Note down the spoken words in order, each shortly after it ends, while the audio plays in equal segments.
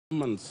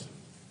Governments.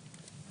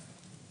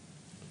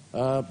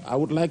 I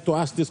would like to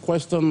ask this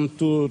question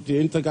to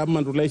the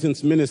Intergovernment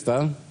Relations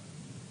Minister.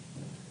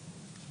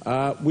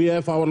 We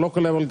have our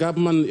local level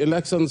government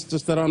elections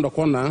just around the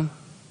corner,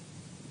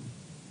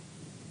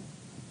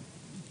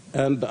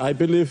 and I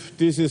believe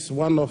this is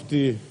one of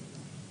the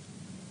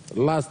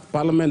last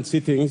parliament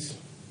sittings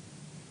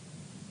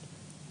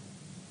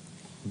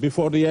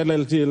before the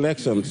LLG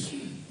elections.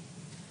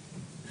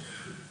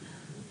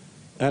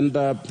 And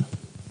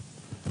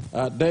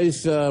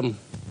there's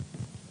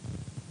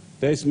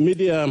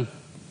media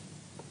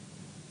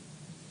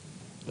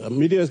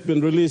has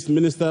been released,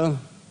 Minister,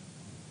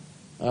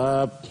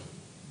 that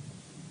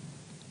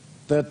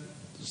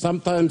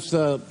sometimes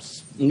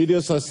media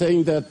are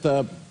saying that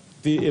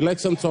the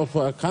elections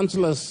of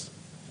councillors,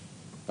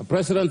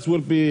 presidents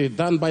will be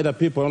done by the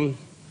people,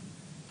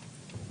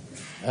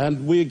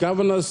 and we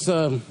governors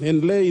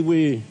in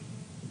lay,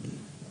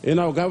 in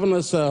our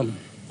governors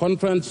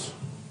conference,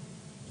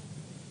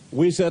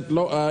 we said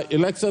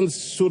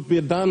elections should be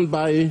done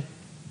by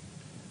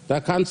the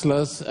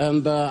councillors,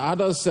 and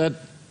others said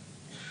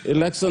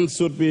elections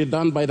should be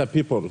done by the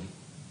people.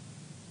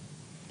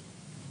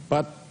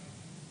 But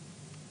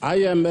I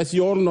am, as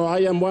you all know, I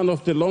am one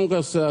of the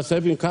longest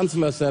serving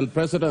councillors and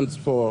presidents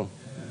for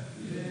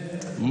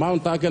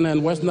Mount Agen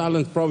and Western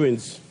Islands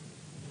Province.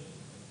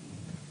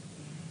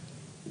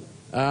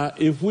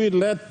 If we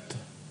let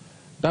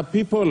the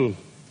people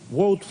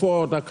vote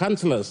for the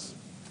councillors,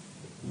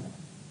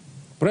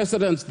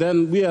 presidents,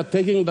 then we are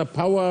taking the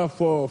power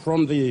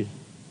from the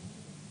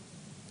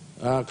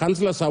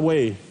councillors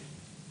away.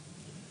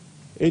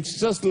 It's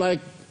just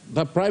like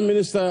the Prime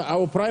Minister,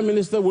 our Prime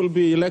Minister will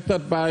be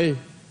elected by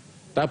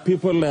the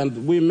people,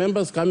 and we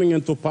members coming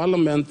into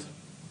Parliament,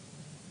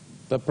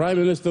 the Prime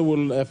Minister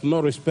will have no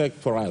respect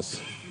for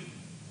us.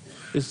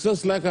 It's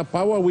just like a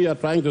power we are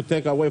trying to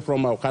take away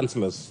from our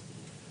councillors,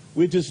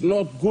 which is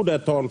not good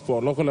at all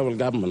for local level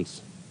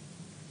governments.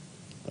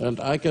 And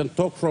I can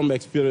talk from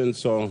experience.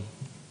 So,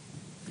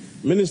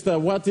 Minister,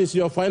 what is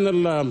your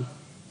final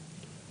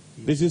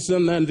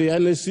decision, and the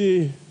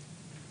NSC,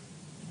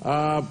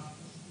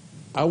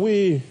 are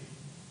we,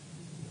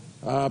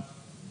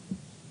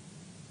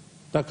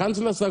 the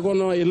councillors are going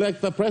to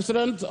elect the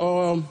president,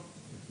 or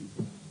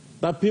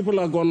the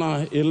people are going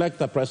to elect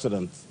the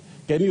president?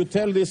 Can you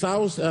tell this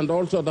House and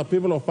also the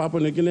people of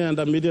Papua New Guinea, and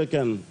the media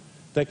can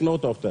take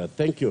note of that?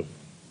 Thank you.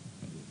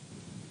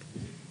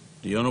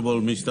 The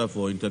Honourable Minister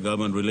for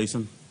Intergovernment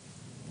Relations.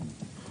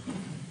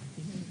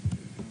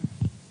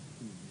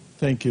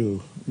 Thank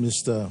you,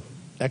 Mr.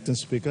 Acting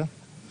Speaker.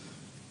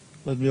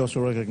 Let me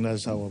also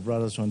recognize our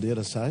brothers on the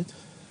other side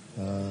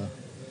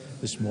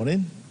this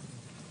morning.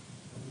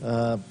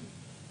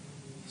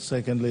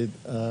 Secondly,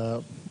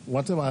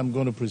 whatever I'm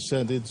going to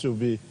present, it should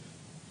be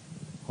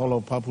all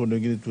of Papua New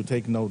Guinea to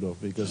take note of,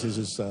 because this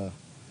is an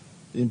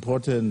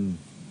important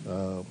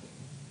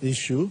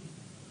issue.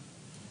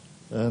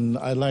 And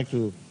I'd like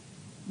to,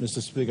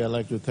 Mr. Speaker, I'd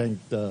like to thank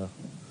the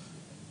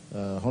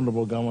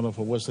Honourable Governor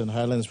for Western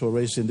Highlands for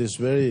raising this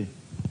very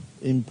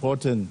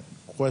important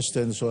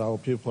question, so our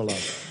people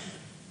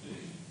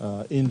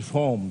are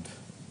informed,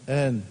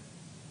 and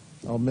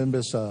our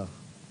members are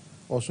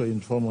also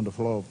informed on the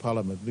floor of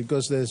Parliament,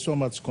 because there's so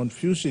much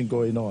confusion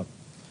going on.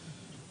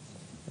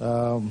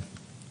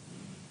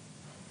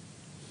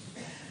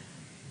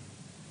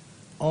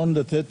 On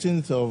the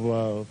 13th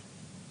of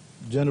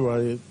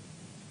January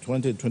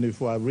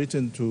 2024, I've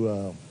written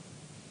to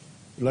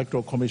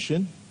Electoral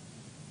Commission,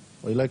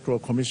 or Electoral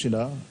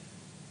Commissioner,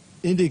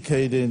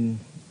 indicating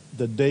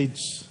the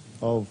dates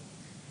of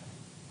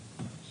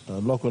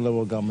local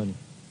level government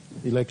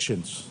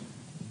elections.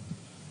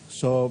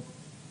 So,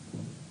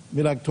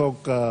 milak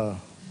talk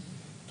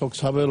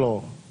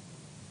sabelo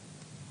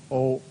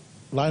o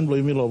line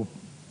blow milo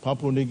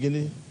Papua New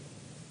Guinea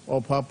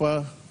or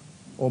Papa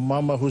or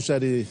Mama who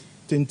said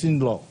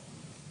Tintin law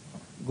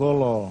go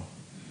law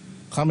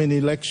coming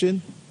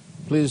election.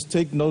 Please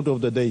take note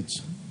of the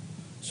dates.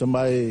 So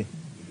me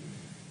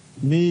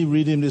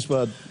reading this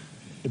word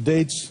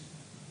dates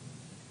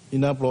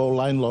in law,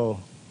 line law,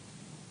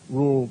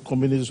 rural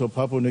communities of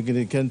Papua New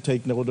Guinea can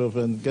take note of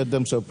and get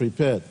themselves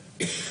prepared.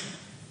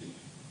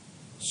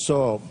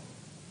 So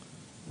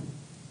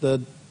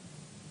the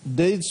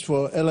dates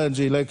for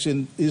LNG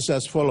election is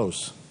as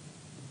follows.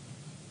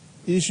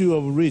 Issue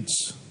of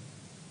writs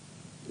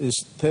is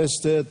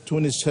Thursday,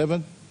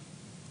 27th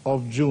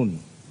of June.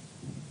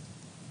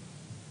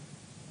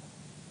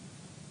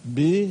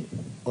 B,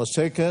 or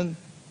second,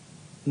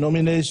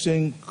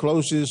 nomination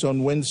closes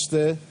on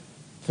Wednesday,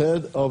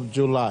 3rd of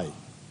July.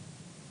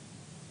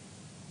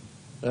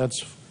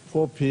 That's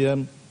 4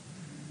 p.m.,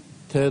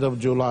 3rd of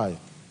July.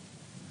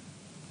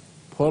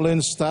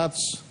 Polling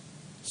starts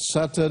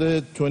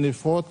Saturday,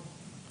 24th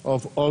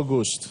of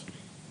August.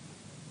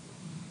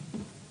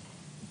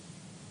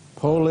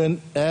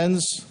 Polling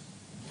ends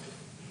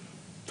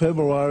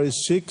February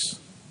 6th.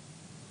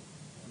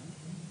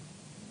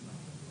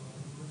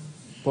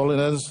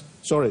 Polling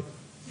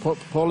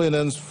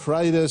ends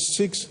Friday,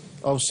 6th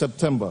of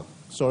September.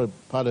 Sorry,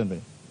 pardon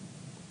me.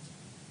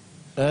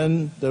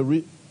 and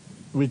the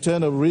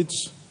return of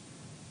writs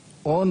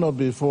on or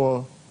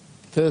before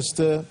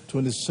Thursday,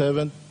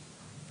 27th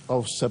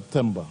of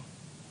September.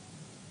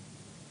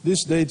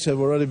 These dates have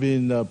already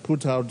been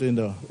put out in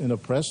the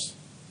press.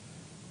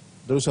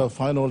 Those are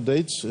final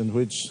dates in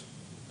which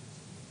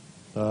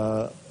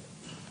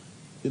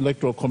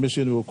Electoral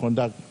Commission will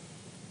conduct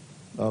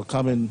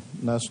coming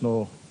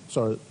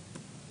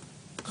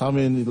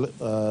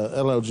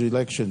LLG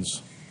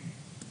elections.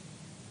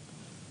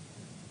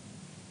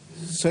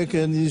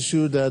 Second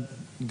issue that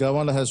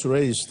Governor has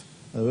raised,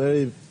 a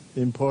very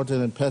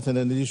important and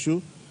pertinent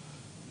issue,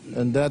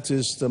 and that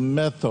is the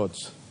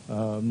methods,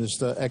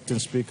 Mr. Acting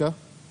Speaker.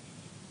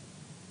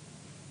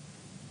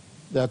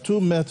 There are two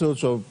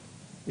methods of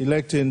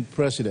electing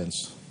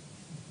presidents.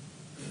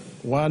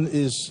 One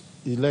is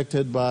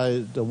elected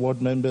by the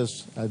ward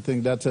members. I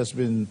think that has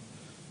been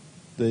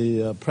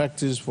the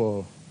practice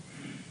for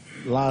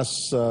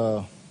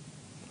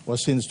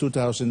since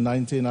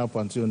 2019 up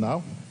until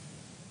now.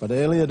 But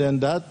earlier than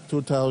that,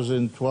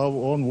 2012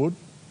 onward,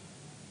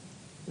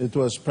 it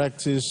was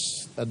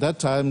practiced at that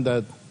time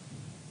that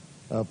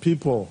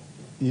people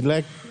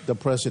elect the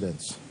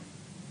presidents.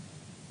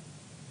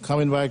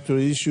 Coming back to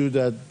the issue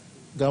that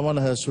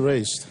Governor has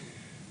raised,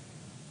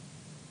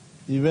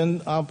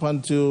 even up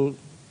until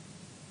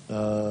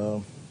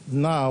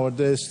now,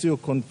 there's still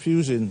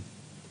confusion,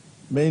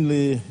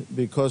 mainly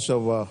because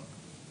of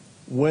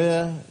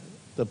where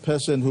the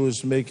person who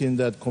is making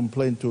that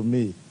complaint to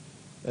me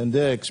and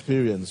their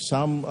experience.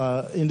 Some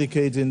are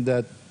indicating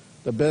that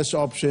the best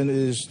option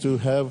is to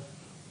have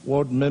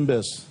ward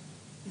members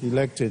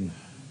electing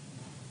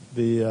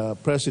the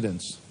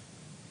presidents.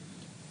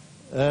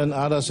 And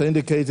others are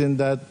indicating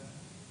that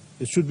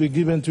it should be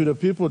given to the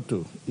people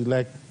to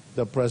elect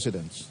the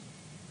presidents.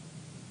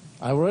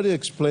 I already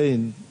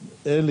explained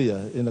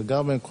earlier in the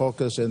government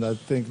caucus, and I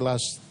think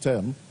last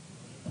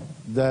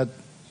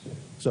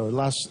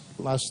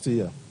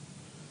year,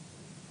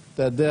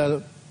 that there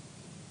are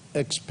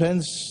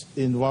expense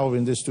involved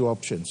in these two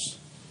options.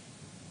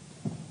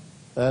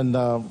 And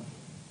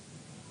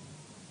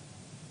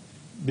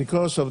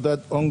because of that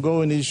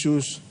ongoing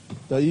issues,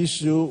 the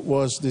issue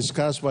was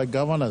discussed by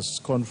Governor's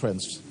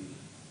Conference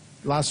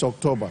last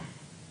October.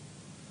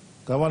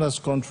 Governor's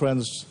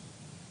Conference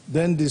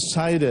then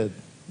decided,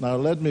 now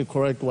let me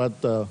correct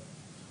what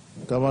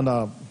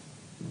Governor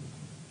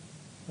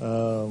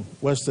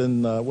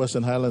Western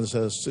Highlands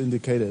has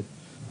indicated,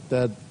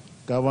 that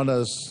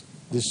governors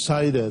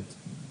decided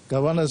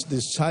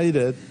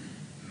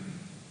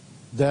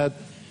that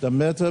the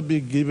matter be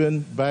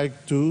given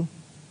back to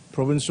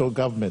provincial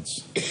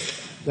governments.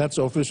 That's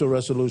official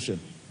resolution.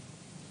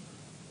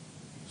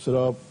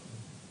 So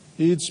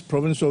each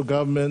provincial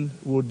government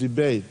would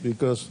debate,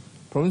 because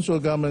provincial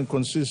government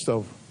consists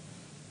of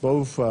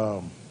both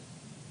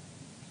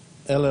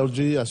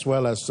LLG as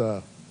well as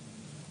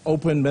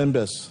open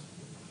members.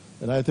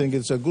 And I think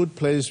it's a good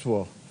place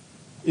for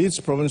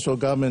each provincial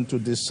government to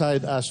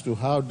decide as to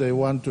how they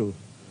want to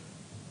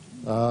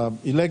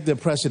elect their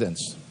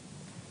presidents.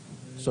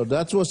 So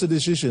that was the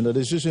decision. The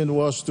decision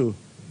was to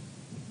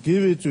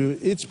give it to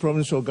each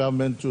provincial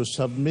government to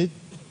submit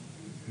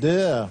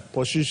their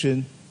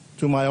position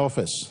to my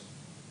office.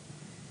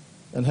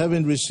 And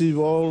having received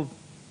all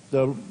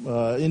the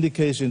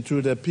indication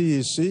through the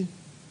PEC,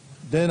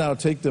 then I'll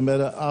take the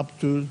matter up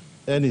to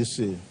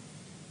NEC.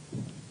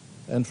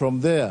 And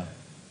from there,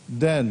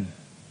 then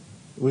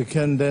we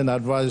can then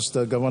advise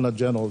the Governor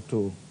General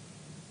to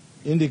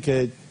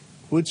indicate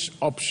which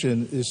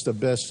option is the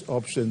best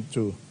option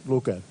to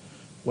look at.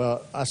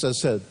 Well, as I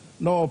said,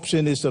 no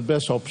option is the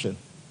best option,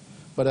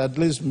 but at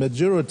least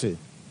majority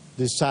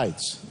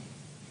decides.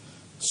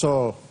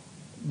 So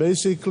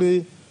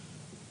basically,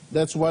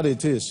 that's what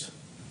it is.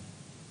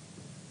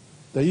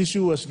 The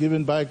issue was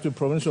given back to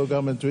provincial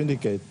government to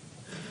indicate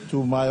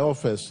to my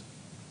office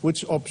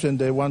which option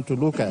they want to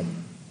look at.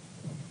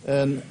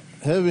 And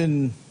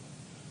having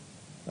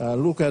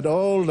looked at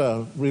all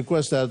the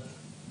requests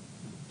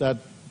that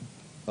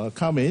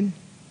come in,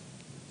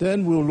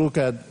 then we'll look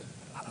at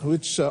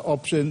which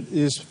option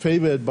is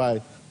favored by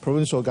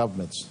provincial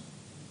governments.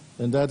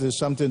 And that is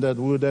something that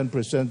we'll then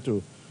present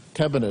to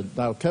Cabinet.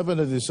 Now,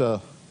 Cabinet is a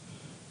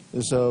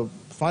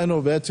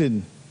final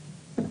vetting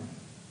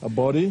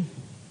body.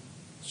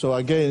 So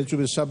again, it should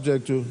be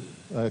subject to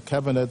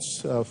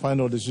Cabinet's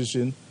final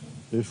decision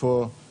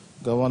before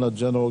Governor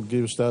General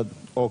gives that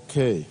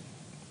okay.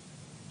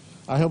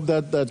 I hope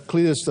that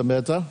clears the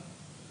matter.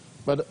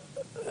 But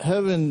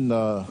having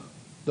the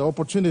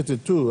opportunity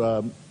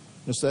to,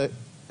 Mr.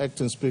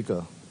 Acting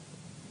Speaker,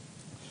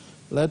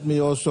 let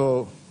me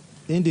also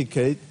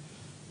indicate,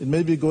 it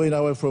may be going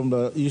away from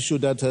the issue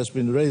that has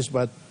been raised,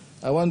 but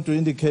I want to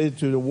indicate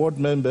to the ward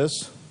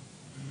members,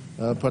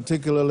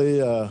 particularly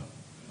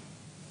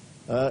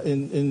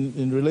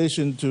in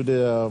relation to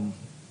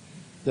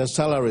their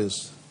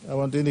salaries. I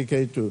want to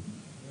indicate to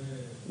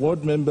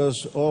ward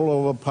members all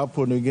over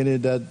Papua New Guinea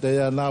that they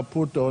are now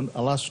put on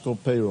Alaska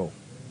payroll.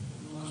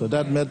 So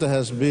that matter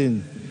has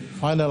been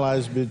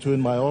finalized between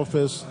my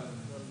office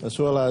as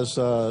well as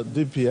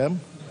DPM.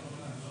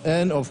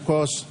 and, of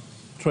course,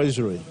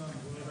 Treasury.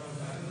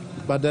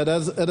 But at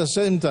the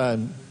same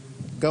time,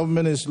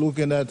 government is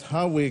looking at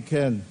how we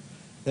can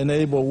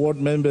enable ward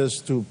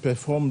members to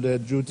perform their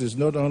duties,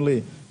 not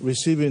only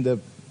receiving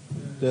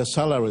their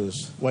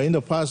salaries. Well, in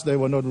the past, they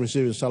were not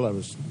receiving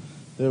salaries.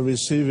 They were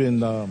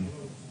receiving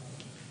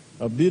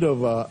a bit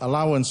of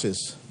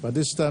allowances, but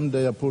this time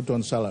they are put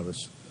on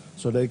salaries,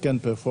 so they can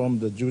perform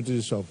the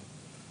duties of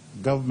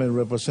government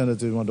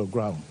representative on the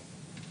ground.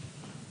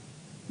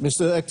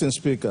 Mr. Acting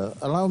Speaker,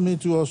 allow me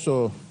to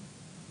also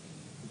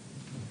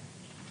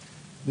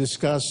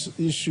discuss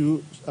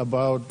issues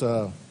about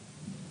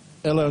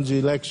LNG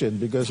election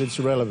because it's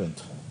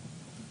relevant.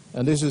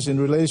 And this is in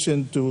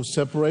relation to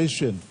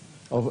separation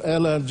of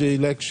LNG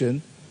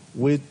election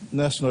with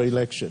national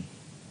election.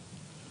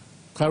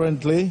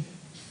 Currently,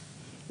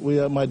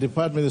 my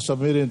department is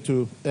submitting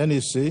to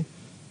NEC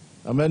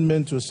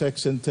amendment to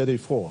Section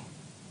 34.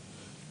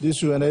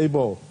 This will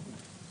enable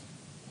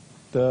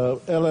the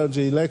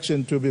LNG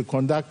election to be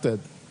conducted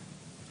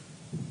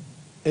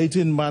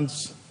 18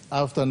 months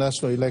after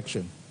national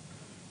election.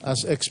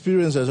 As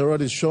experience has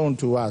already shown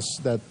to us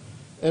that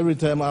every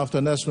time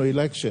after national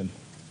election,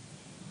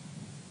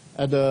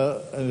 at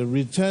a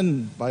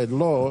return by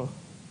law,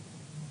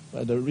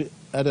 at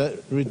a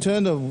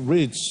return of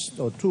writs,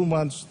 or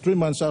 3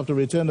 months after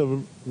return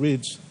of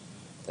writs,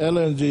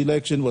 LNG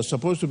election was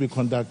supposed to be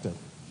conducted.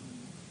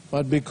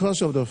 But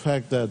because of the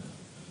fact that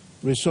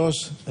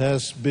resource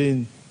has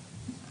been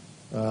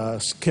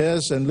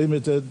scarce and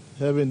limited,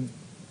 having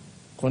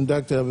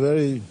conducted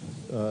very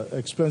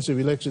expensive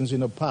elections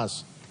in the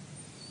past,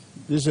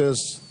 this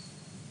has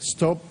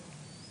stopped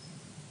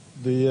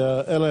the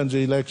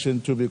LNG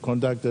election to be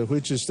conducted,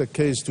 which is the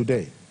case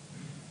today.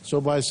 So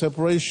by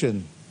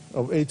separation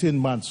of 18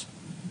 months,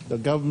 the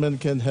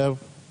government can have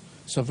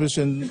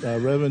sufficient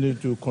revenue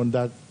to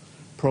conduct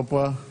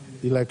proper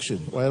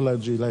election, or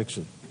LNG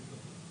election.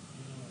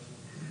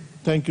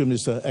 Thank you,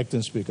 Mr.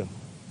 Acting Speaker.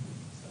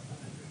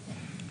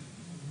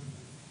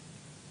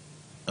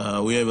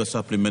 We have a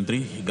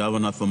supplementary.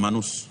 Governor for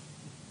Manus.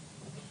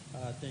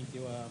 Thank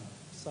you.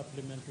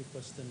 Supplementary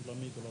question,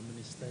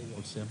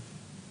 Minister.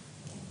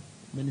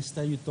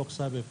 Minister, you talk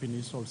about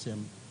finish also.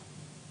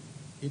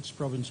 Each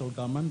provincial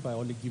government by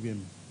only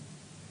giving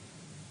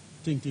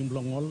thinking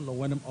long all lo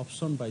one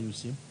option by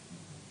using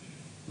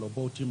lo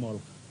both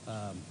all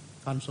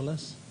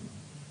councillors,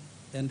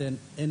 and then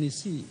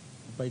NEC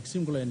by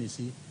single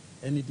NEC,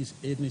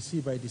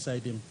 NEC by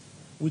deciding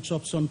which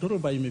option to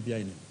by me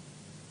behind.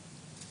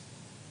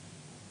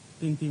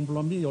 Thinking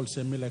blommy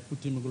also me like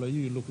putting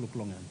you look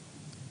long.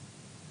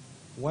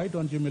 Why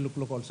don't you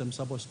look also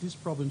suppose this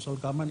provincial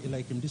government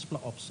like him this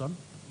option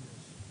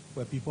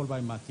where people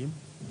buy mark him.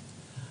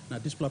 Now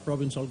this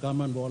provincial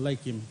government will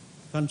like him,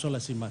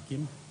 councillors mark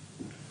him.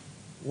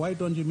 Why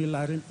don't you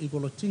him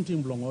equal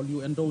thinking long all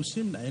you endorse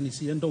him,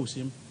 NEC endorse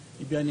him,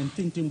 if you are in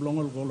thinking long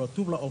all go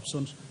two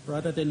options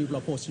rather than you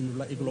post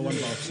him equal one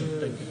option.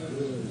 Thank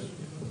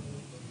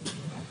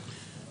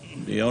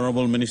you. The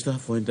Honourable Minister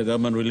for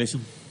Intergovernment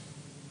Relations.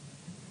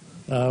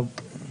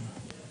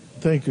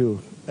 Thank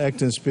you,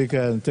 Acting Speaker,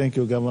 and thank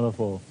you, Governor,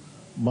 for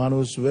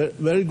Manus.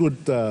 Very good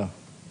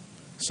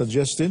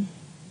suggestion.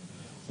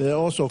 There are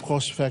also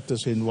cost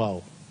factors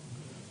involved.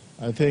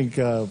 I think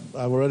I've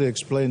already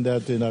explained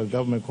that in our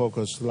government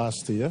caucus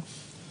last year.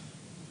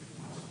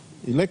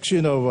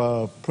 Election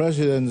of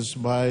presidents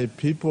by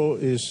people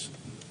is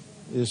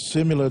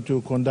similar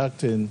to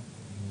conducting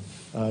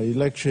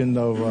election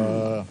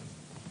of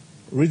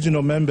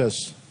regional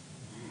members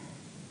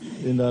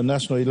in the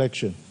national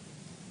election.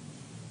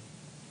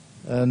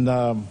 And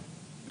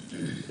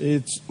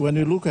when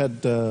you look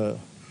at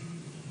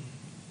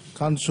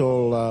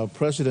council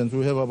presidents,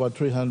 we have about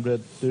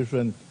 300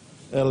 different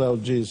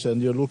LLGs,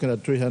 and you're looking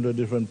at 300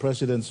 different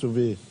presidents to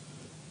be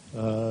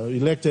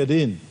elected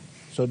in.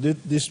 So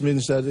this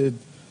means that it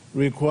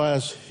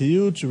requires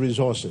huge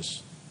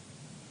resources.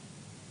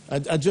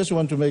 I just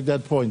want to make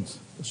that point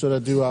so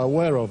that you are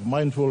aware of,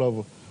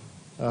 mindful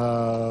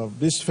of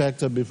this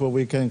factor before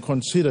we can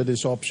consider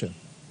this option.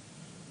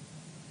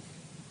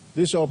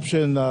 This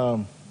option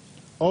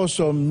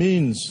also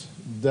means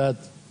that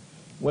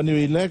when you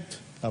elect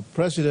a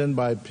president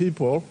by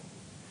people,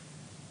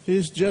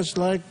 he's just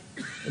like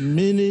a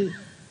mini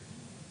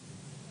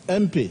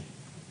MP,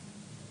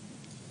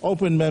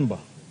 open member.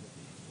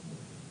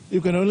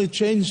 You can only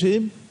change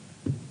him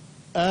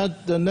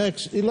at the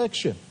next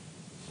election,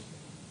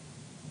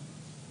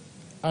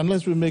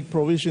 unless we make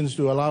provisions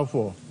to allow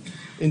for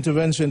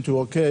intervention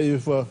to occur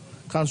if a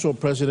council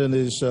president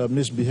is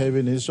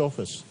misbehaving in his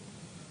office.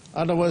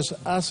 Otherwise,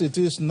 as it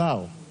is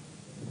now,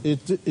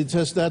 it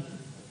has that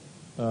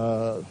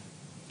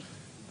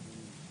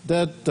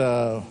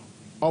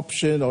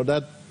option or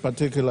that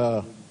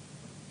particular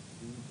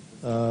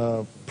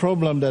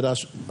problem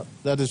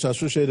that is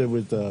associated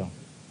with the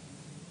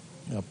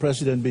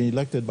president being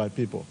elected by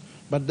people.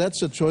 But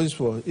that's a choice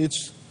for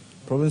each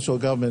provincial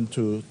government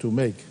to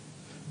make.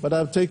 But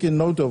I've taken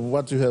note of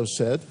what you have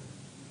said.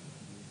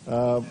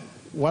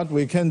 What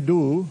we can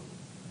do,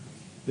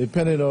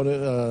 depending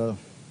on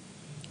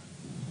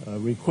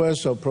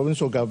request of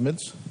provincial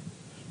governments,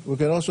 we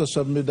can also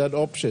submit that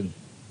option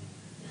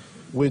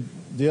with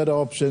the other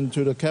option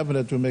to the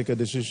cabinet to make a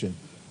decision.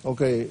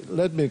 Okay,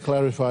 let me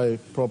clarify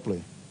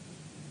properly.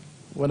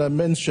 When I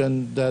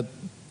mentioned that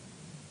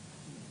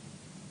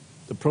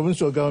the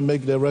provincial government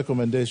make their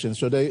recommendation,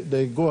 so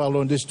they go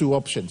along these two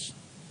options.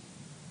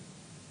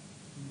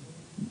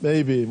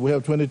 Maybe we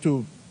have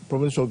 22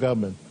 provincial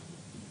government.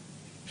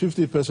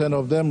 50%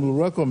 of them will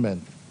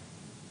recommend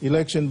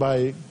election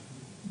by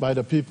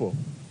the people,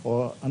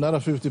 or another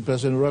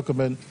 50% will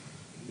recommend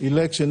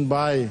election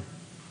by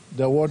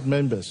the ward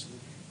members.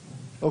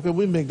 Okay,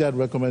 we make that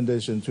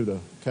recommendation to the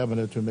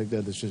cabinet to make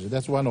that decision.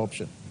 That's one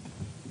option.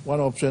 One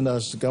option,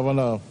 as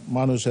Governor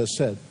Manus has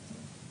said.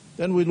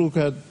 Then we look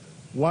at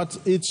what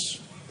each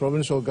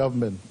provincial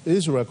government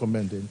is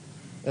recommending,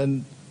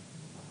 and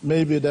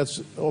maybe that's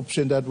an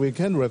option that we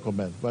can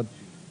recommend, but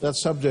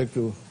that's subject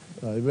to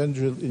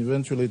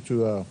eventually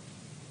to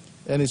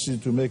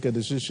NEC to make a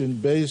decision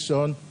based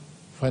on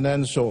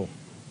financial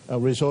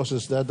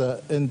resources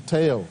that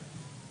entail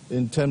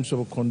in terms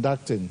of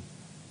conducting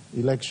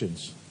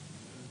elections.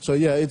 So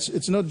yeah,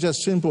 it's not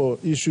just simple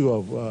issue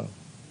of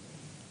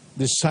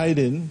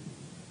deciding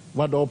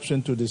what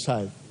option to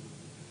decide,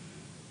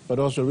 but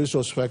also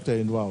resource factor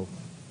involved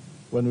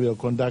when we are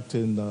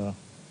conducting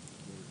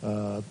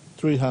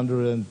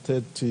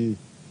 330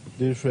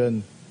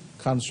 different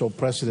council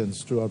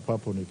presidents throughout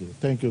Papua New Guinea.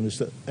 Thank you,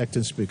 Mr.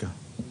 Acting Speaker.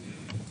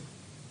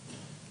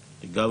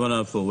 The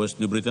Governor for West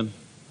New Britain.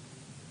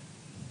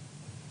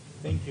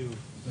 Thank you,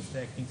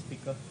 Mr. Acting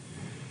Speaker.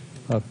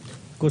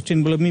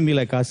 Question below me,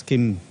 like ask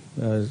him,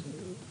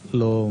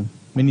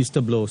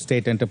 Minister below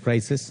State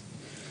Enterprises.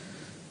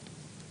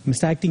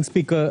 Mr. Acting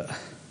Speaker,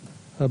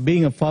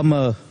 being a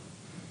former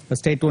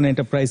state-owned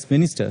enterprise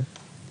minister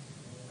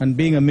and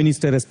being a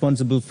minister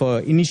responsible for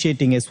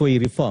initiating SOE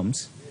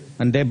reforms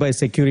and thereby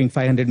securing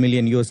 $500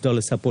 million US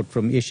support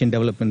from Asian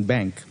Development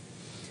Bank,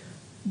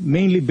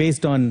 mainly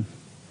based on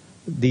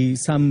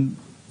some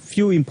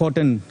few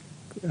important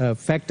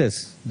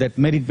factors that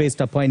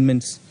merit-based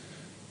appointments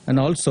and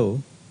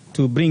also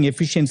to bring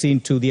efficiency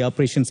into the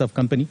operations of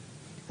company.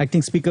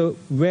 Acting Speaker,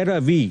 where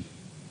are we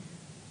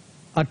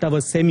at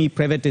our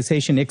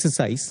semi-privatization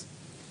exercise,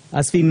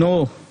 as we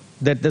know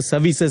that the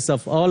services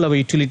of all our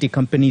utility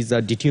companies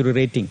are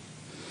deteriorating?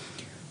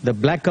 The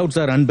blackouts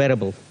are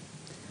unbearable.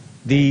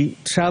 The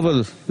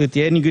travel with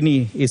Air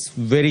Niugini is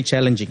very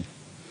challenging.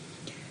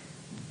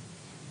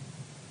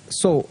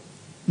 So,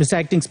 Mr.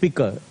 Acting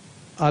Speaker,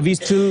 are we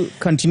still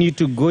continue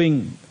to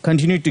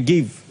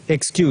give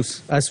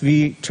excuse as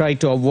we try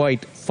to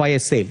avoid fire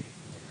sale?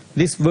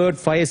 This word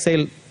fire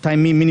sale,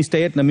 time me minister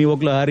yet, na mi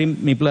wogla harim,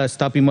 mi pla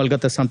stop him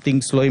algata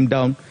something, slow him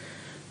down.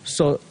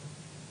 So,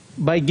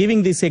 by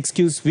giving this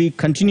excuse, we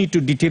continue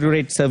to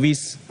deteriorate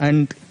service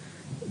and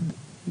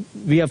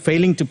we are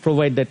failing to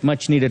provide that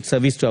much needed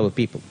service to our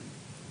people.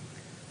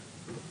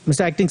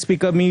 Mr. Acting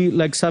Speaker, me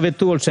like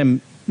Savetu also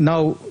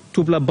now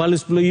tupla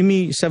balus below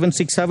yumi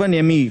 767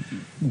 yumi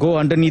go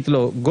underneath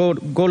low,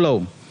 go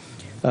low.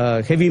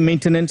 Heavy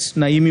maintenance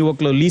na yumi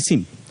work low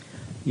leasing.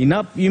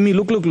 Inap yumi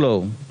look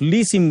low.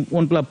 Leasing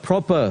one pla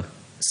proper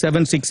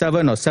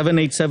 767 or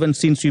 787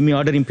 since yumi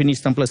order in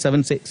finish tampla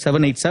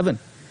 787.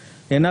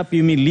 Inap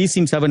yumi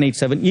leasing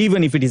 787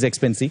 even if it is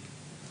expensive,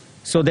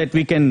 so that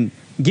we can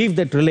give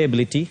that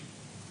reliability,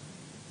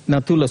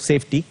 natulo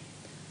safety.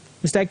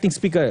 Mr. Acting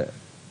Speaker,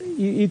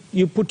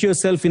 you put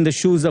yourself in the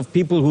shoes of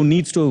people who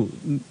needs to,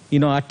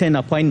 attend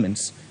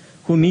appointments,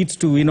 who needs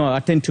to,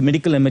 attend to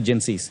medical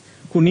emergencies,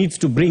 who needs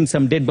to bring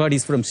some dead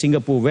bodies from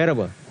Singapore,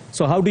 wherever.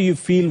 So how do you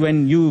feel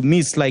when you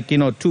miss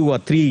 2 or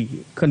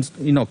 3,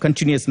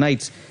 continuous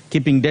nights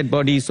keeping dead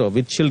bodies or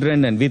with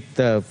children and with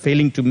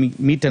failing to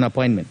meet an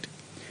appointment?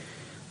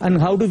 And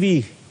how do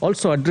we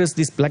also address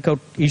these blackout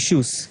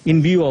issues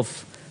in view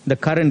of the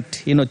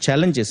current,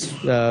 challenges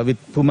with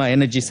Puma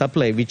Energy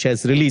Supply, which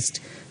has released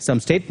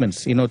some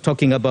statements,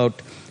 talking about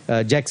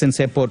Jackson's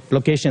Airport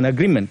location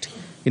agreement.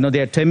 They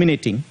are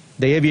terminating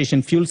the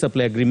aviation fuel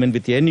supply agreement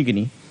with Air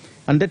Niugini,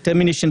 and that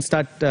termination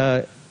start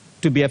to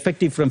be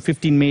effective from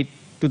 15 May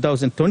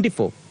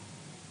 2024.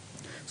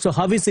 So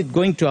how is it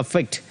going to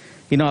affect,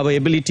 our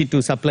ability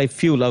to supply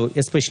fuel,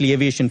 especially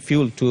aviation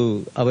fuel,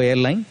 to our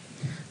airline?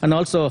 And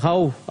also,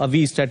 how are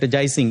we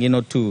strategizing,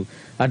 to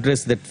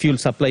address that fuel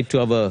supply to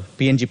our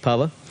PNG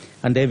power?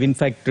 And they've in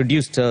fact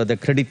reduced the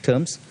credit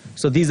terms.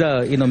 So these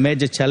are,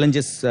 major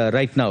challenges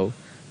right now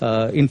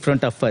in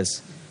front of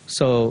us.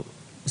 So,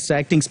 Mr.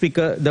 Acting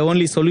Speaker, the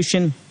only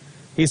solution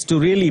is to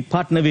really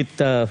partner with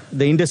the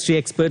industry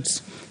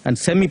experts and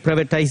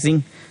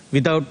semi-privatizing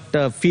without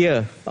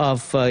fear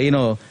of,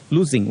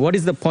 losing. What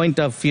is the point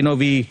of,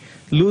 we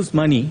lose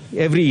money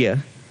every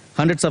year,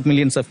 hundreds of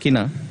millions of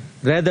kina?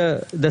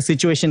 Rather, the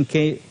situation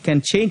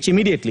can change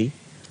immediately,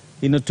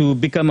 to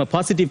become a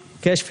positive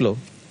cash flow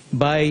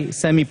by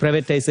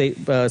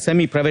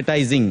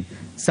semi-privatizing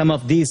some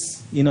of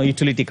these,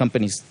 utility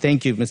companies.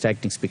 Thank you, Mr.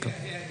 Acting Speaker.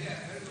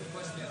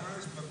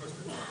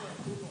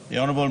 The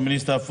Honourable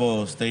Minister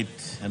for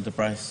State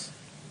Enterprise.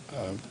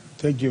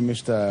 Thank you,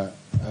 Mr.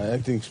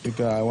 Acting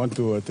Speaker. I want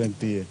to thank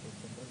the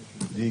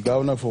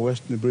Governor for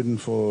West New Britain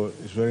for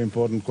his very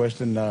important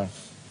question.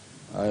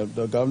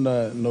 The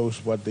Governor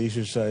knows what the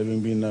issues are, having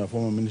been a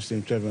former Minister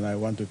himself, and I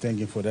want to thank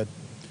him for that.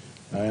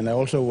 And I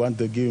also want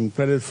to give him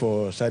credit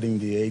for citing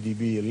the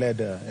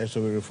ADB-led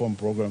SOE reform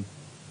program,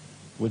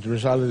 which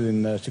resulted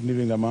in a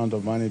significant amount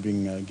of money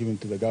being given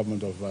to the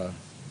government of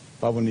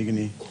Papua New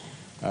Guinea.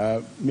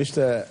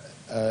 Mr.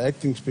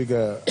 Acting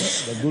Speaker,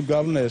 the good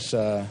governor has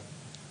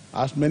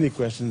asked many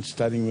questions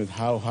starting with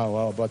how,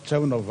 about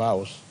 7 of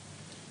ours.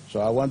 So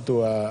I want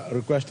to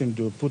request him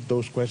to put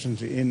those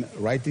questions in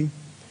writing,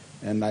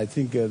 and I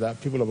think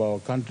that people of our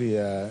country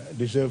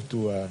deserve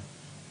to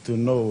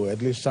know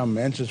at least some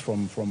answers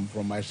from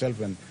myself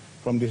and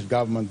from this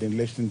government in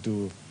relation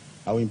to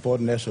our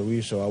important SOE.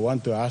 So I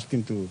want to ask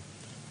him to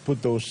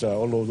put those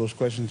all of those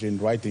questions in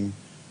writing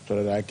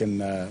so that I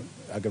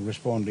can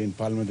respond in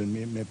Parliament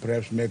and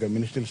perhaps make a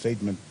ministerial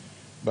statement.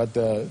 But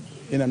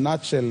in a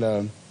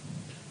nutshell,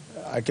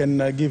 I can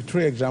give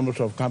 3 examples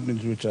of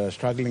companies which are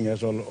struggling,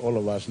 as all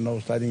of us know,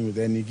 starting with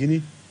New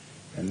Guinea.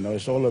 And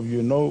as all of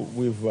you know,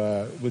 we've,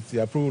 with the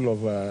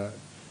approval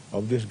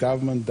of this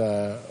government,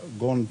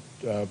 gone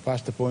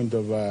past the point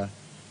of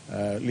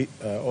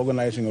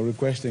organizing or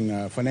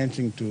requesting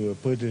financing to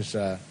purchase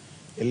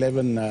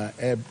 11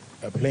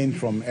 planes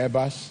from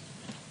Airbus.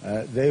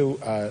 They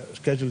are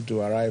scheduled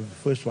to arrive,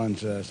 first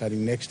ones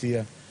starting next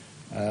year.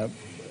 I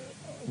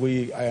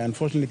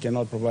unfortunately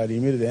cannot provide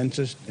immediate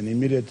answers and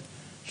immediate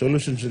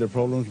solutions to the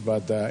problems,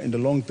 but in the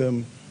long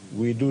term,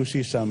 we do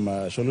see some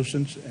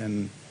solutions,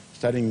 and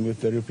starting with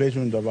the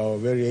replacement of our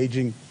very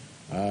aging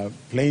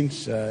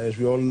planes. As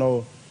we all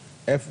know,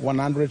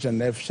 F-100s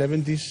and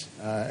F-70s,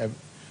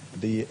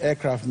 the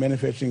aircraft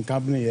manufacturing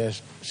company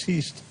has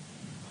ceased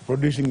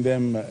producing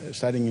them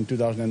starting in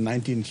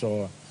 2019,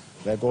 so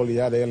like all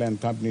the other airline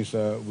companies,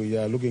 we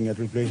are looking at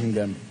replacing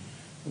them.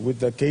 With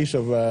the case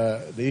of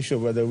the issue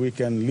of whether we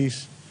can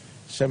lease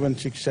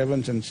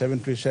 767s and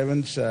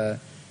 737s,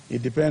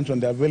 it depends on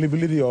the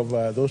availability of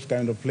those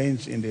kind of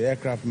planes in the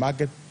aircraft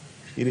market.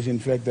 It is in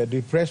fact a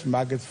depressed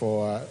market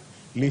for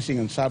leasing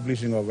and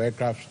subleasing of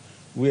aircraft.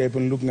 We have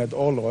been looking at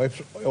all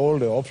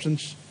the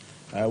options.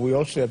 We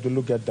also have to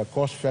look at the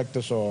cost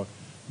factors, or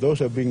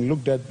those are being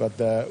looked at,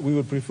 but we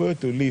would prefer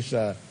to lease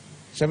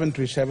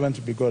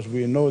 737s because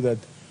we know that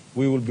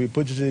we will be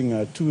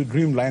purchasing 2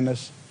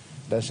 Dreamliners,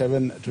 the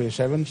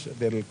 737s.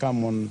 They will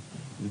come on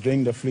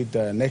during the fleet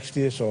next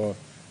year. So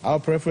our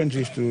preference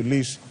is to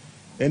lease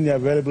any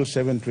available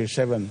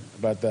 737,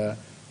 but the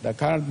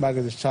current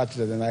market is such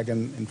that, and I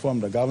can inform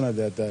the governor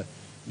that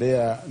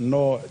there are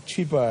no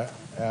cheaper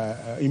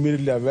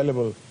immediately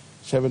available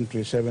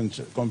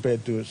 737s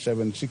compared to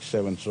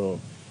 767. So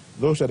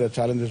those are the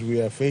challenges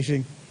we are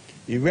facing.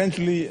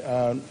 Eventually,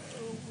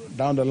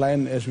 down the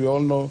line, as we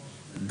all know,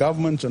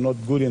 governments are not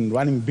good in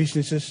running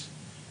businesses.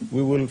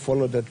 We will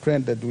follow the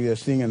trend that we are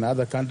seeing in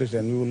other countries,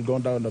 and we will go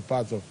down the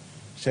path of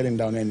selling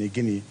down New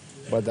Guinea.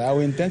 But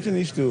our intention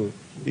is to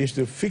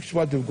fix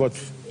what we've got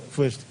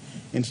first,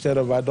 instead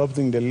of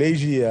adopting the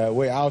lazy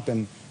way out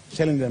and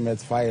selling them at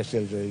fire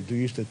sales, to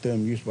use the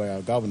term used by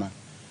our governor.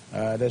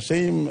 The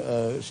same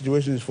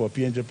situation is for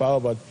PNG Power,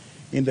 but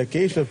in the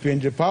case of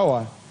PNG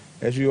Power,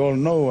 as you all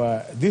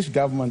know, this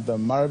government, the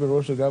Marabe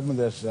Rosso government,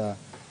 has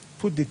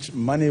put its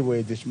money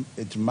where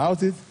its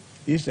mouth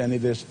is, and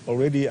it has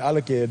already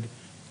allocated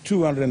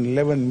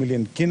 211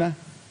 million kina.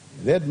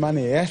 That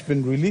money has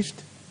been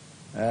released.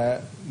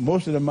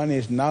 Most of the money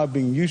is now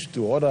being used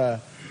to order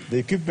the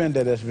equipment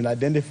that has been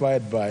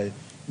identified by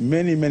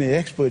many, many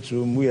experts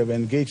whom we have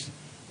engaged.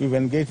 We've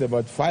engaged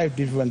about 5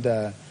 different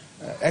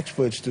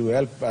experts to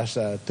help us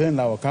turn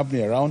our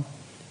company around.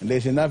 And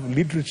there's enough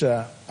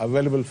literature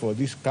available for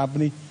this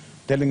company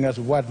telling us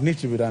what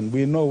needs to be done.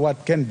 We know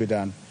what can be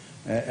done,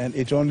 and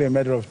it's only a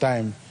matter of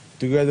time,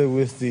 together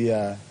with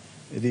the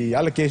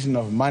allocation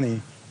of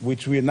money,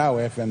 which we now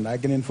have. And I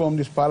can inform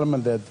this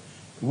Parliament that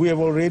we have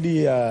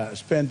already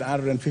spent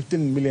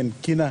 115 million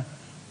kina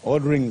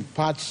ordering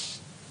parts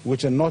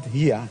which are not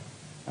here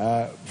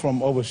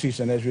from overseas.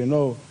 And as we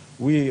know,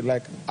 we,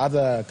 like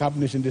other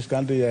companies in this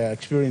country, are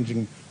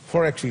experiencing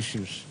forex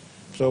issues.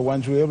 So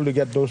once we're able to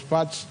get those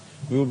parts,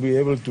 we will be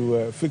able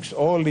to fix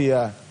all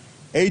the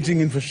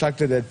aging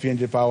infrastructure that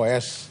PNG Power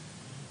has.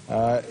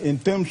 In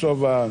terms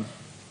of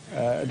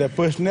the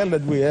personnel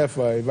that we have,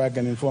 if I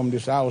can inform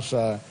this House,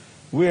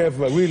 we have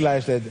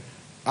realized that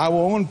our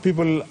own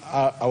people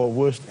are our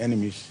worst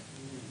enemies.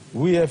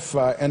 We have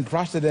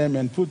entrusted them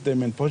and put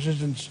them in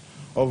positions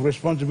of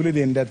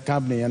responsibility in that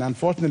company, and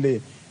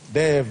unfortunately,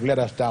 they have let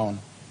us down.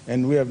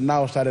 And we have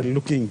now started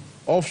looking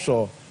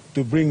offshore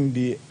to bring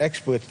the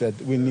experts that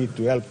we need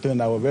to help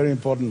turn our very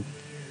important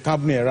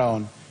company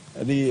around.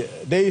 The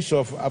days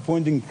of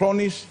appointing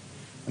cronies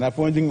and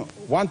appointing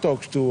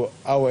one-talks to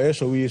our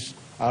SOEs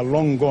are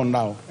long gone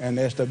now. And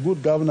as the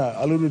good governor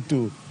alluded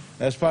to,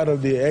 as part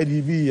of the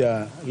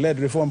ADB-led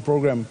reform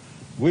program,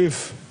 we've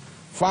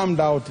farmed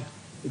out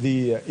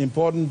the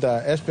important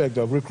aspect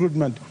of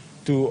recruitment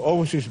to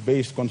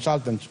overseas-based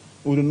consultants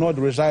who do not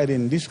reside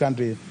in this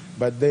country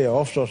but they are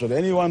offshore. So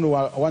anyone who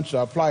wants to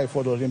apply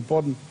for those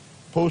important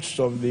posts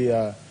of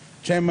the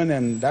chairman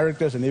and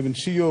directors and even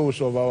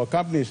CEOs of our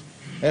companies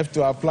have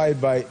to apply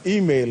by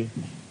email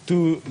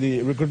to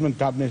the recruitment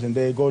companies, and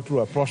they go through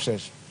a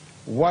process.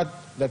 What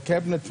the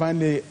cabinet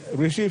finally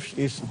receives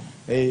is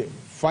a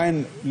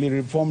finally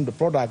reformed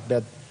product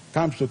that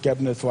comes to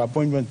cabinet for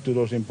appointment to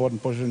those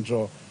important positions.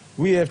 So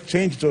we have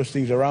changed those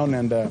things around,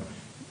 and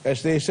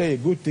as they say,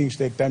 good things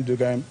take time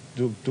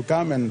to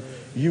come, and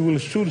you will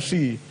soon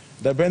see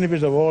the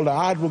benefits of all the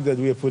hard work that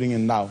we are putting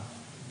in now.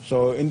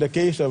 So in the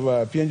case of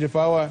PNG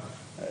Power,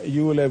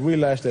 you will have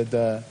realized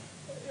that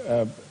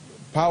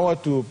power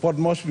to Port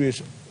Moresby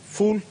is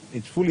full,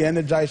 it's fully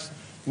energized.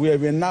 We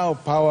have now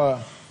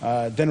power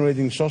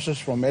generating sources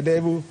from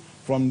Edebu,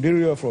 from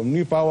Dirio, from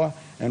New Power,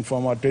 and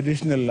from our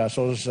traditional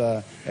sources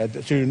at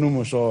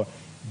Sirinumu. So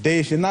there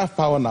is enough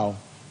power now.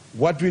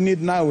 What we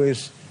need now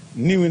is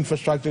new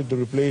infrastructure to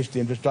replace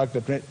the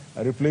infrastructure,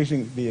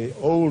 replacing the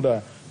old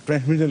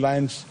transmission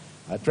lines,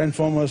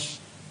 transformers,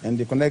 and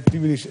the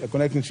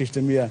connecting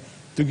system here,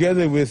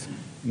 together with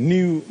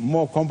new,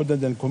 more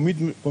competent and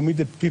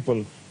committed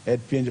people at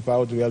PNG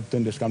Power to help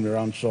turn this company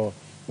around. So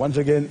once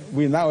again,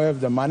 we now have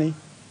the money.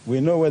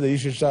 We know where the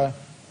issues are.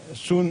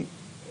 Soon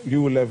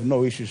you will have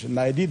no issues. And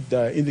I did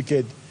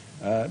indicate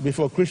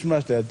before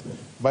Christmas that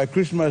by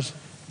Christmas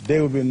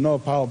there will be no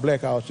power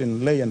blackouts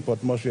in Ley and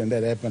Port Moresby, and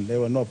that happened. There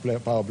were no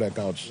power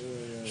blackouts.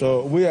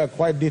 So we are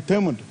quite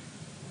determined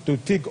to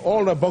tick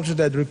all the boxes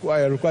that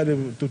required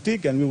to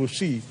tick, and we will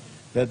see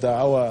that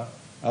our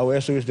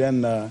SOEs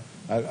then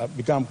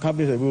become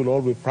companies that we will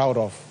all be proud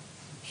of.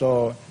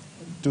 So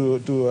to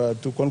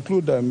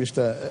conclude,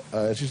 Mr.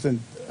 Assistant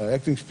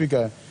Acting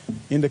Speaker,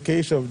 in the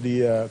case of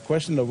the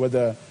question of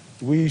whether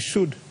we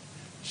should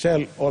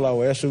sell all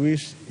our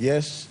SOEs,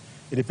 yes,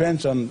 it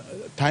depends on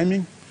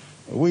timing.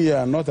 We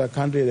are not a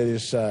country that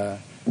is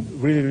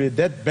really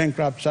that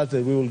bankrupt such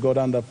that we will go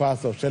down the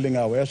path of selling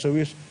our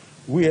SOEs.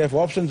 We have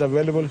options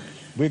available.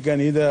 We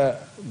can either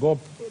go,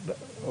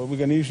 we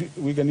can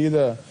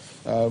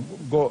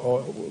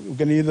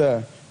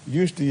either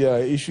use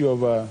the issue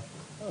of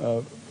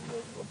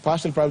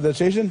partial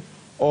privatization,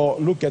 or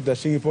look at the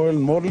Singaporean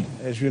model.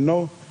 As you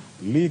know,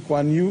 Lee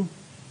Kuan Yew,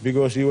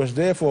 because he was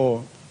there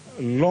for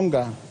a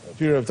longer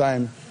period of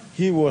time,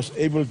 he was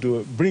able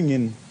to bring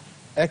in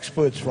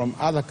experts from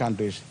other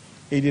countries.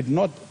 He did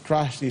not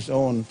trust his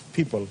own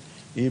people.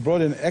 He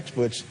brought in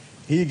experts.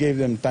 He gave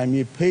them time.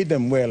 He paid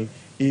them well.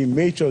 He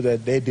made sure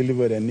that they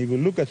delivered. And if you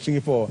look at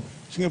Singapore,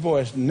 Singapore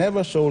has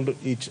never sold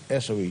its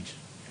SOEs.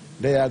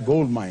 They are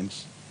gold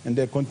mines, and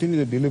they continue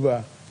to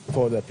deliver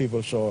for the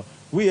people. So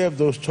we have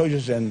those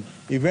choices, and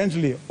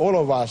eventually all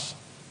of us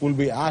will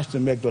be asked to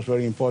make those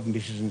very important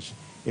decisions.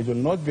 It will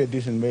not be a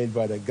decision made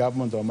by the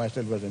government or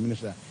myself as a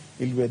minister.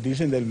 It will be a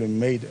decision that will be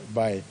made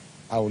by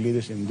our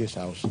leaders in this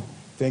House.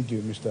 Thank you,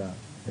 Mr.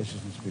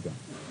 Assistant Speaker.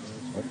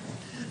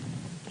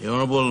 The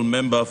Honourable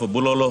Member for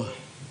Bulolo.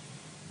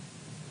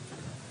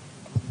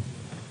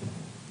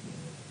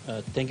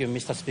 Thank you,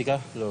 Mr. Speaker.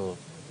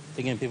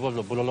 Thinking people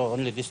of Bulolo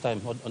only this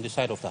time on the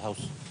side of the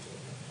House.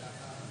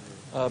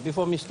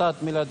 Before we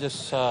start, Mila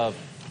just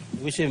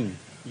wish him,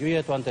 you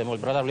year to time,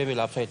 old brother Level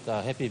upside,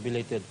 happy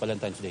belated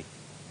Valentine's Day.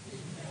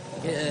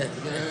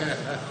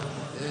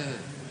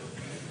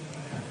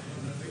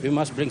 We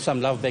must bring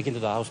some love back into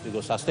the House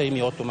because I stay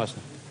me out too much.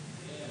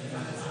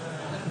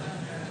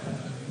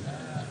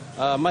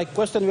 My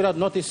question without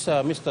notice,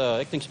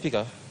 Mr. Acting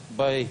Speaker,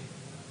 by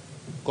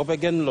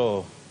Copenhagen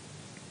Law,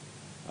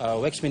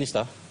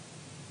 ex-minister.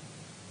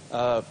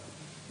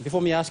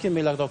 Before me ask him,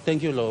 I like to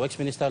thank you,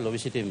 ex-minister,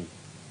 visit him,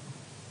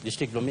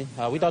 district Lumi.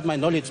 Without my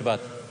knowledge,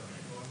 but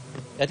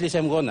at least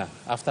I'm gonna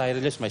after I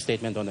release my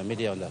statement on the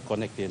media on the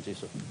Connect PNG.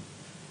 So,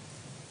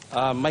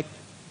 my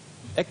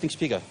acting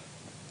speaker,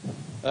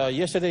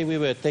 yesterday we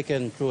were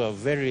taken through a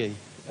very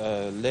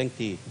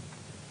lengthy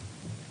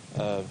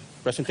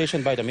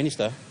presentation by the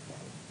minister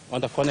on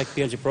the Connect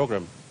PNG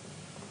program.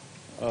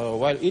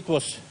 While it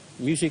was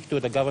music to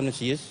the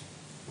government's ears,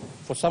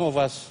 for some of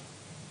us,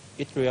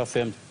 it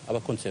reaffirmed our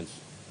concerns.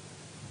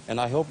 And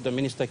I hope the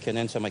minister can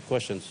answer my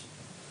questions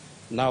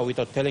now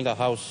without telling the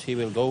House he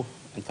will go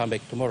and come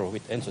back tomorrow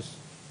with answers.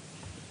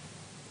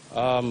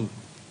 On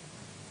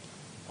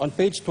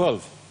page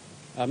 12,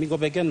 Amigo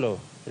Begenlo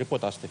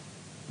report asked.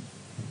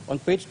 On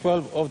page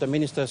 12 of the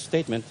minister's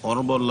statement.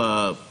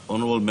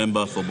 Honourable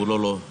Member for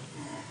Bulolo,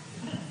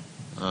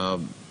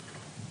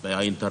 may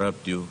I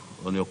interrupt you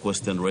on your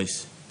question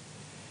raised?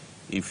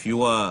 If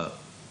you are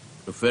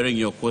referring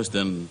your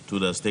question to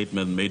the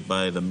statement made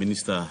by the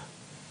minister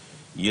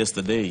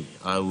yesterday,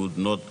 I would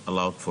not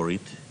allow for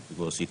it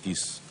because it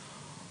is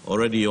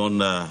already on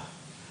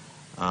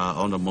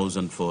the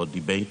motion for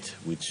debate,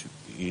 which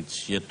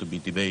it's yet to be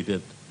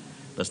debated.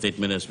 The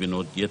statement has been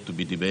not yet to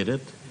be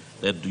debated.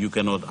 That you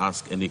cannot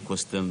ask any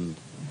question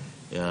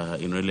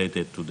in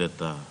related to that.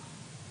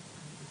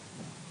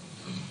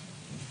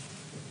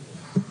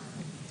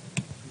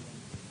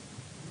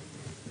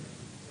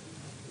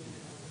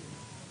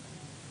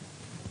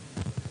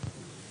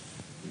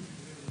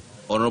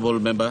 Honorable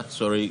member,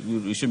 sorry, you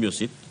resume your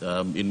seat.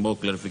 In more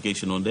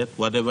clarification on that,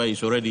 whatever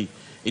is already,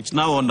 it's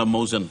now on the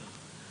motion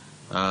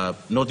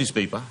notice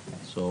paper.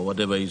 So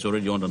whatever is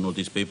already on the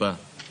notice paper,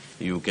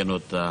 you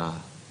cannot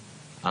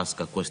ask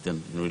a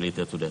question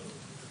related to that.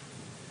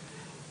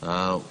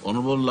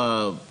 Honorable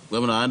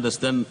I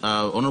understand,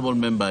 Honorable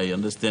member, I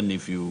understand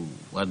if you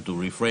want to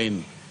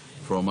refrain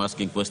from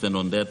asking question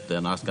on that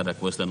and ask other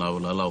question, I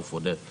will allow for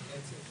that.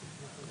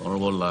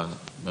 Honorable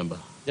member.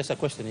 Just a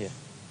question here.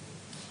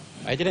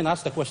 I didn't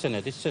ask the question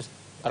yet. It's just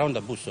around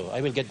the bush, so I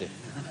will get there.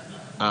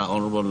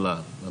 Honorable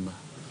member.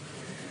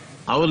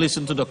 I will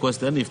listen to the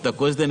question. If the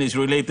question is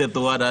related to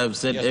what I have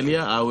said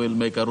earlier, I will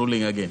make a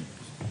ruling again.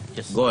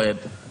 Yes. Go ahead.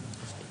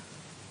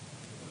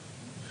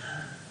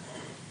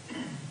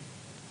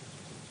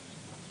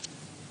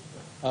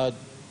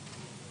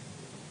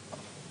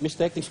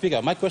 Mr. Acting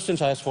Speaker, my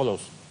questions are as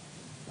follows.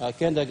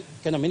 Can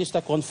the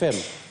Minister confirm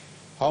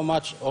how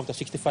much of the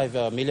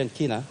 65 million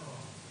kina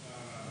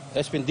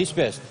has been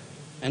disbursed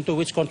and to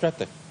which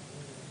contractor?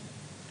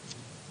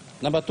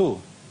 Number two,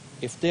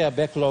 if there are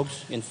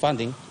backlogs in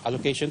funding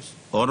allocations.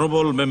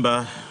 Honorable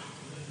member,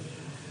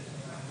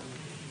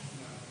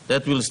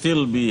 that will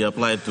still be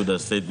applied to the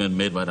statement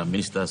made by the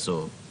Minister,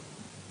 so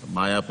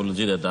my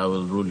apology that I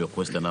will rule your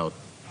question out.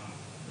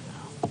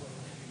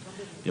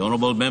 The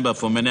Honorable Member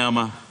for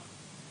Meneama.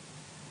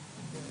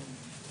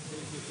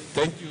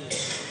 Thank you.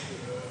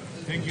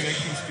 Thank you,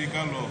 Acting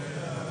Speaker.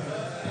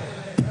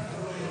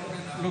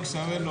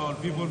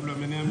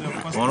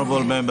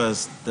 Honorable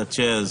members, the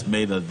chair has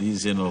made a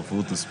decision of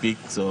who to speak,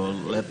 so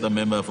let the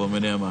member for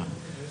Meneama.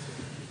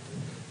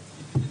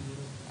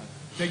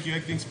 Thank you,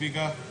 Acting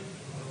Speaker.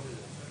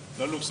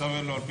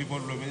 Lord people,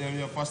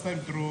 first time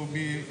through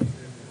me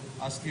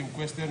asking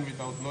question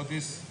without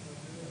notice.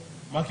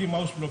 Maki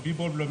Mouse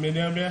people,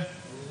 Meneama.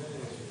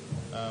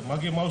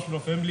 Maki Mouse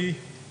family.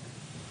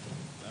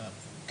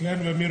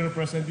 Clan we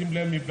representing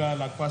Mibla,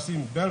 like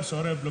passing bell,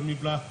 sorry,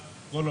 Blomibla,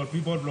 Lord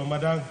people,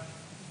 Blomadang.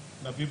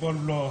 The people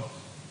lo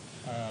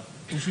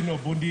usino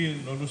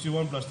bundi lo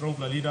lusiwan plus strong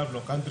la leader lo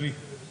country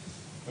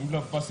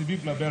lo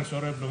pacific la ber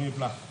sore lo mi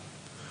pla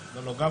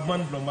lo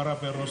government lo mara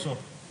peroso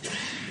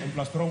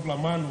plus strong la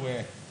man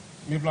we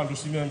mi pla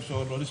lusimem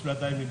so lo dis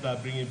time mi pla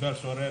bring ber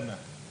sore na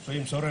so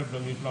im sore lo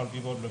mi pla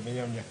people lo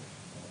menyamnya.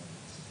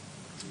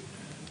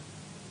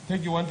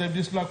 Thank you. One time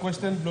this la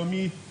question lo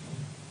mi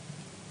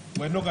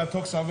when no ga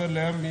talk saver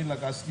le mi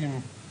like ask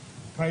him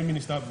Prime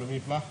Minister lo mi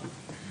pla.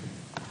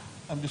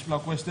 And this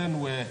question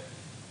where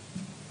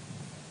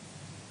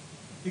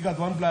he got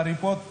one blah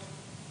report,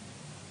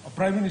 a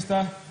Prime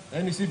Minister,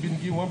 and he been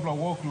given one blah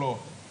work law,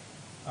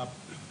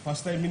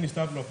 first time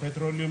Minister law,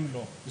 petroleum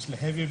law, this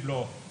heavy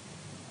law,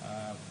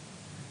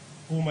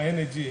 Puma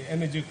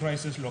energy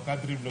crisis law,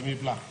 country blah me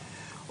blah.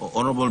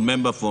 Honorable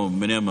Member for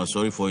Meneama,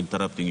 sorry for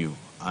interrupting you.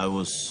 I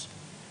was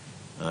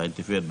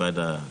interfered by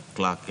the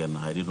clerk and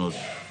I did not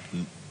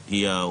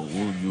hear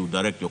who you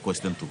direct your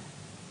question to.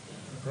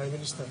 Prime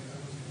Minister.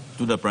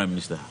 To the Prime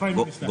Minister.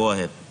 Minister. Go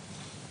ahead.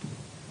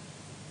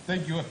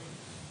 Thank you.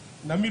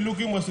 Now me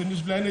looking was in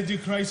this energy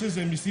crisis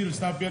and we still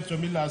stop yet, so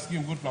me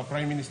asking good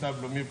Prime Minister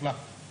Blomipla.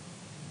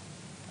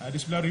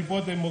 This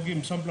report and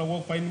mogim some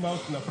work find him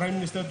out. The Prime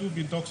Minister too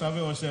been talks away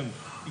or some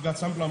he got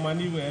some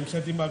money where I'm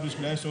setting up this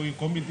place so he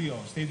committee or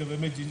state of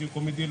emergency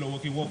committee lo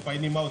working work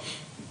find him out.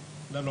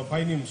 Now lo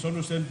find him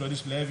solution to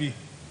this levy.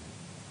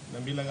 Now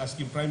me like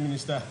asking Prime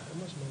Minister.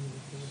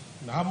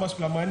 Now how much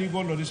money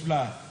go lo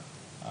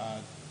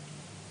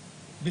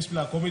this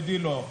committee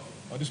law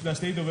or this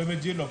state of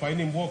emergency law find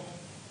him work,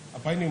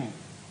 find him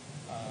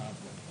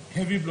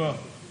heavy law,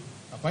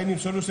 find him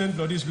solution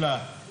to this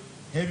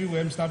heavy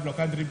when start law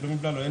country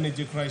law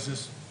energy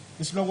crisis.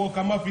 This law will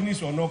come up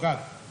finish or no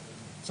cut.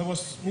 So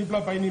was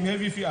Mipla find him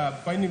heavy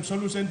find him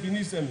solution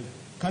finish and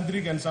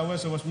country and so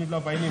was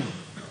Mipla find him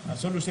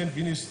solution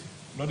finish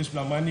law this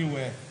money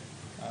where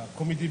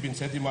committee been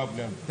set him up.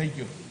 Thank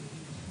you.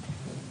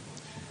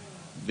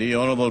 The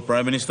Honorable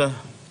Prime Minister.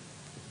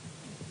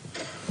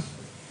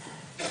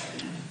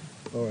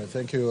 All right,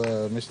 thank you,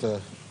 Mr.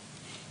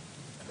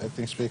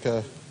 Acting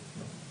Speaker.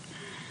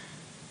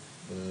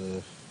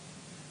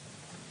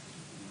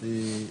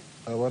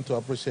 I want to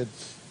appreciate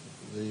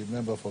the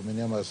member for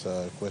Meneama's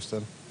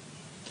question.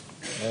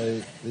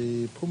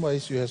 The Puma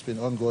issue has been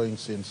ongoing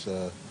since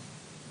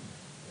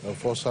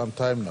for some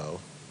time now.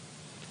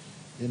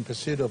 In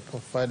pursuit of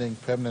finding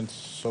permanent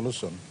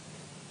solution,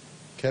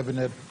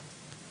 Cabinet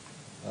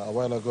a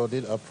while ago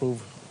did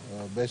approve,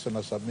 based on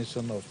a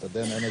submission of the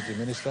then Energy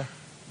Minister,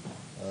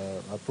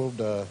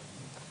 approved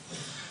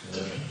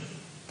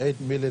 8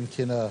 million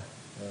kina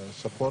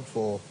support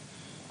for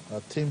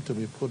a team to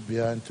be put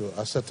behind to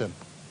ascertain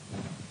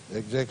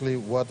exactly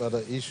what are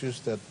the issues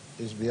that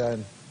is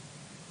behind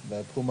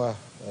the Puma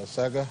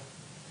saga.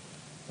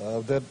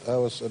 That I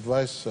was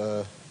advised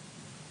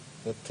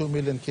that 2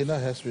 million kina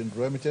has been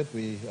remitted.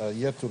 We are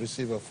yet to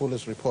receive a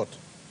fullest report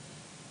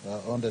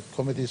on the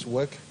committee's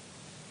work.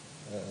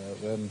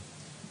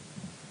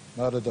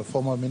 Now that the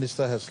former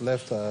minister has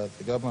left the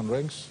government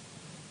ranks,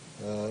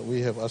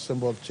 we have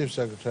assembled Chief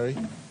Secretary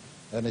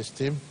and his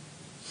team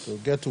to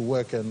get to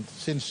work. And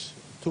since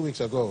 2 weeks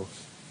ago,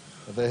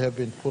 they have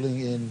been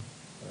pulling in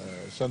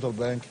central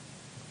bank,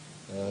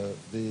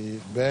 the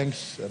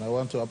banks, and I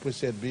want to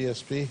appreciate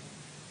BSP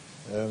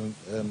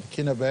and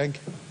Kina Bank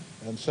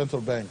and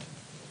Central Bank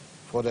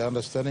for the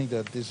understanding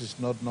that this is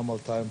not normal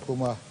time.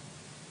 Puma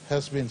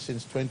has been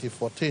since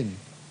 2014.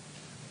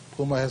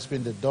 Puma has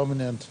been the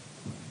dominant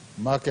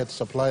market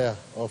supplier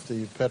of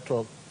the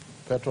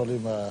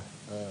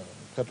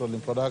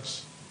petroleum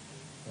products,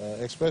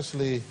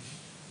 especially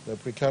the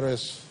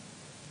precarious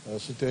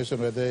situation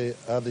where they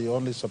are the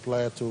only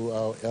supplier to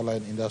our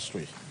airline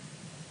industry.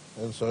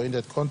 And so in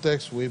that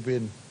context, we've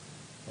been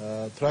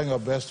trying our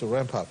best to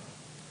ramp up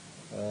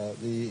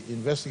the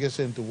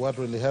investigation into what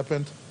really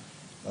happened.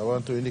 I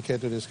want to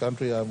indicate to this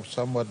country I'm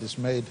somewhat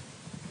dismayed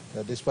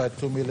that despite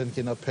 2 million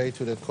kina paid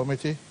to that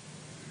committee,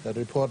 the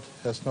report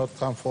has not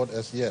come forth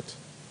as yet.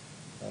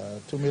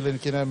 2 million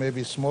kina may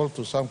be small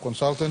to some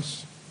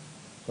consultants,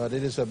 but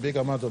it is a big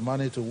amount of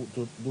money to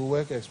do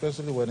work,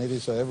 especially when it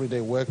is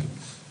everyday work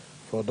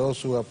for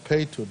those who are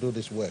paid to do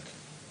this work.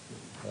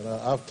 And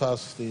I've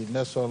tasked the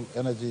National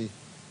Energy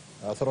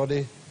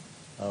Authority,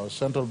 our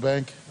central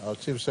bank, our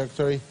chief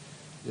secretary.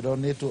 You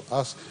don't need to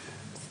ask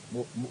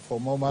for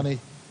more money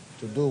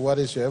to do what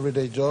is your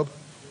everyday job.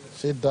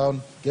 Sit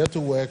down, get to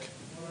work,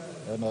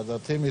 and the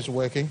team is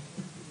working.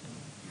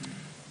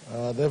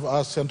 They've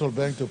asked central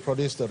bank to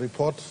produce the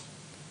report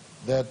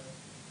that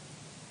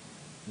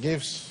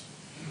gives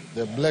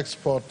the black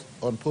spot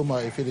on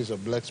Puma if it is a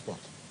black spot.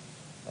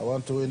 I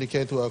want to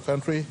indicate to our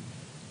country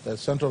that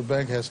central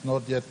bank has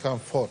not yet come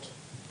forth.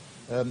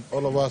 And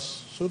all of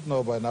us should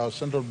know by now,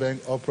 central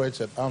bank operates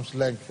at arm's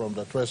length from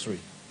the Treasury.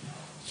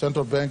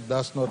 Central bank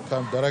does not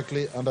come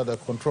directly under the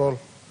control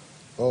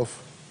of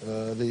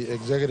the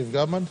executive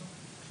government.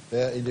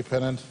 They are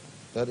independent.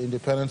 That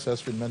independence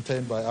has been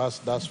maintained by us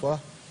thus far.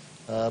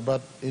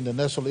 But in the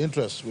national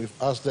interest, we've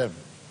asked them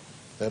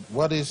that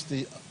what is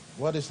the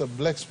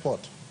black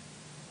spot?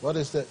 What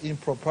is the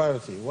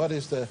impropriety? What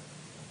is the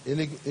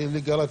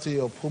illegality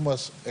of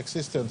Puma's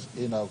existence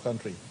in our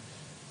country?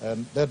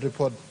 And that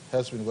report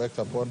has been worked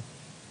upon.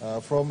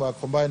 From a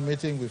combined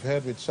meeting we've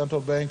had with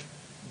Central Bank,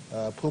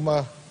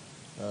 Puma,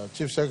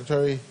 Chief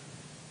Secretary,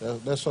 the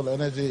National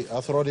Energy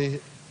Authority,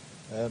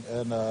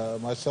 and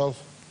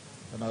myself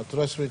and our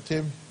Treasury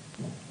team,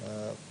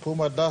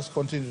 Puma does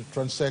continue to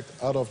transact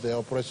out of their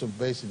operation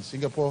base in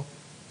Singapore.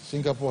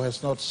 Singapore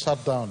has not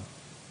shut down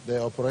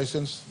their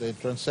operations. They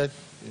transact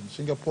in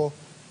Singapore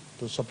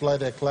to supply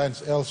their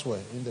clients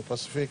elsewhere in the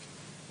Pacific,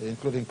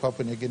 including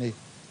Papua New Guinea.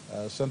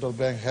 Central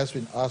Bank has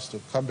been asked to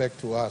come back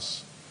to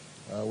us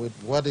with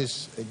what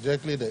is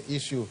exactly the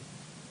issue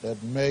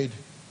that made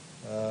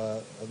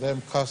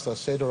them cast a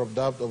shadow of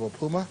doubt over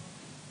Puma,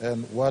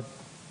 and what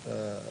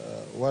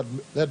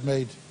that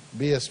made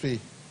BSP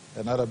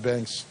and other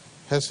banks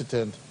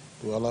hesitant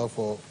to allow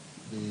for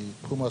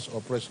the Puma's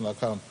operational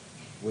account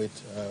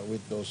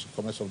with those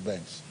commercial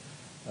banks.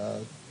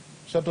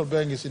 Central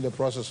Bank is in the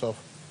process of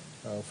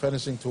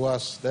furnishing to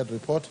us that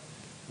report.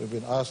 We've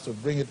been asked to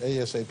bring it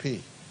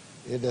ASAP.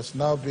 It has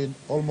now been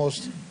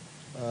almost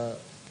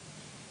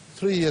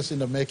 3 years in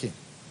the making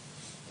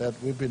that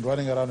we've been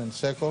running around in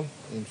circle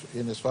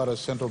in as far as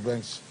Central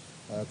Bank's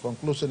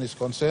conclusion is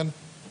concerned.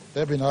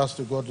 They've been asked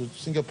to go to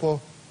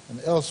Singapore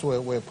and elsewhere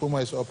where Puma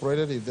is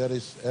operated. If there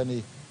is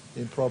any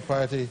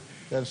impropriety,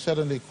 then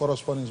certainly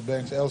corresponding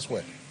banks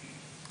elsewhere,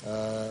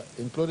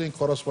 including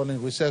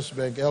corresponding reserve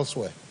bank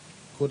elsewhere,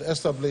 could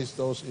establish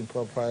those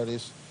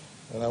improprieties.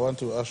 And I want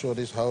to assure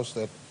this House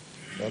that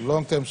a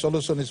long-term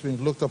solution is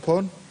being looked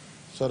upon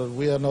so that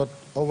we are not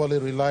overly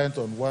reliant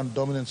on one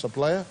dominant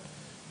supplier,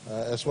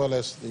 as well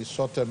as the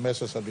short-term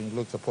measures are being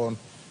looked upon.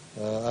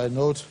 I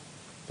note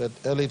that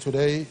early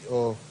today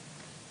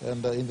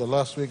and in the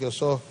last week or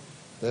so,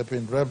 there have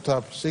been ramped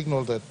up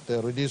signal that they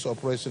reduce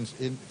operations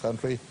in the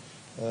country.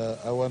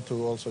 I want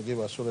to also give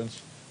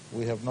assurance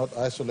we have not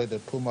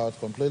isolated Puma out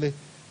completely.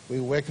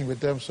 We're working with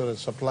them so that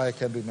supply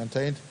can be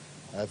maintained.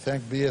 I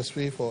thank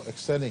BSP for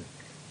extending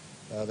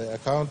the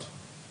account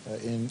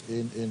in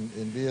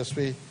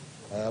BSP.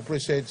 I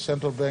appreciate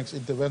Central Bank's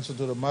intervention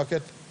to the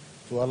market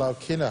to allow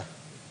Kina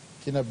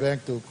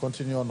Bank to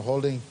continue on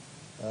holding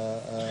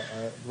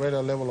a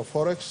greater level of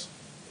forex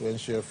to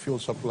ensure fuel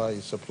supply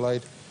is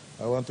supplied.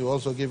 I want to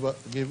also give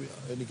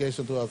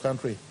indication to our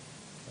country,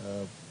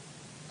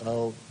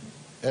 our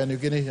Air New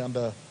Guinea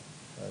under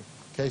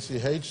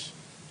KCH,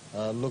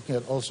 looking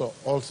at also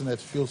alternate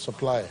fuel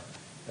supply,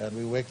 and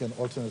we're working on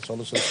alternate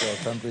solutions for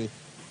our country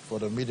for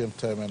the medium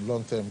term and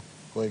long term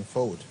going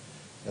forward.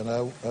 And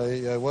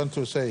I want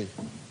to say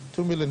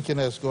 2 million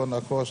kina has gone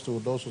across to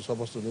those who are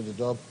supposed to do the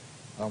job.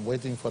 I'm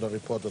waiting for the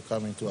report to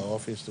come into our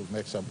office to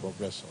make some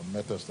progress on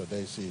matters that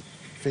they see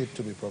fit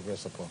to be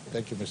progressed upon.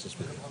 Thank you, Mr.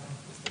 Speaker.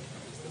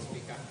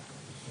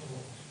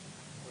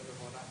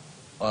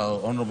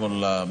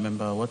 Honourable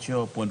Member, what's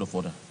your point of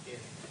order?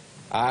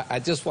 I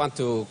just want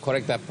to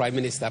correct the Prime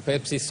Minister.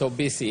 Perhaps he's so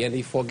busy and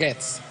he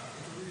forgets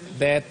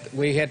that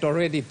we had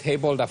already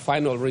tabled a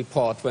final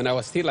report when I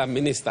was still a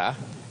minister.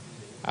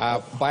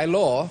 By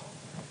law,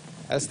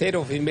 a state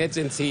of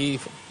emergency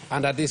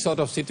under these sort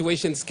of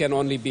situations can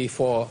only be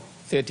for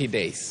 30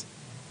 days.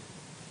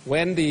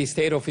 When the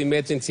state of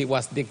emergency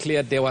was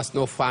declared, there was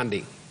no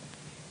funding.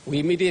 We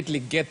immediately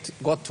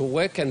got to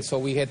work, and so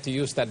we had to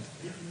use that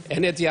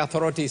Energy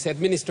Authority's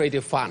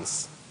administrative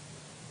funds.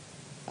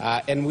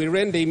 And we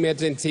ran the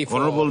emergency for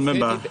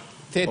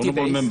 30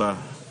 days. Member,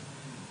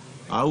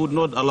 I would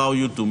not allow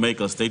you to make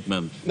a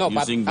statement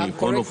using the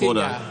point of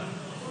order.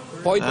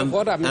 Point of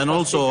order, Mr. And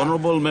also, Speaker.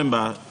 Honourable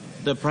Member,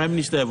 the Prime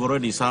Minister have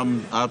already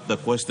summed up the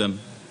question,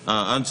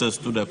 answers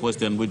to the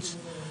question, which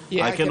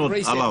I cannot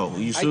allow.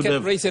 I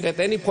can raise it at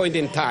any point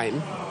in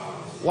time.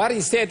 What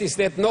he said is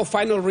that no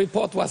final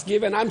report was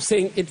given. I'm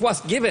saying it was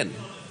given.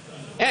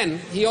 And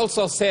he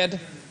also said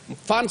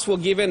funds were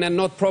given and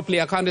not properly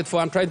accounted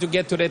for. I'm trying to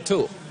get to that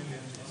too.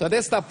 So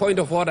that's the point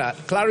of order.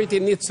 Clarity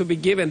needs to be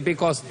given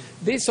because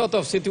these sort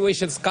of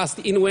situations cast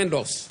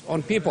innuendos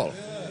on people.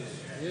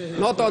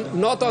 Not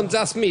on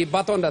just me,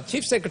 but on the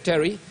Chief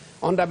Secretary,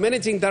 on the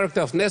Managing Director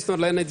of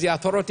National Energy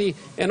Authority,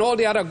 and all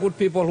the other good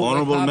people who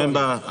Honourable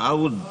Member, I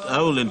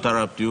will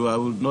interrupt you. I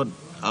will not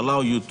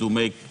allow you to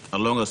make a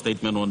longer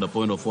statement on the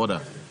point of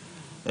order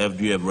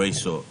after you have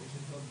raised so.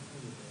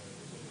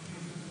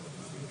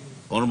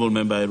 Honourable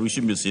Member, I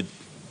resume your seat.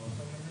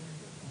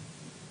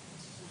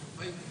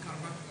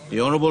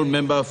 The Honourable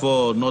Member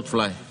for North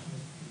Fly.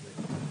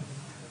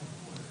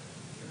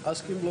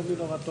 Ask him the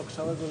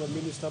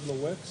Minister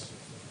of Works.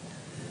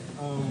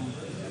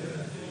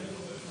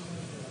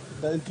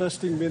 The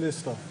interesting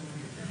minister.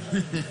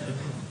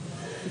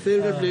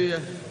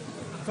 Favorite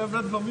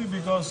for me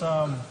because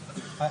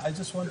I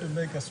just want to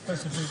make a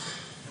specific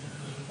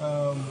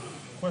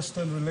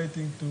question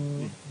relating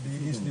to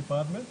the East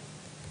Department.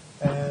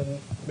 And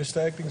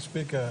Mr. Acting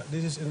Speaker,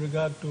 this is in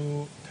regard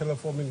to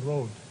Teleforming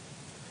Road.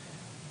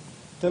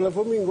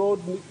 Teleforming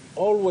Road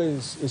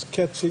always is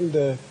catching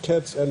the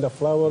cats and the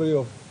flowery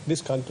of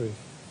this country.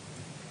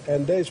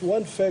 And there is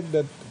one fact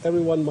that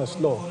everyone must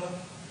know.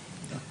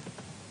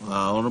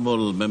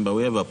 Honourable Member,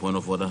 we have a point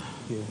of order.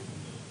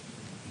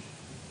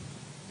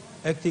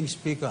 Acting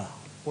Speaker,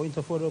 point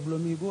of order,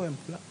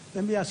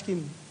 let me ask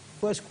him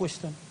first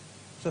question.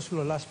 Just for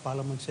the last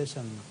Parliament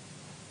session,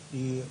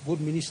 the good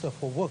Minister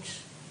for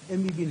Works, let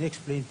me been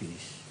explained,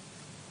 please.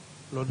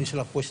 Lord, this is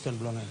a question,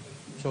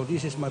 so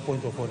this is my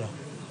point of order.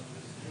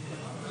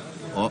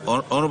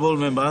 Honourable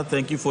Member,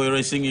 thank you for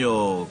raising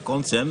your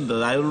concern.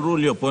 I will rule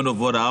your point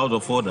of order out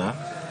of order.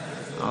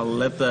 I'll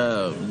let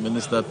the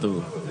Minister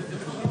to.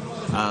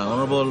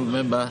 Honourable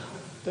Member.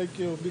 Thank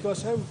you.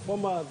 Because I'm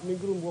former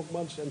Ningrum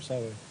Workman, I'm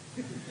sorry.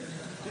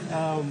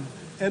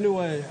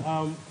 Anyway,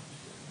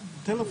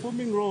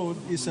 Teleforming Road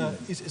is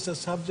a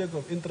subject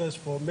of interest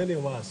for many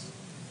of us.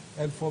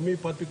 And for me,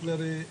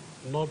 particularly,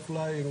 North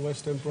Fly in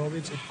Western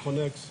Province, it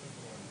connects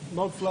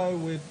North Fly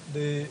with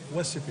the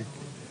West Pacific.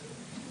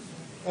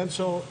 And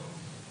so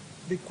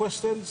the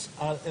questions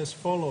are as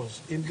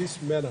follows in this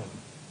manner.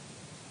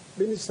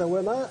 Minister,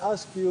 when I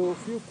asked you a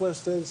few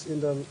questions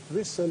in the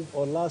recent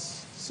or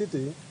last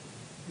sitting,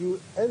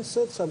 you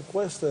answered some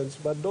questions,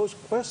 but those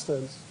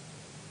questions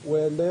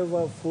were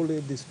never fully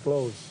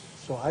disclosed.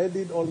 So I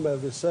did all my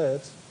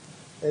research,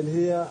 and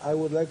here I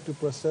would like to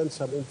present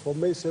some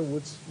information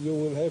which you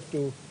will have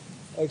to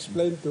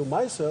explain to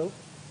myself,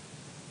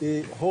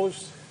 the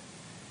host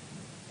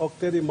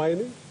Octeri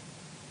Mining,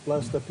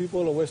 plus the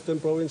people of Western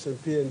Province and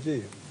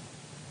PNG.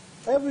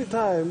 Every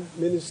time,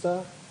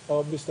 Minister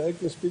or Mr.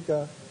 Acting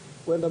Speaker,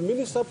 when the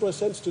Minister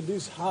presents to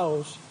this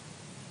House,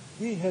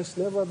 he has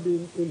never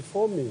been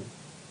informing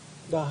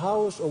the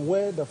House of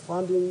where the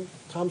funding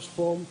comes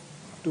from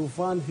to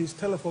fund his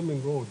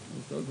Teleforming Road.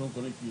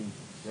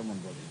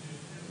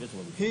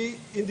 He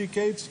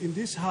indicates in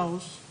this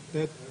House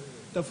that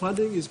the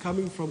funding is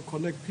coming from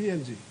Connect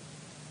PNG,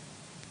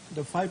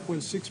 the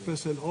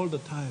 5.6% all the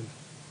time.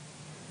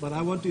 But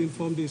I want to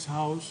inform this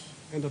House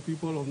and the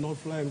people of North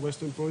Fly and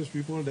Western Province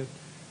people that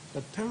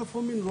the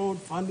Teleforming Road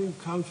funding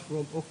comes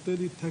from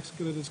Octeri Tax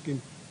Credit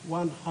Scheme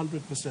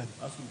 100%.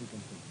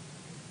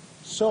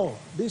 So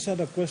these are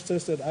the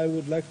questions that I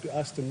would like to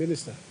ask the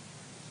Minister.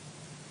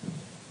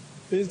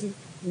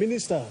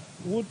 Minister,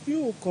 would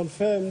you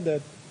confirm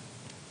that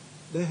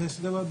there has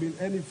never been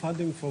any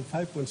funding from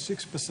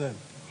 5.6%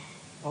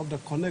 of the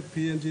Connect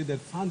PNG that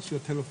funds your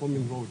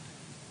Teleforming Road?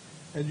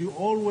 And you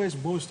always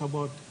boast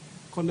about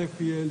Connect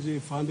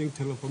PNG funding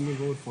Teleforming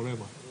Road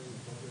forever,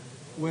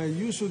 where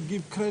you should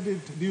give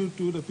credit due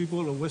to the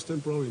people of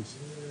Western Province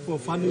for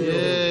funding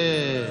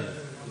the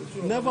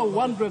road. Never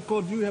one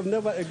record, you have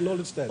never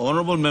acknowledged that.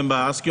 Honourable Member,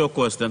 ask your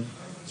question.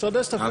 So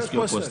that's the first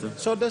question.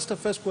 So that's the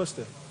first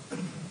question.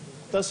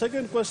 The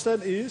second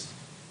question is,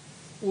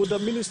 would the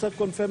Minister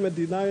confirm and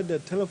deny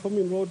that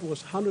Teleforming Road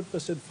was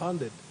 100%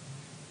 funded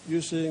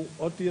using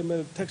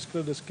OTML tax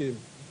credit scheme,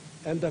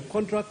 and the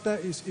contractor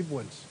is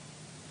Ibwans,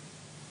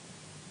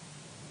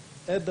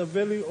 at the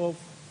value of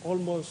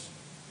almost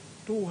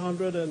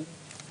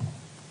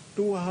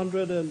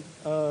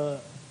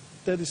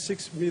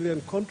 236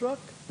 million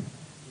contract,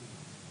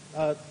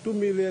 2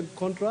 million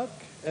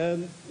contract,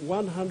 and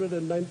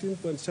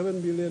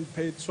 119.7 million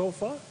paid so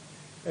far,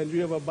 and we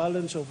have a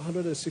balance of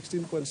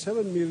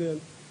 116.7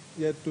 million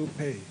yet to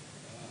pay.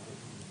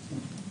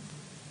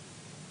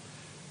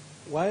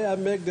 Why I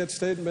make that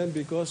statement?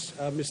 Because,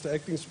 Mr.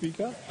 Acting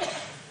Speaker,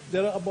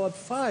 there are about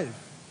five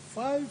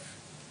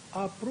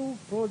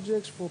approved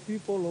projects for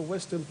people of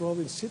Western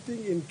Province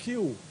sitting in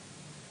queue,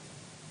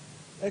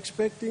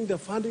 expecting the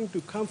funding to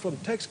come from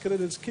tax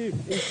credit scheme,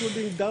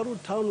 including Daru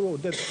Town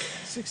Road, that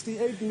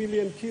 68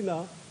 million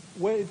kina,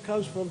 where it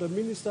comes from the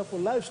Minister for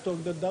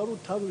Livestock, the Daru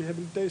Town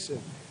Rehabilitation.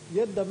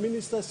 Yet the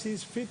Minister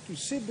sees fit to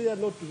sit there,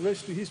 not to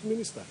rest to his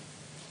Minister.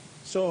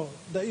 So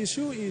the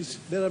issue is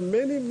there are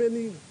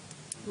many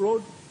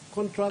road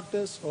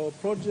contractors or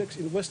projects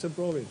in Western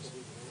Province,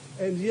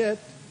 and yet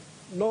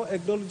no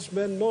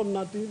acknowledgement, no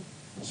nothing.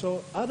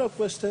 So other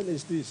question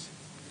is this,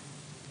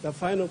 the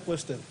final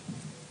question.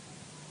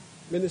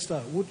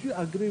 Minister, would you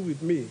agree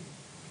with me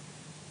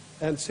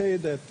and say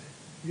that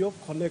your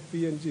Connect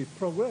PNG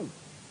program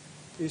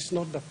is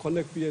not the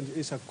Connect PNG,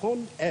 it's a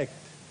Con Act,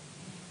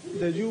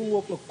 that you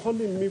work with Con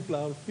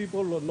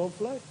people of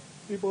Northfly,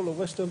 people of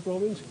Western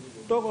Province,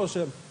 talk of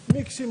them,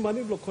 mixing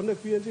money with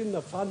Connect PNG in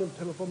the Farnham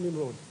Telephone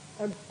Road,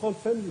 and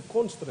confirm you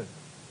constraint.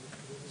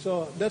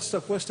 So that's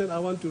the question I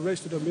want to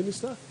raise to the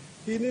Minister.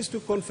 He needs to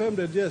confirm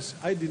that, yes,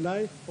 I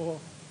deny or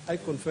I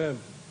confirm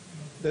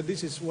that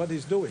this is what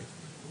he's doing.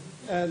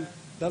 And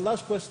the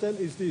last question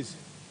is this.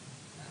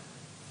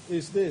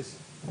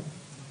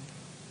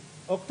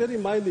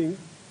 Octary mining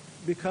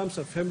becomes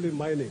a family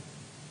mining.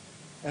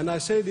 And I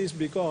say this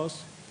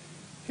because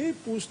he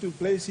pushed to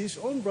place his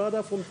own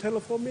brother from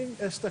Teleforming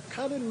as the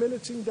current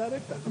managing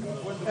director,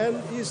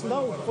 and is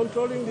now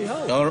controlling the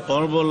house.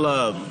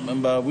 Honorable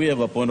member, we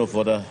have a point of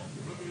order.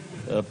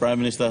 Prime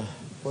Minister.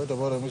 Point of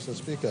order, Mr.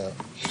 Speaker.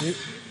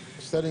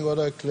 Standing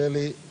order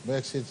clearly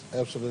makes it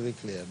absolutely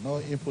clear. No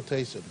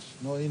imputations,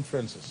 no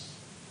inferences,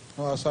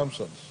 no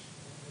assumptions.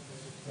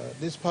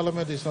 This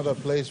parliament is not a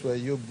place where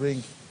you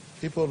bring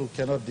people who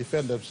cannot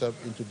defend themselves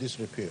into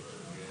disrepute.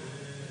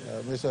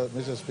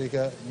 Mr.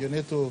 Speaker, you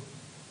need to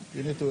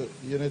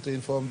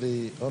inform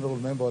the honourable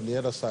member on the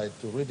other side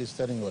to read his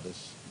standing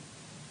orders.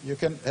 You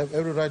can have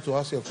every right to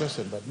ask your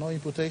question, but no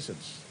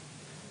imputations,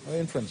 no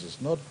inferences,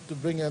 not to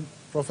bring in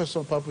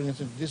professional public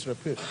into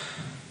disrepute.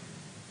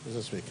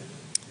 Mr. Speaker.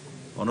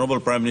 Honourable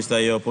Prime Minister,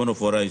 your point of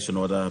order is in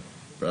order.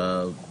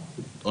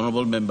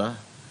 Honourable member,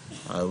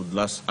 I would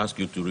ask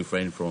you to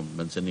refrain from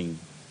mentioning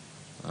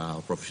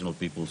professional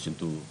peoples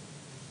into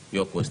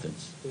your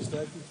questions.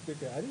 Mr.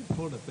 Speaker, I didn't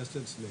call the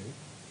person's name.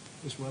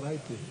 It's what I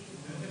think.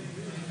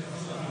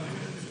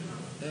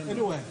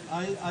 Anyway,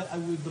 I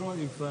withdraw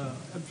if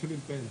I'm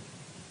feeling pain.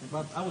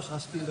 But I was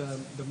asking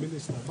the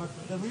minister. But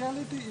the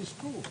reality is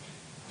true.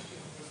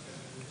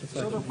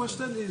 So the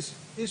question is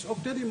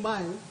Octary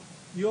mine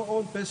your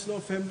own personal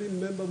family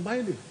member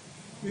mining?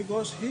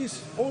 Because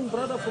his own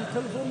brother from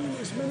California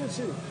is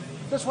managing.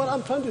 That's what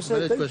I'm trying to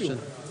say. Thank you.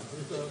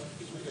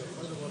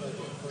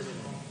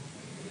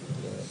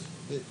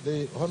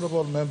 The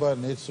honourable member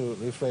needs to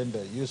refrain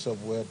the use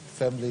of word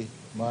family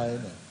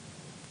mine.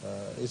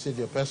 Is it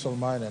your personal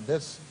mine? And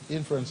that's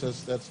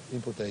inferences, that's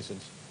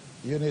imputations.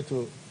 You need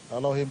to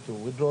allow him to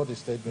withdraw the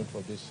statement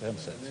from this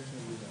handset.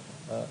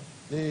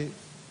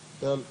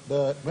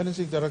 The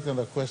managing director in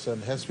the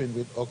question has been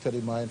with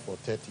Octary Mine for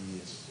 30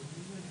 years.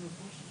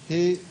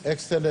 He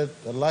extended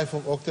the life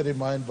of Octary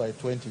Mine by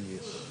 20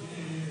 years.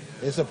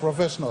 He's a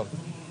professional.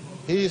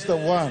 He is the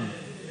one,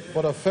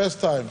 for the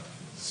first time,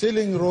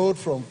 sealing road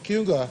from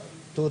Kiunga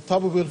to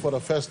Tabubil for the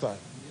first time.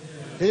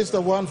 He is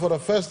the one, for the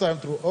first time,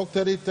 through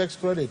Octary tax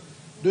credit,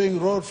 doing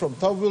road from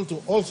Tabubil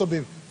to also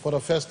be for the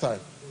first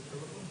time.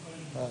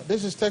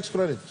 This is tax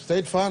credit,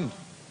 state fund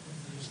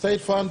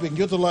being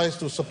utilized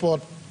to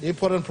support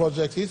important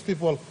projects his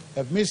people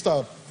have missed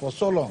out for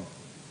so long.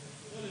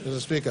 Mr.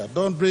 Speaker,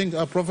 don't bring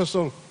a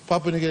professional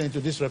Papua New Guinea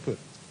into disrepute.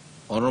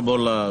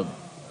 Honourable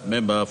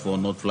member for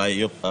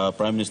Northfly,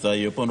 Prime Minister,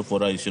 your point of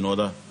order is in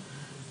order.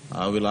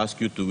 I will ask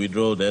you to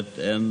withdraw that,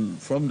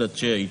 and from the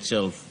chair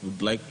itself,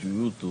 would like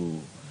you to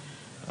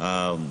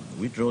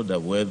withdraw the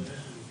word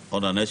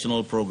on a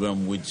national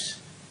program which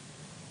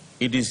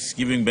it is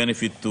giving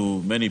benefit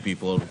to many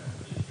people,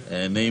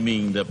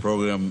 naming the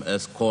program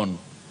as CON.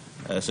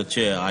 As a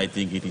chair, I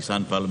think it is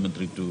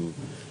unparliamentary to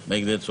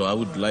make that, so I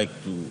would like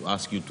to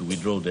ask you to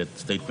withdraw that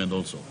statement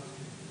also.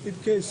 In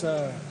case,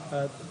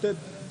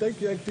 thank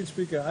you, Acting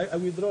Speaker. I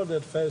withdraw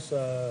that first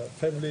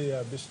family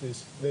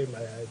business name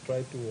I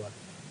tried to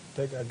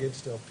take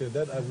against the Octary.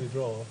 That I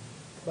withdraw.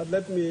 But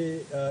let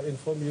me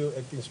inform you,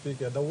 Acting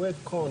Speaker, the word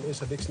con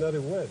is a dictionary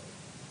word,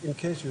 in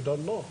case you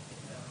don't know.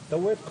 The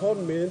word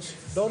con means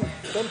don't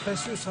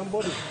pursue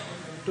somebody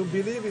to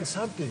believe in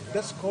something.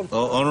 That's called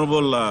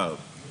Honourable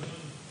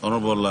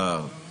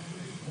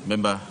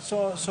member.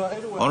 So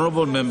anyway,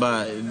 Honourable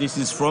member, this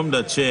is from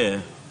the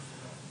chair.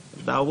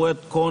 The word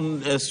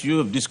con, as you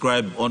have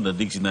described on the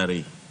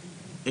dictionary,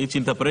 it's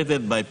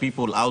interpreted by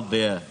people out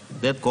there.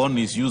 That con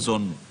is used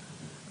on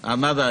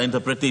another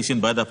interpretation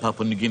by the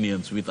Papua New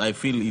Guineans, which I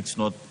feel it's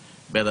not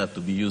better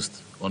to be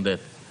used on that.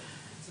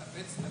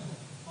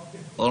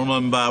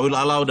 Honourable Member, I will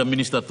allow the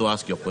Minister to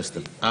ask your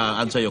question,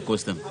 answer your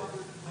question.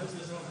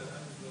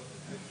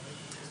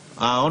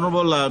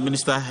 Honourable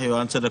Minister, you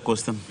answer the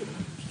question.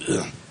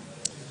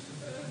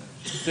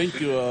 Thank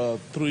you.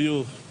 Through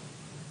you,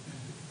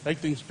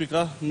 Acting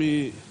Speaker,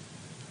 me,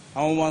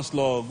 I want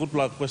to good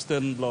luck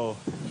question,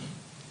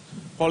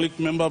 colleague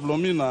member,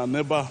 Blomina,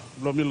 neighbor,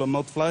 Blomila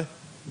not fly.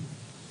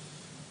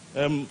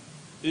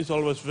 It's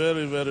always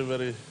very, very,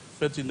 very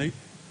fascinating.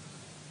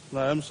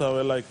 I'm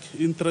so like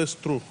interest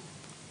through.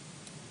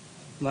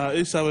 Now,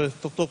 it's our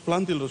talk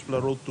planting the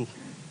road too.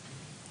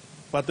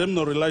 But I'm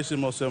not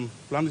realizing myself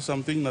planting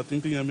something,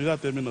 nothing, I'm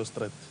not no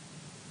straight.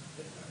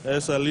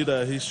 As a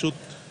leader, he should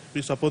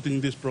be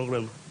supporting this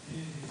program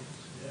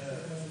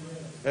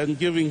and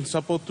giving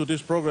support to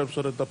this program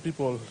so that the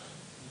people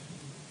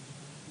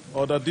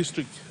or the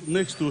district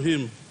next to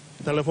him,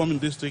 Telephone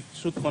district,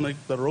 should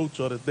connect the road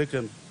so that they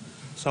can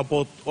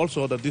support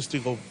also the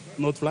district of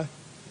North Fly,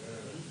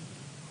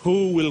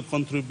 who will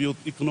contribute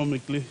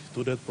economically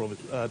to that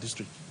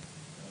district.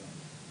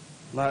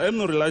 Now, I'm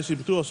not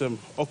realizing two of them,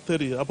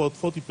 Octeri, about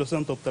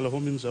 40% of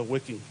Telehomins are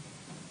working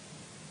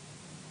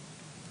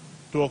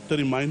to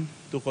Octeri mine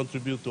to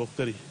contribute to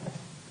Octeri.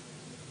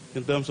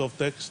 In terms of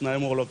tax,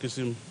 I'm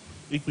allocating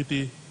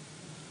equity,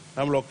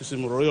 I'm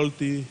allocating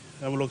royalty,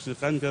 I'm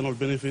allocating kind of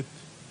benefit.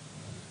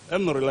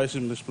 I'm not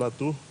realizing this plot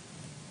too.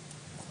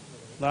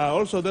 Now,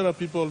 also there are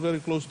people very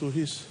close to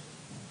his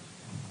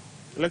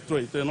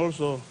electorate, and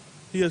also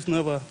he has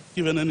never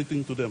given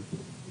anything to them.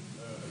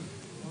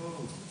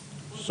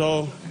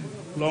 So,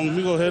 long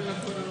me go ahead.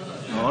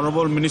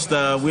 Honourable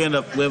Minister, we have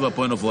a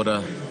point of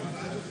order.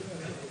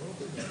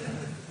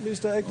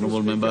 Mr. Acting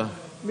Honourable Member.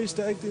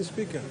 Mr. Acting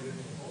Speaker,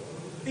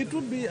 it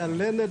would be a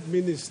learned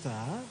minister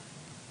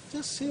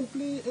just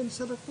simply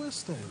answer the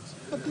questions.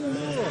 Nothing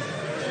more.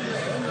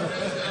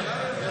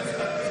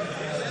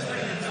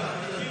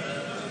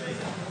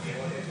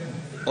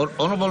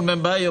 Honourable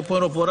Member, your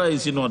point of order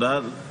is in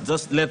order.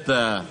 Just let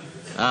the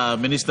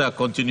Minister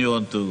continue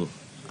on to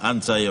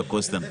answer your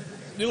question.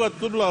 You got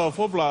good law,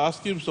 for blah,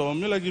 ask him so,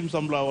 me like him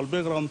some blah, all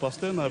background past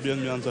then, I'll be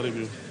answer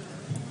review.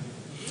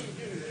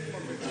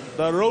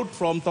 The road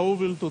from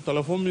Tauville to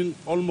Telefomin,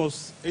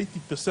 almost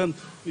 80%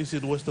 is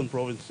in Western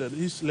Province, and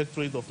is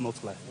electorate of North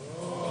Fly.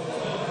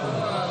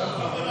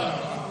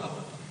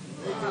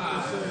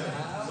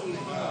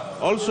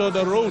 Also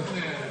the road.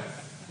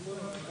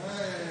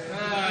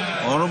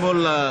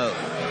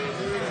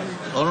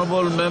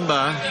 Honourable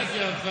Member,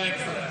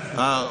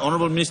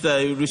 Honourable Minister,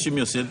 you resume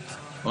your seat.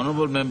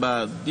 Honourable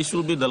Member, this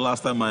will be the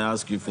last time I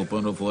ask you for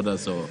point of order,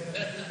 so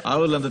I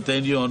will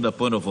entertain you on the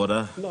point of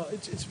order. No,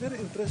 it's very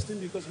interesting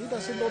because he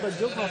doesn't know the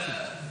geography.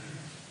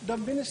 The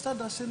minister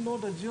doesn't know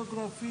the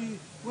geography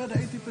where the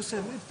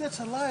 80%, that's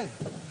a lie.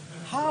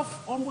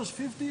 Half, almost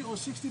 50 or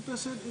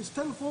 60% is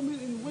telephone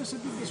in West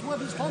Indies. Is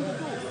what he's trying to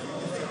do.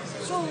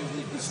 So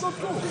it's not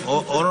true.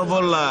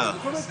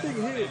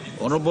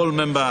 Honourable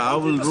Member, I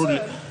will rule.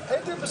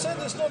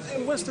 80% is not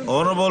in Western.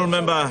 Honourable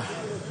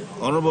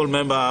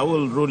Member, I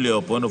will rule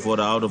your point of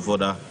order out of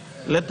order.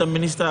 Let the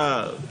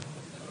Minister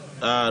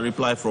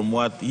reply from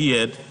what he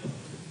had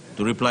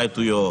to reply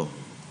to your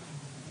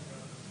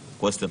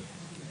question.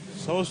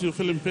 So you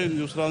feel in pain,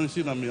 you surround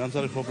me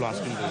answer for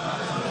asking.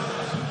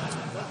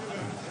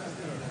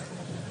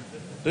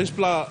 This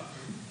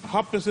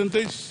half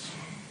percentage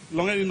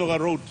long in the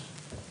road.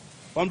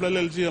 One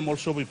LLG and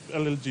also with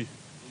LLG.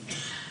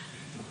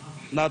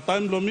 Now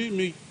time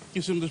me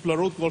kissing this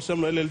road called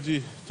some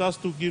LLG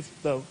just to give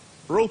the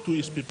road to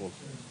his people.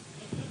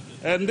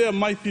 And they are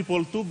my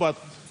people too, but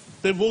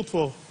they vote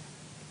for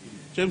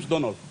James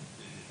Donald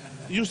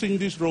using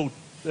this road,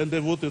 and they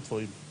voted for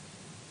him.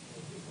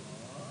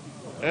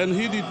 And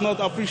he did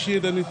not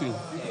appreciate anything.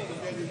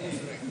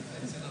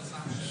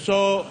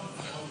 So,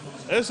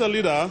 as a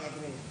leader,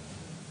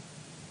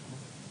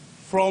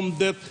 from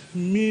that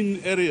mean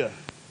area,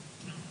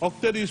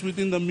 Octeri is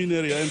within the mean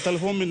area, and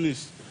Telehomin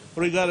is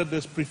regarded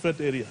as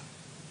preferred area.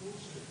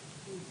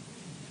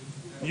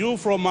 You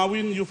from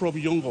Mawin, you from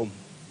Yongom.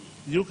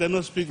 You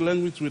cannot speak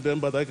language with them,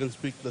 but I can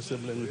speak the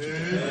same language.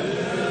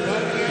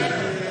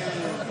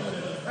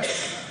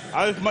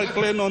 I have my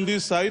clan on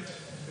this side,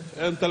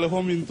 and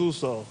Telehomin too,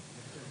 so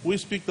we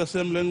speak the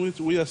same language,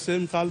 we are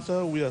same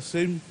culture, we are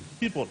same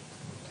people.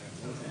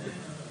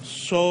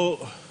 So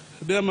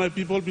they are my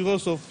people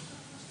because of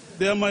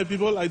they are my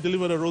people. I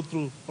deliver the road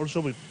through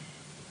Orsowit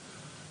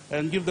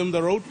and give them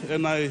the road,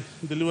 and I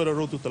deliver the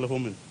road to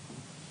Telehomin.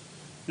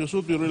 You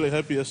should be really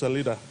happy as a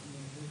leader.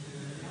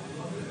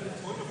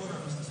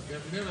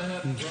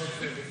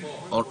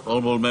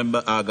 Honourable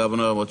Member,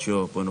 Governor, what's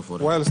your point of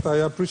order? Whilst I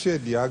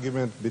appreciate the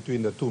argument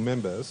between the two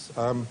members,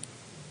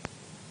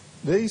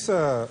 there is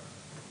a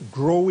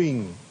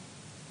growing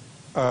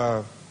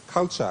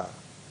culture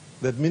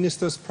that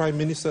ministers, prime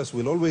ministers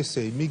will always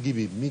say, me give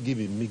him, me give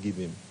him, me give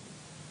him.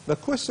 The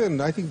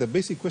question, I think the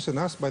basic question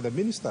asked by the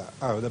minister,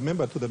 the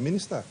member to the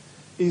minister,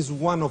 is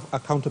one of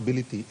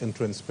accountability and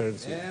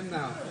transparency.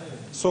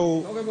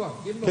 So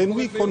can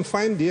we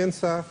confine the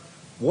answer?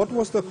 What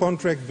was the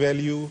contract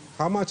value?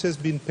 How much has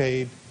been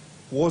paid?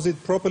 Was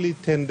it properly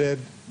tendered?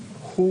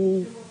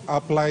 Who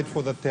applied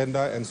for the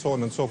tender, and so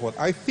on and so forth?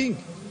 I think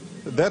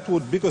that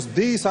would, because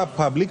these are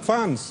public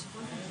funds.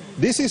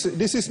 This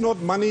is not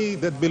money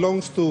that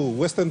belongs to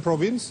Western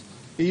Province.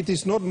 It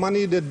is not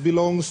money that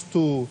belongs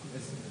to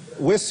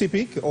West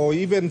Sepik or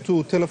even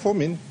to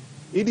Telefomin.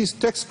 It is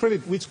tax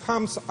credit which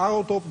comes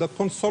out of the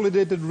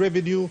consolidated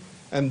revenue,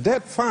 and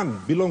that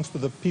fund belongs to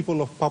the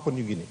people of Papua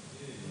New Guinea.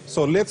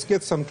 So let's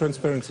get some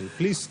transparency.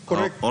 Please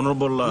correct.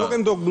 Honorable.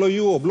 Look blow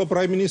you or blow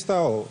Prime Minister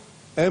or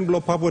blow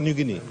Papua New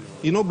Guinea.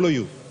 You know blow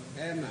you.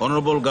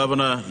 Honorable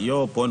Governor,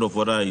 your point of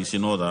order is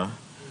in order.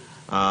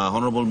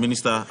 Honorable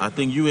Minister, I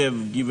think you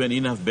have given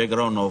enough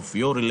background of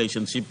your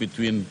relationship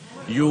between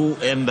you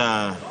and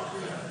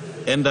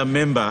the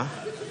member.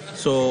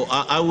 So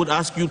I would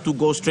ask you to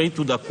go straight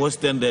to the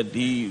question that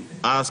he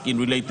asked in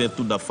related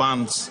to the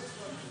funds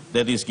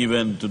that is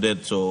given to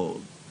that.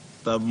 So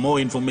the more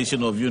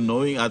information of you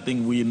knowing, I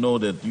think we know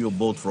that you're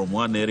both from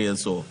one area.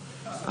 So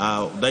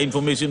the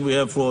information we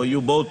have for you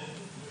both,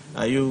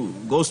 you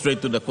go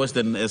straight to the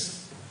question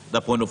as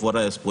the point of order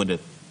is pointed.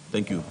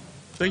 Thank you.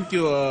 Thank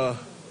you.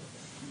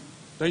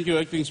 Thank you,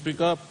 Acting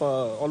Speaker.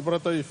 All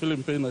brother, you feel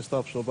in pain, I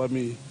stop. So by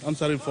me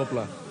answering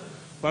Fopla.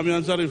 By me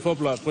answering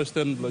Fopla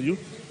question you.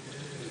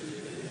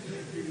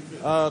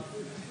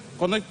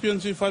 Connect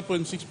PNG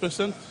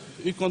 5.6%.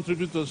 It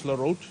contributes to the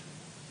road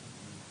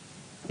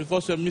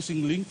because a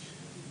missing link.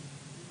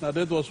 Now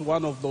that was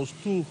one of those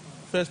two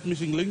first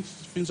missing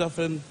links.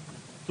 Finsafen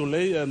to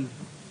Lay and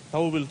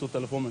Tawil to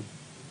Telefomen.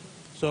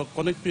 So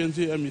Connect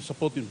PNG is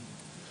supporting.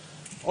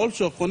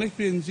 Also, Connect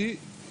PNG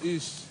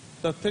is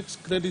the tax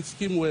credit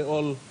scheme where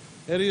all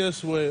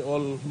areas where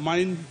all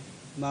mine,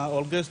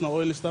 all gas,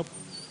 oil stuff,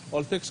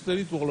 all tax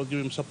credit will give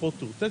him support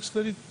to. Tax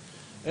credit,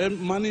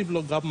 money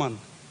block government.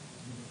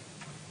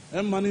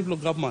 Money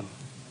block government.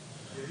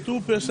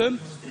 2%,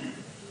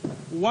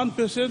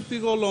 1% they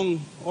go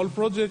along all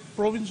project,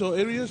 province or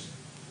areas.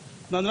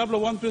 Now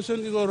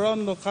 1% they go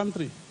around the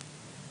country.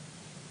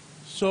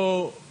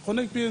 So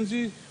Connect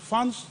PNG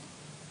funds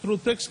through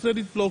tax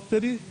credit block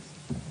 30,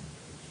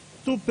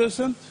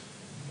 2%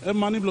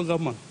 money block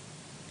government.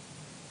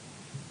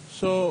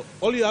 So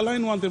only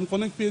align want them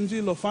Connect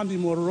PNG lo fund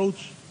more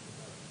roads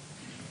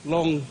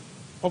long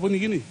Papua New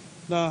Guinea.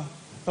 Now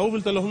how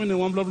will tell him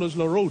one block is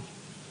road.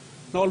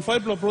 Now all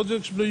 5 block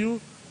projects blue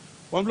you,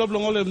 one block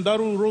long all them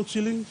Daru road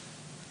ceiling.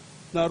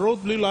 Now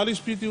road blue lari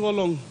speed go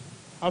along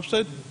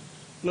upside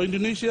lo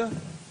Indonesia.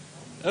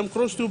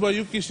 Cross to by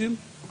Yukisim.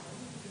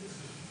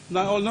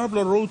 Now all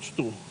nabla roads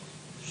too.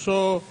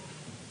 So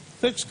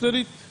tax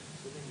credit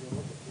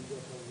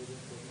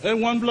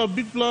one block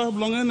big block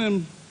belong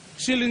in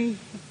ceiling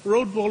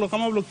road bolo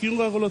kama block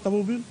kiunga golo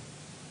tabubil.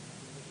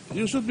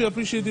 You should be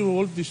appreciative of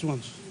all these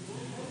ones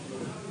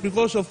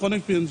because of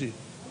Connect PNG.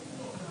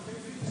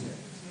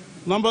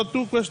 Number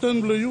 2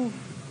 question below you,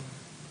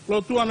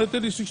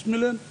 236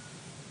 million.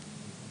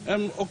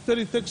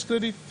 Octary tax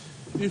credit,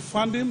 we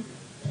fund him.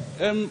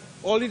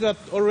 Only got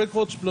all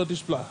records below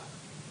display.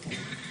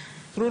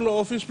 Through the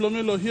office below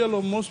me, here,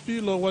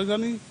 Mosby,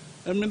 Wagani,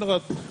 and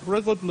got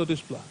record below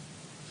display.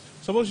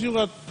 Suppose you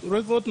got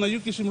record, now you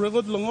kiss him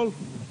record long all.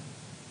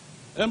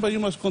 But you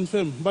must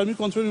confirm. By me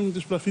confirming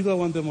display figure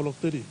one them all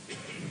 30.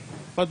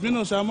 But me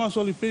no say I must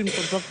only pay him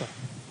contractor.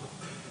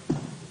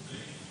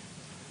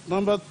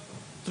 Number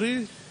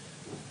 3,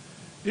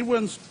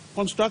 even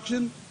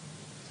construction,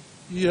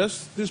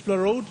 yes, display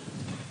road.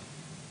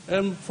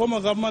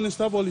 Former government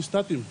staff only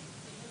start him.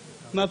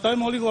 Now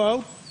time only go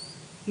out,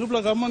 new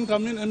government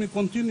come in and we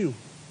continue.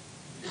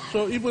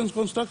 So even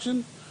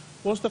construction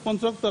was the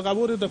contractor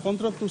awarded the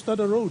contract to start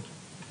a road.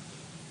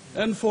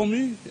 And for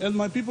me and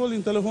my people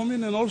in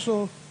Telefomin and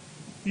also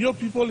your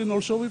people in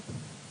Olsowip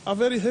are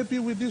very happy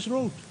with this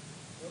road.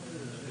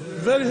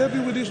 Very happy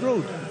with this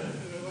road.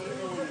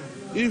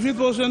 If it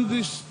wasn't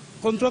this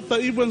contractor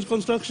Iban's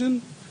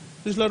construction,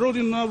 this road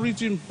will now reach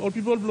him, or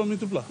people blow me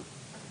to blah.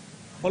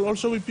 Or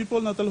also with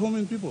people, not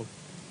Telefomin people.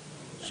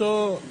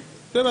 So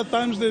there are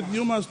times that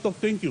you must talk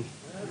thank you.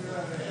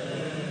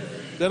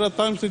 There are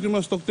times that you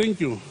must talk thank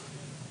you.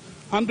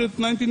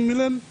 119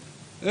 million,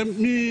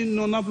 me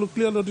no nablo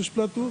clear the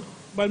display too,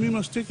 by me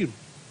must take him.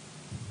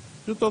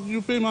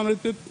 You pay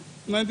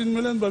 119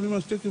 million, by me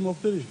must take him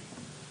Octary.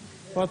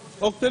 But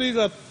Octary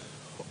got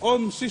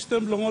own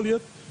system long all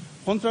yet,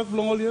 contract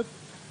long all yet,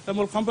 and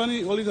more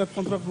company only got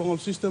contract long all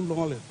system long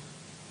all yet.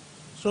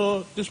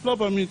 So display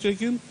by me take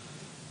him.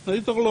 Now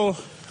you talk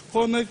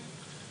connect,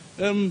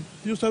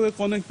 you say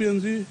Connect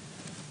PNG,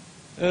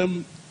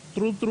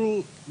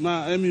 through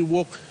na emi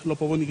walk lo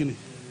Papua New Guinea.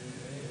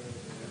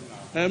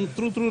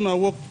 Through na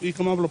walk I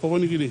come up lo Papua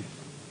New Guinea.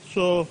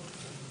 So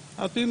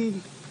I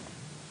think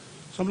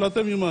some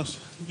time you must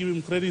give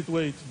him credit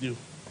where it's due.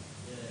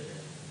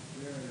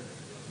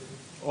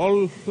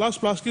 All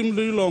last scheme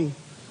do long.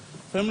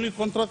 Family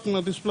contract na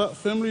display,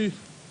 family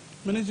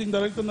managing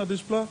director na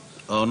display.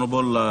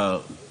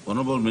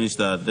 Honorable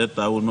Minister, that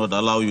I will not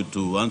allow you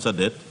to answer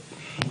that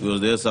because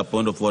there's a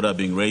point of order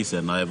being raised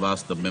and I have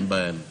asked the member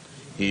and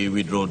he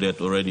withdrew that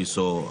already,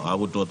 so I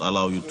would not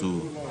allow you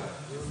to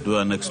do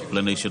an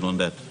explanation on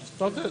that.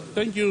 Okay,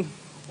 thank you.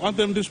 One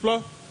time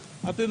display.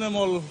 I think I'm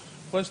all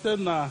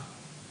question.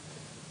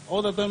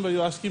 All the time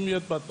you asking me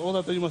it, but all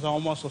the time you must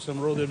almost some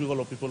road every all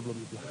of people.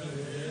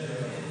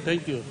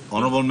 Thank you.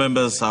 Honorable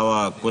members,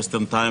 our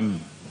question time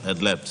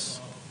had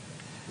lapsed.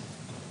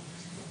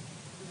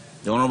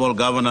 The Honorable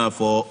Governor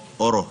for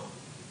Oro.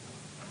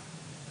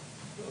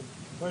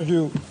 Thank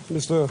you,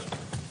 Mr.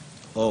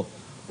 Oh,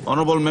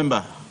 Honorable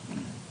Member,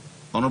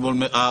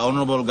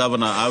 Honorable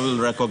Governor, I will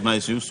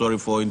recognize you. Sorry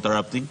for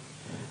interrupting.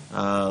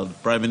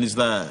 Prime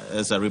Minister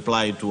has a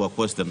reply to a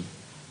question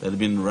that had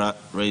been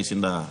raised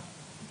in the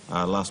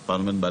last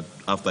Parliament, but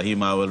after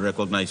him I will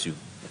recognize you.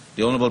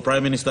 The Honorable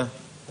Prime Minister.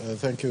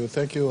 Thank you,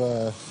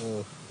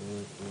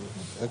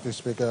 Acting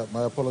Speaker.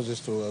 My apologies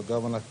to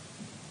Governor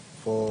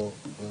for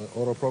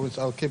Oro Province.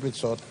 I'll keep it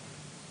short.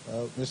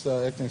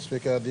 Mr. Acting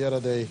Speaker, the other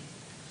day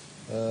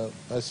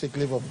I seek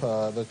leave of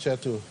the chair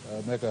to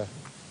make a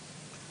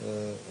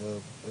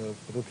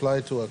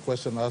reply to a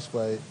question asked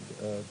by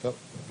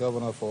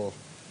Governor for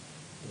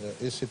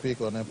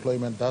ECP on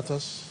employment data.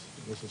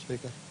 Mr.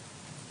 Speaker.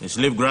 Is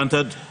leave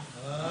granted?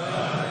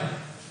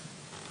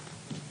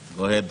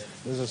 Go ahead.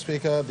 Mr.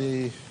 Speaker,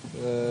 the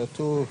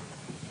 2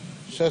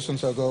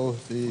 sessions ago,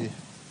 the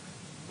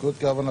good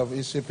governor of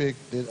ECP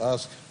did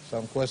ask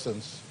some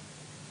questions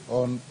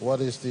on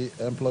what is the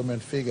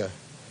employment figure.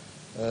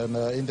 And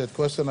in that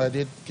question, I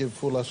did give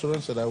full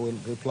assurance that I will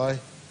reply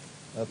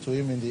to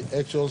him in the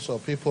actuals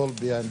of people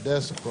behind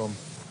desk from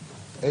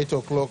 8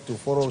 o'clock to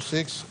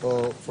 4:06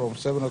 or from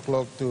 7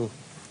 o'clock to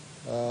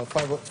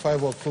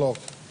 5 o'clock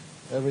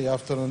every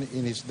afternoon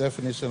in his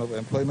definition of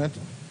employment.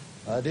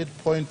 I did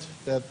point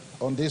that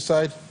on this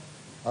side,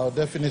 our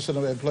definition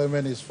of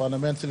employment is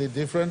fundamentally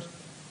different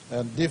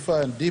and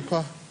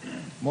deeper,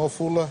 more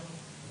fuller.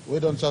 We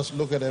don't just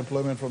look at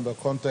employment from the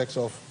context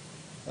of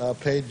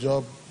paid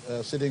job,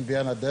 sitting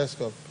behind a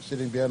desk or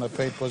sitting behind a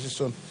paid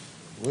position.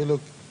 We look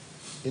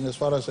in as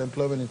far as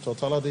employment in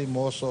totality,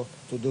 more so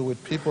to do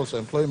with people's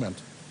employment,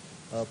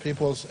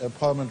 people's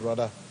empowerment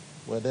rather,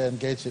 where they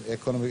engage in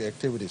economic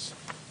activities.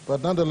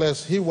 But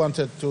nonetheless, he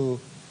wanted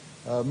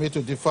me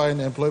to define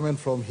employment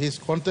from his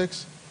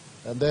context,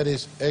 and that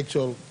is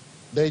actual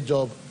day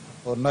job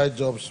or night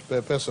jobs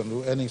per person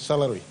who earning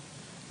salary.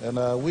 And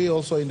we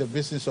also in the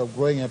business of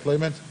growing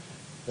employment.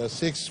 There are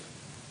 6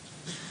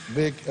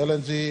 big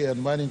LNG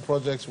and mining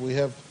projects we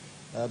have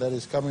that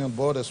is coming on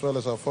board, as well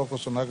as our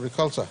focus on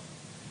agriculture.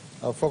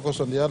 Our focus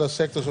on the other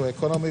sectors of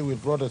economy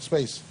with broader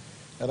space.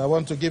 And I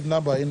want to give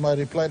number. In my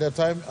reply that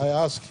time, I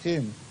asked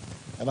him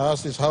and I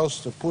asked his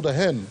House to put a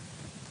hand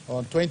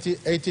on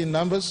 2018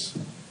 numbers,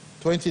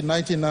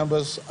 2019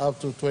 numbers up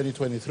to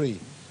 2023.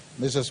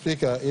 Mr.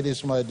 Speaker, it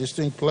is my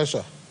distinct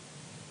pleasure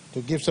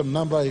to give some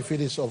number if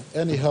it is of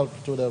any help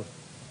to the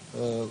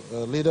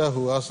leader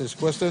who asked this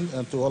question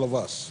and to all of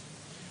us.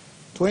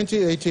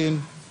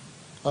 2018,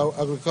 our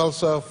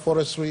agriculture,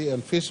 forestry,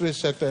 and fisheries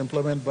sector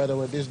employment, by the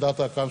way, this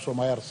data comes from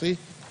IRC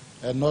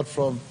and not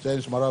from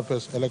James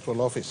Marape's electoral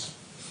office.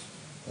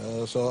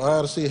 So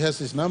IRC has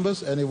these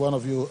numbers. Any one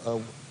of you are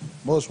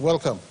most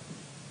welcome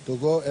to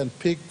go and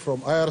pick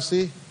from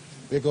IRC,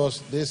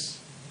 because this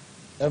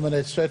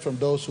emanates straight from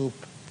those who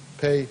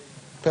pay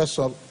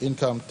personal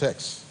income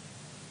tax.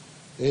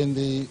 In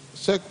the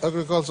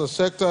agriculture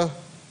sector,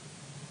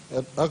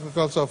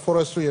 agriculture,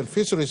 forestry, and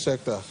fisheries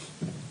sector,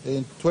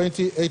 in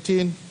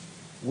 2018,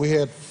 we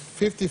had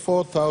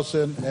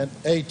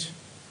 54,008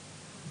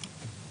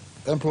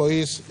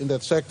 employees in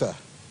that sector.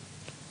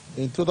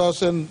 In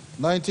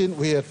 2019,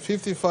 we had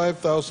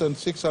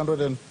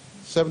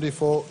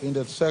 55,674 in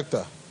that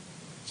sector,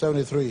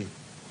 73.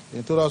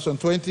 In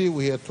 2020,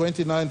 we had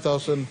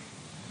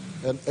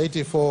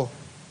 29,084.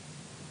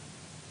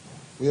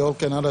 We all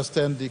can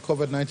understand the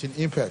COVID-19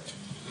 impact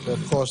that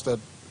caused that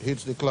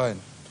huge decline.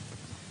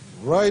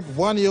 Right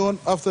 1 year on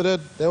after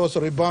that, there was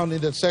a rebound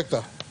in that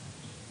sector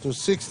to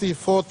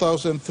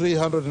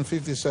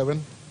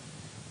 64,357.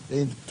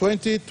 In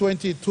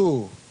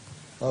 2022,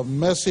 a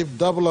massive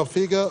double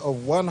figure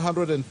of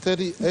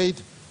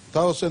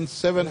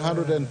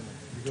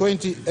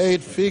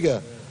 138,728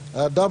 figure,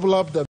 double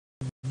up, the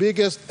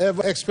biggest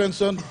ever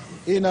expansion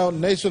in our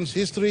nation's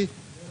history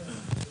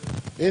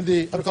in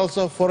the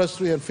agriculture,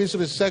 forestry, and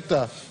fisheries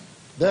sector.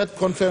 That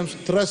confirms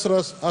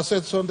treasurer's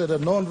assets on the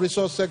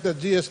non-resource sector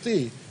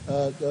GST,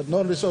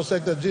 non-resource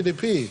sector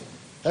GDP,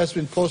 has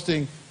been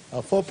posting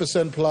a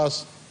 4%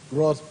 plus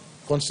growth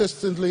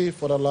consistently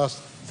for the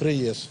last 3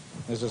 years,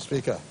 Mr.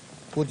 Speaker.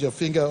 Put your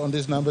finger on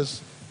these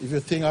numbers. If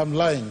you think I'm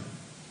lying,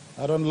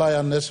 I don't lie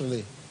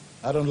unnecessarily.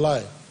 I don't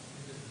lie.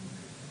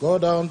 Go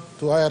down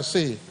to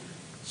IRC.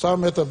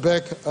 Some at the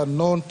back are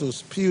known to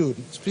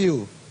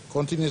spew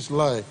continuous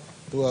lie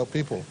to our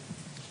people.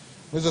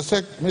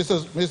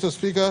 Mr.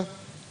 Speaker,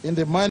 in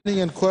the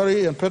mining and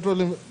quarry and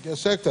petroleum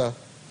sector,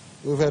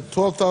 we've had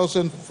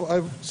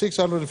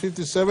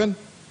 12,657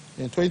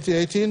 in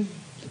 2018.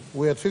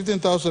 We had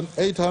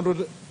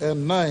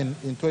 15,809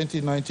 in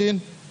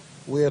 2019.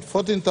 We had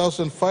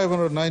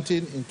 14,519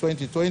 in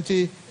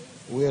 2020.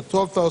 We had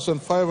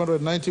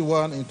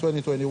 12,591 in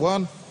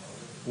 2021.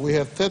 we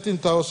had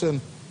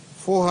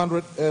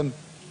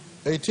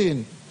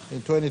 13,418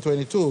 in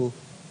 2022.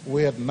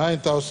 We had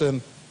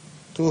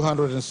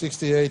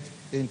 9,268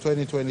 in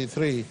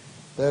 2023.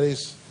 There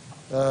is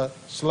a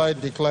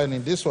slight decline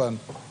in this one,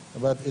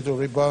 but it will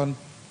rebound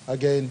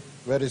again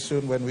very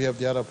soon when we have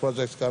the other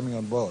projects coming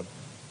on board.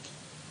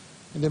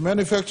 In the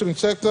manufacturing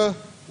sector,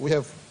 we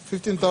have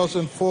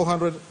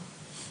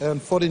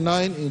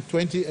 15,449 in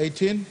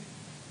 2018.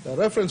 The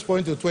reference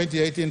point to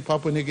 2018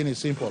 Papua New Guinea is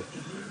simple.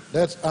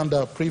 That's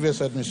under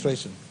previous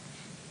administration.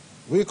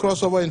 We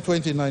cross over in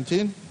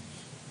 2019.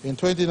 In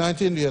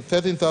 2019, we had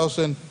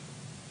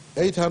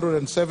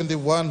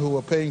 13,871 who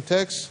were paying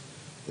tax.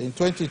 In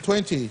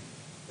 2020,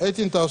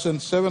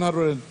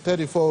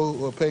 18,734 who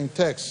were paying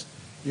tax.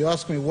 You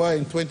ask me why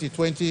in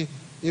 2020,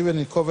 even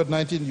in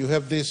COVID-19, you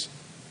have this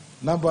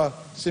number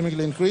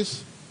seemingly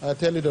increase. I'll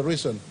tell you the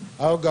reason.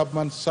 Our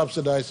government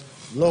subsidized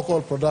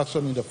local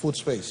production in the food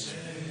space.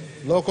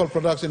 Local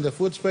production in the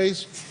food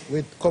space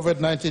with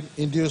COVID-19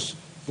 induced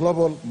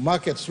global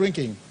market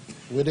shrinking.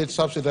 We did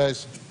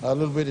subsidize a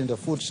little bit in the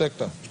food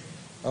sector.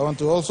 I want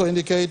to also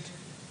indicate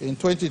in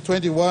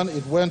 2021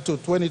 it went to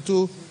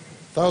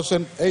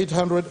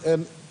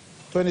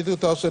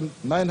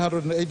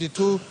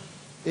 22,982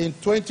 in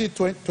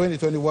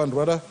 2021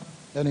 rather,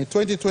 and in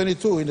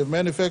 2022 in the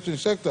manufacturing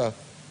sector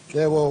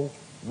there were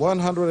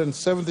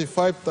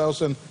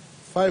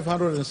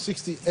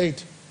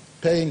 175,568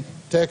 paying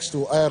tax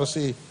to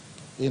IRC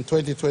in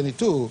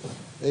 2022.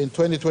 In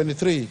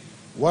 2023,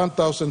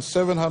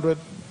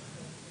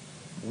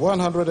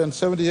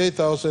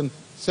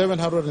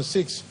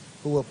 178,706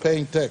 who were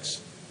paying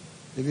tax.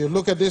 If you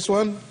look at this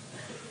one,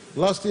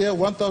 last year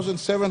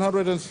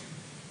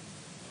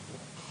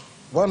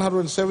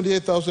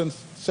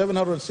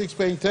 178,706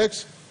 paying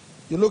tax.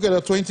 You look at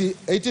the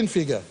 2018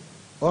 figure,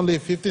 only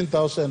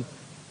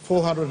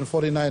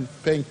 15,449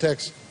 paying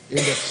tax in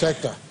the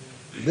sector.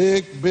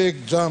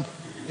 Big jump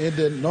in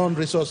the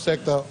non-resource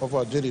sector of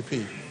our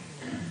GDP.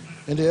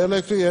 In the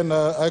electric, and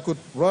I could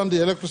run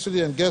the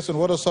electricity and gas and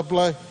water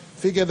supply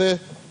figure there.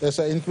 There's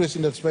an increase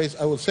in that space.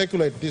 I will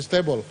circulate this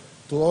table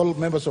to all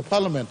members of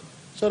parliament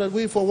so that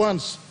we for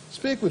once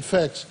speak with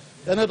facts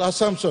and not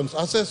assumptions,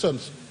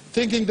 assessments,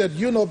 thinking that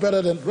you know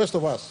better than the rest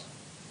of us.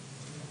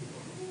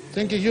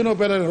 Thinking you know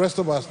better than the rest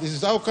of us. This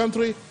is our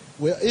country.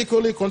 We're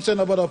equally concerned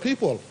about our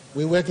people.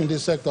 We work in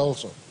this sector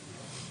also.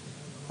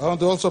 I want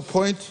to also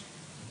point,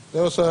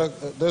 in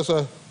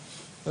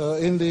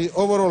the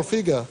overall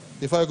figure,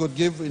 if I could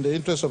give in the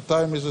interest of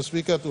time, Mr.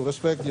 Speaker, to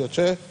respect your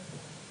chair,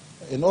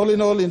 in all,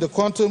 in the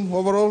quantum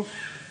overall,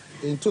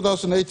 in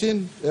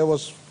 2018, there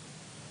was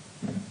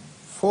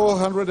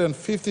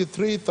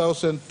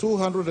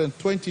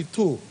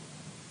 453,222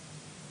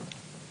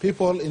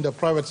 people in the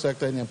private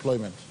sector in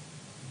employment.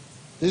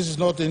 This is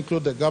not to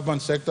include the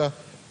government sector.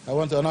 I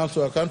want to announce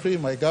to our country,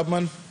 my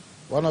government,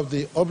 one of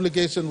the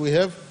obligations we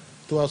have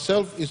to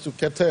ourselves is to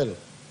curtail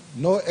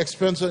no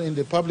expansion in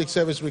the public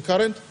service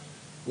recurrent.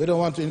 We don't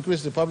want to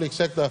increase the public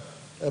sector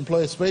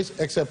employee space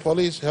except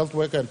police, health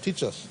worker, and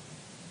teachers.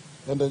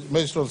 And the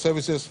ministerial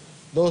services,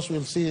 those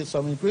will see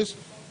some increase,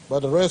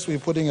 but the rest we're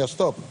putting a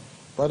stop.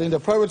 But in the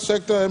private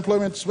sector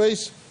employment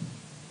space,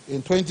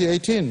 in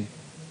 2018,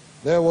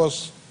 there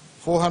was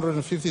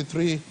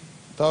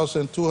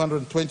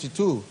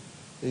 453,222.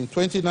 In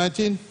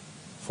 2019,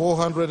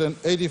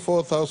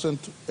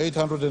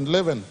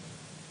 484,811.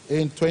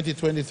 In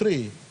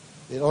 2023,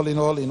 in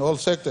all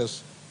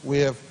sectors, we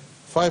have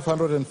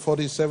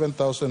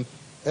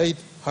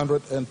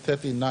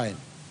 547,839.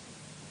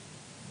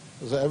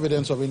 There's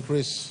evidence of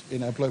increase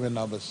in employment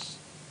numbers.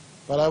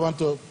 But I want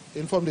to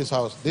inform this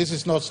House, this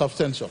is not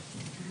substantial.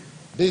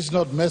 This is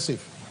not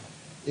massive.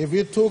 If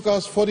it took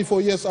us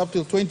 44 years up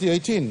till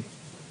 2018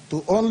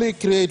 to only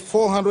create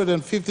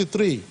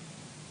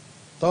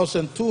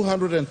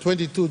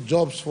 453,222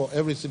 jobs for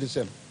every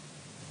citizen,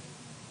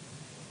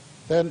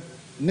 then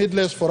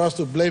needless for us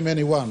to blame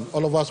anyone.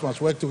 All of us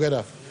must work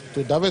together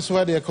to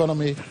diversify the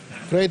economy,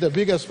 create a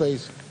bigger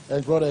space,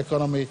 and grow the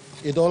economy.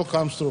 It all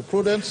comes through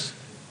prudence,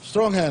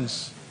 strong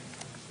hands,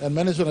 and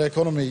management of the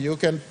economy. You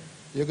can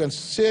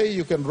say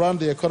you can run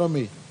the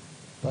economy,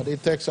 but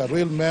it takes a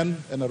real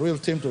man and a real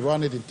team to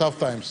run it in tough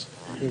times.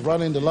 We've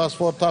run in the last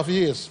 4 tough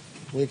years.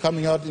 We're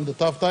coming out in the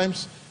tough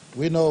times.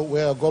 We know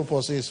where our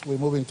goalpost is. We're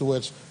moving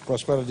towards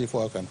prosperity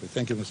for our country.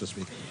 Thank you, Mr.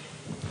 Speaker.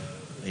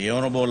 The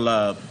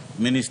Honourable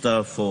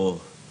Minister for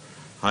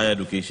Higher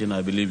Education,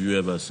 I believe you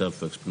have a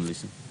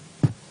self-explanation.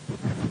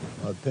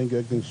 Thank you,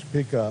 Acting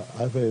Speaker.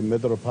 I have a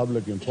matter of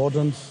public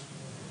importance,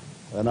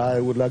 and I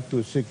would like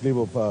to seek leave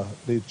of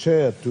the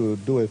Chair to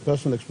do a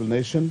personal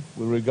explanation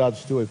with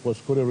regards to a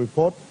post-courier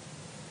report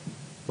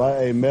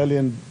by a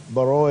Malian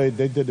Baroe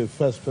dated the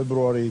 1st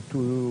February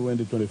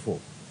 2024.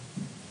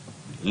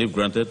 Leave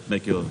granted.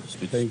 Make your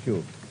speech. Thank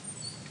you.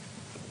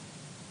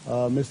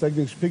 Mr.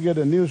 Acting Speaker,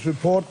 the news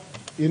report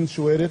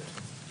insinuated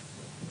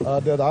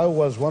that I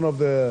was one of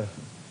the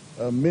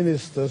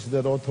ministers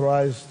that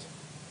authorized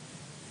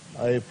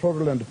a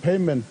fraudulent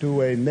payment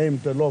to a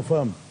named law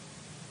firm.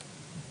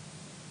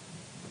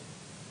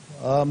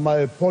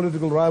 my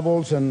political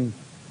rivals and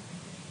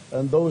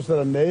those that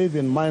are naive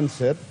in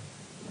mindset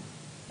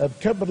have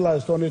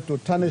capitalized on it to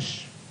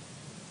tarnish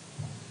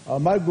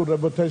my good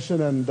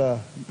reputation and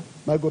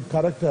my good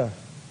character,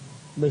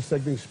 Mr.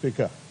 Acting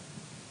Speaker.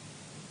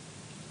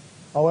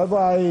 However,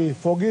 I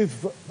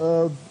forgive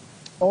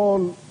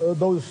all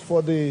those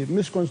for the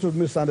misconstrued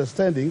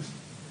misunderstandings,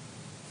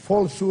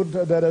 falsehood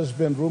that has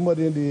been rumored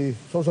in the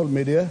social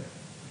media,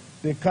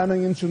 the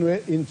cunning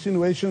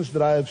insinuations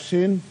that I have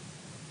seen,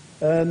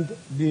 and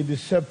the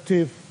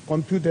deceptive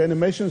computer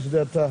animations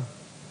that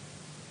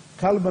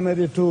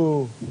culminated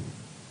to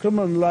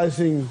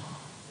criminalizing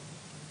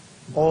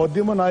or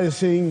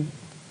demonizing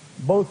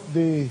both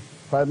the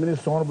Prime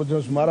Minister, Honorable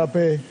James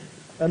Marape,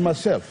 and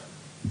myself.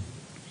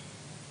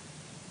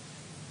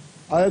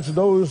 I urge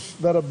those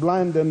that are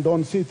blind and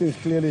don't see things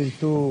clearly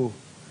to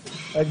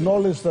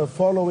acknowledge the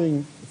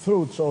following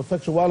truths or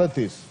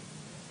factualities.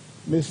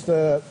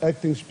 Mr.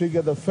 Acting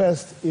Speaker, the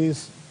first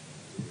is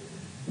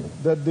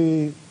that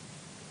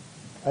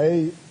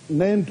a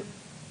named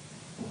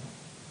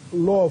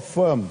law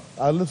firm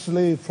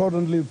allegedly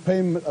fraudulently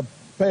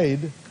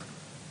paid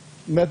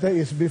matter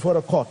is before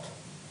a court.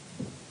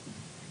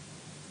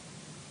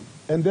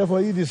 And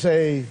therefore it is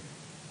a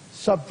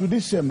sub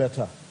judice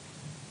matter.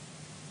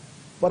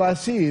 But I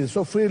see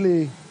so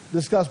freely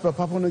discussed by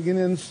Papua New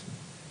Guineans,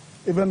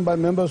 even by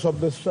members of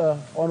this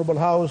Honorable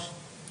House,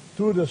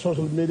 through the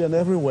social media and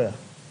everywhere.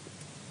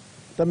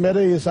 The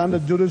matter is under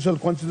judicial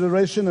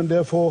consideration and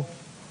therefore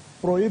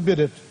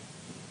prohibited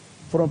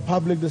from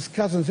public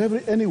discussions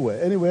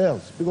anywhere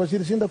else, because it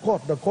is in the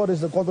court. The court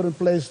is the competent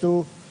place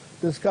to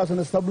discuss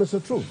and establish the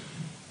truth.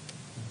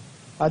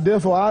 I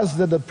therefore ask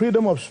that the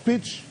freedom of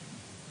speech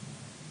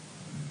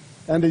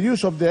and the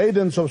use of the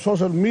agents of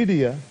social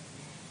media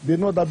be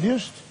not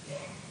abused,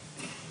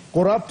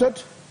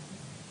 corrupted,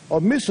 or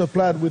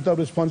misapplied without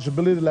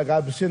responsibility, like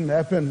I've seen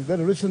happen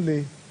very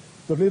recently,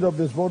 the lead of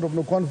this vote of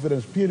no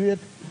confidence period,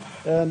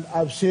 and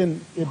I've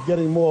seen it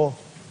getting more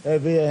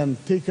heavier and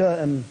thicker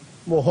and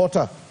more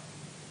hotter,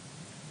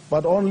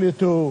 but only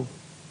to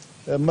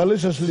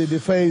maliciously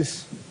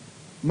deface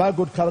my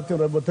good character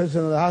and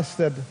reputation, and I ask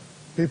that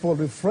people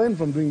refrain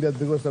from doing that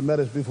because the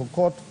matter is before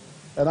court,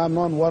 and I'm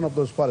not one of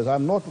those parties.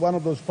 I'm not one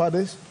of those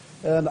parties,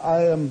 and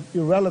I am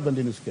irrelevant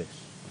in this case.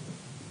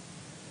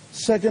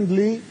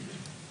 Secondly,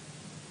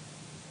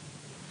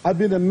 I've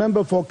been a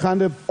member for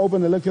Kandip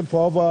open election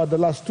for over the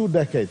last 2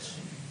 decades.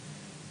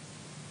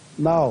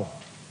 Now,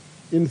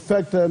 in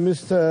fact,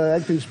 Mr.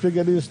 Acting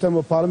Speaker, this term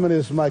of Parliament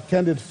is my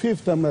candidate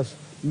 5th term as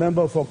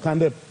member for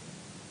Kandip,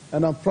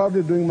 and I'm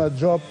proudly doing my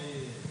job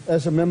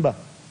as a member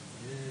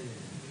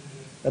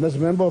and as a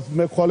member of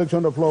my colleagues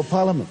on the floor of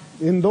Parliament.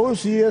 In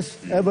those years,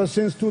 ever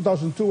since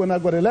 2002 when I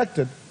got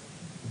elected,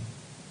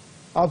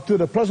 up to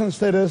the present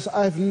status,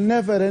 I've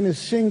never had any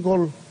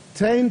single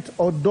taint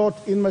or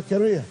dot in my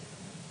career.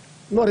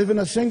 Not even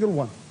a single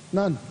one.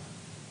 None.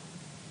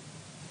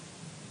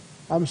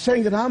 I'm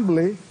saying it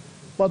humbly,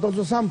 but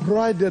also some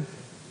pride that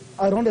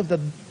I don't have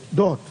that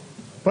dot.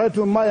 Prior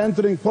to my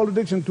entering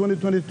politics in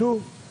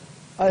 2022,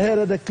 I had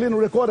a clean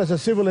record as a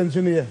civil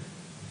engineer,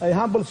 a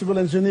humble civil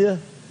engineer,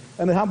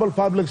 and a humble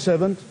public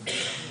servant,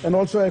 and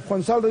also a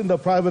consultant in the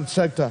private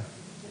sector,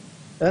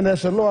 and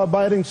as a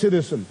law-abiding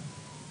citizen.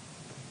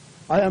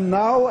 I am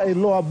now a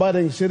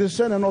law-abiding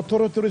citizen and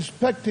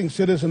authority-respecting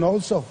citizen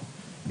also,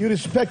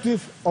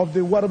 irrespective of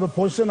whatever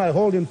position I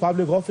hold in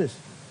public office.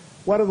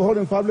 Whatever I hold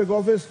in public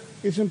office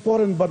is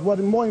important, but what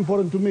is more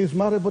important to me is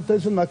my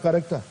reputation, my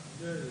character.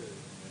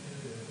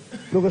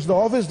 Because the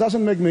office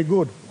doesn't make me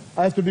good.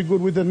 I have to be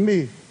good within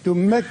me to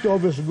make the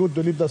office good,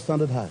 to lift the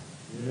standard high.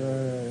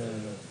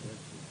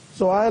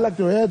 So I like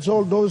to urge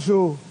all those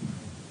who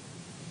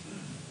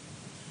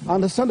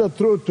understand the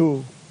truth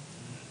to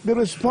be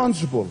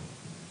responsible.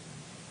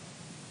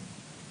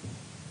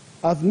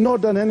 I've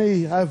not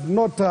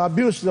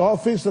abused the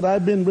office that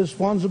I've been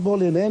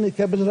responsible in any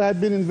capacity I've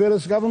been in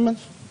various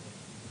governments.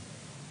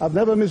 I've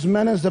never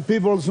mismanaged the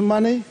people's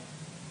money.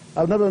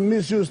 I've never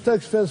misused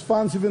taxpayers'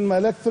 funds, even in my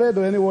electorate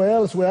or anywhere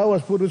else where I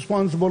was put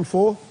responsible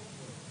for.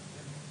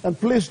 And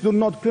please do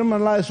not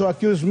criminalize or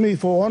accuse me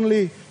for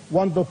only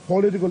want of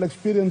political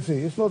expediency.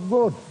 It's not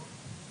good.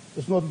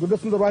 It's not good.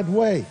 That's not the right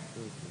way.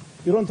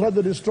 You don't try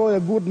to destroy a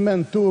good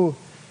man to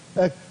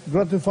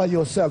gratify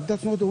yourself.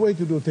 That's not the way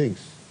to do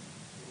things.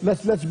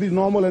 Let's be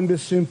normal and be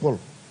simple.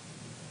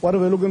 What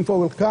we're looking for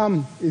will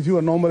come if you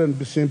are normal and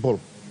be simple.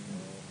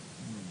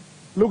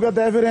 Look at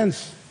the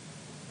evidence.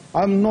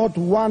 I'm not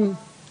one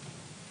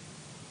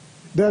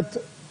that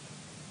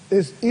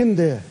is in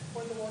there.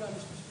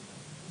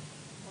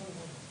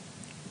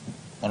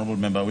 Honourable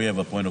Member, we have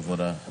a point of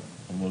order.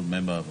 Honourable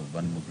Member of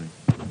Banimugri.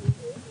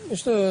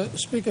 Mr.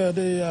 Speaker,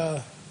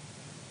 the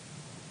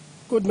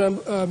good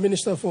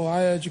Minister for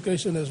Higher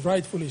Education has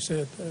rightfully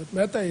said that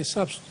matter is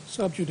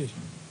sub judice.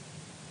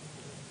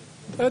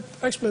 That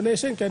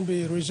explanation can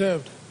be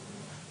reserved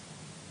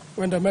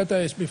when the matter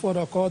is before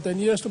the court, and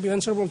he has to be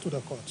answerable to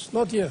the courts,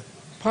 not here.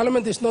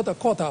 Parliament is not a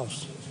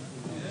courthouse.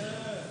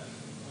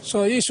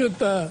 So he should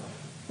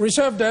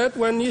reserve that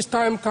when his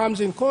time comes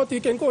in court, he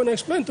can go and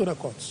explain to the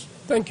courts.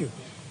 Thank you.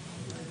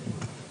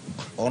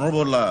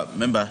 Honorable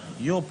member,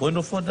 your point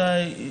of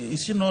order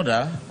is in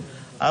order.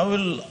 I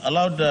will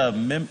allow the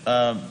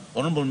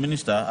Honorable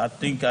Minister. I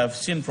think I've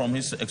seen from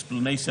his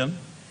explanation,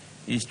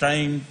 he's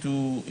trying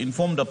to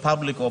inform the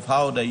public of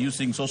how they're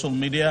using social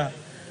media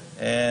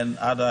and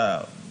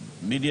other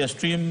media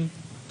stream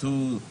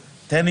to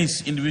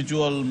tarnish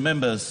individual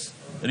members'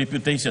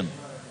 reputation.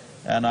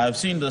 And I've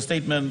seen the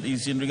statement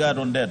is in regard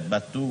on that,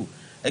 but to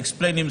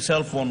explain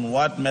himself on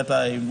what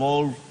matter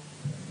involved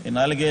in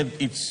allegate,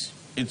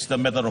 it's the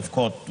matter of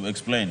court to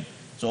explain.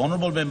 So,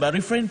 Honorable Member,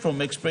 refrain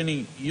from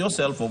explaining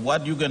yourself of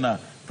what you're going to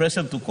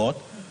present to court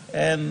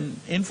and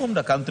inform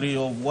the country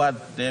of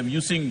what they're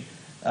using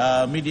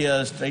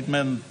media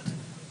statement,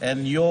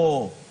 and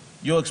your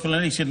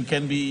explanation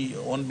can be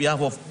on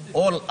behalf of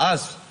all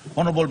us,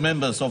 honorable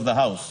members of the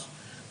House,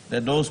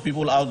 that those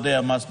people out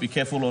there must be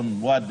careful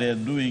on what they're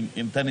doing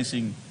in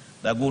tarnishing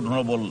the good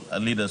honorable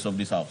leaders of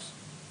this House.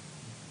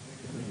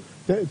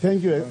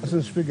 Thank you,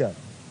 Mr. Speaker.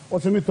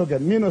 Also, me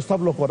talking, me no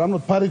stablo court. I'm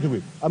not party to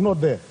it. I'm not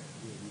there.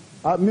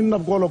 Me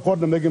not go to court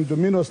and make him to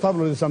me no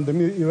stablo is something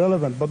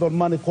irrelevant. But don't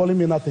money calling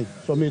me nothing.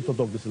 So me to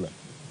talk this way.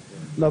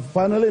 Now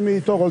finally, me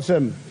talk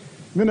also. Me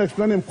no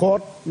explain him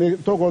court. Me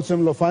talk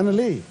also.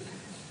 Finally,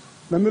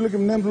 now me look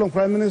him name belong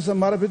Prime Minister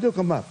Marapito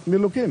come up. Me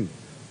look him.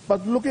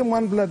 But look him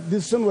one blood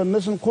decision when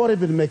nation court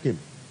been make him.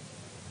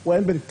 Why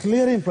I'm been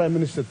clearing Prime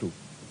Minister too.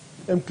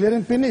 I'm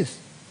clearing finish.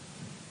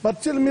 But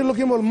still me look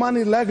him all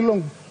money lag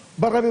long.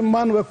 But every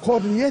man were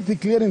caught yet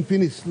clearing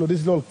finish. Look,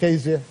 this little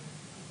case here.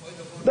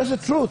 That's the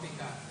truth.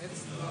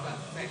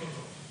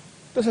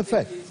 That's a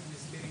fact.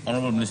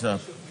 Honorable Minister.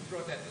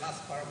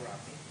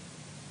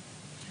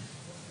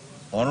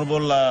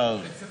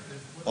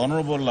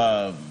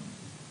 Honorable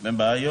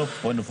Member, your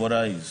point of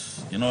order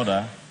is in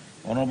order.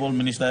 Honorable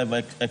Minister, I've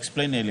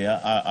explained earlier.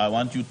 I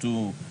want you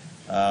to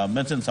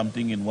mention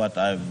something in what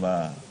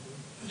I've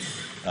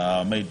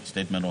made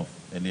statement of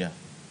earlier.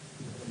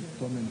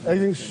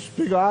 Acting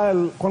Speaker,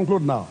 I'll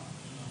conclude now.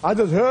 I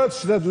just heard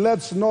that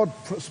let's not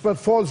spread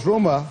false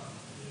rumor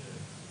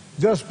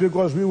just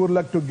because we would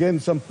like to gain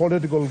some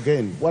political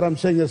gain. What I'm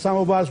saying is some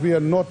of us, we are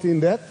not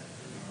in that.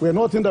 We are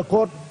not in the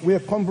court. We are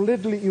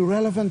completely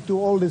irrelevant to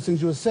all these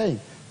things you're saying.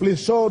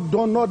 Please, so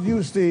do not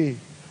use the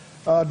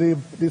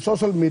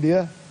social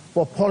media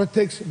for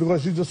politics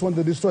because you just want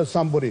to destroy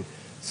somebody.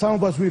 Some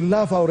of us, we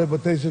love our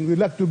reputation. We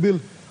like to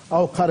build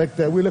our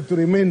character. We like to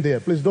remain there.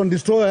 Please don't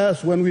destroy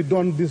us when we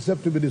don't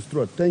deserve to be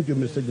destroyed. Thank you,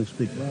 Mr.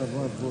 Speaker.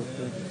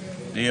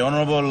 The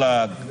Honorable,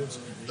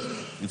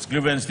 it's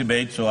grievance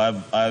debate, so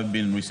I've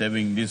been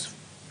reserving this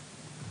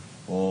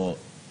for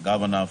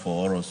Governor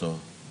for Oro. So,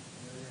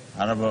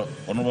 Honorable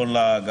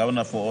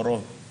Governor for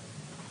Oro.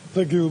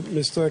 Thank you,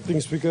 Mr.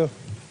 Acting Speaker.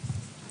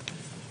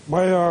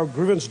 My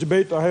grievance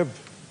debate, I have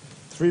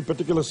three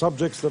particular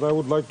subjects that I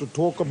would like to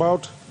talk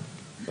about.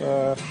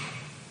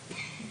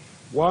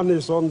 One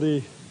is on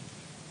the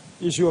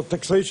issue of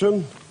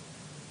taxation.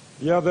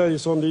 The other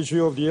is on the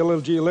issue of the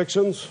LLG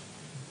elections.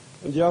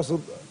 And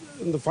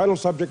the final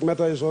subject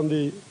matter is on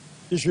the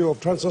issue of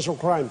transnational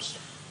crimes,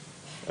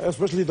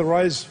 especially the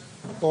rise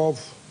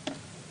of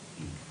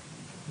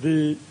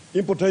the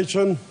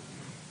importation,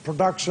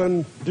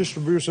 production,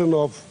 distribution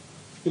of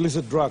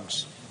illicit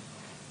drugs.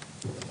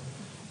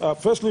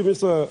 Firstly,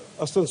 Mr.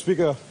 Assistant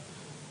Speaker,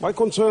 my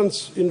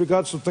concerns in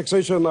regards to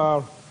taxation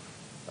are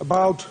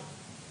about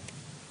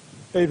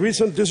a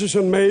recent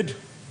decision made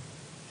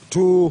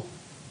to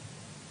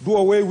do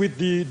away with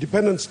the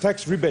dependence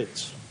tax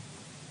rebates.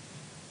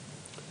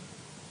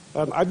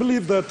 And I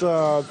believe that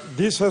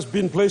this has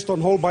been placed on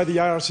hold by the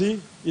IRC.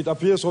 It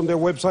appears on their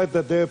website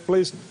that they have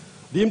placed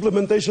the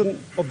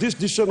implementation of this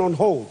decision on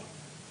hold.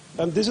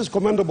 And this is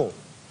commendable.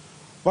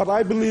 But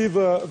I believe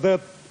that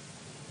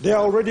there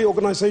are already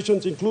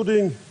organizations,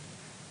 including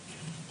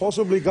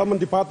possibly government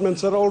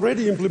departments, that are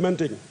already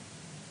implementing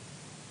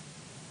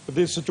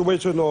this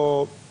situation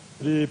or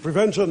the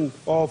prevention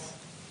of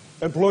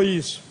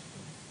employees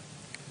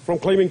from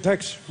claiming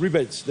tax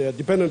rebates, their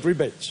dependent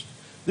rebates.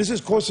 This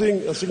is causing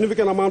a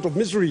significant amount of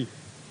misery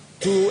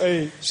to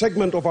a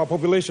segment of our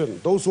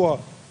population, those who are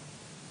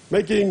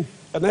making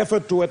an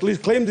effort to at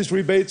least claim these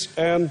rebates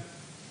and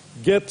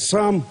get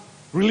some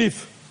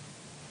relief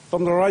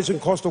from the rising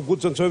cost of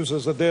goods and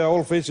services that they are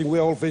all facing, we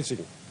are all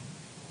facing.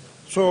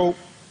 So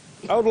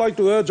I would like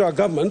to urge our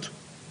government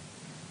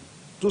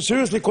to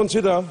seriously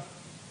consider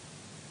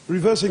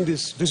reversing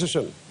this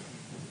decision.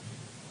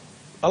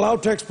 Allow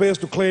taxpayers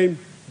to claim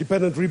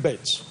dependent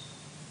rebates.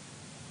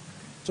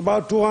 It's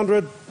about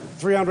 200,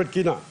 300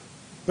 kina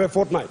per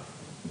fortnight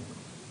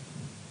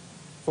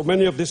for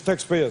many of these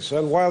taxpayers.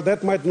 And while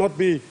that might not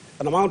be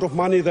an amount of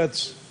money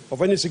that's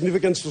of any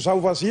significance to some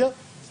of us here,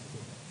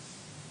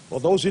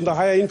 or those in the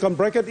higher income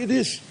bracket, it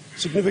is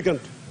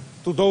significant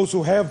to those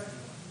who have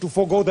to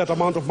forego that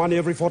amount of money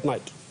every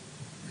fortnight.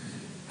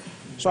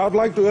 So I'd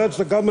like to urge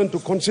the government to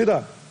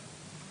consider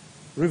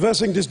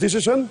reversing this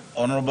decision.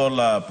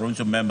 Honorable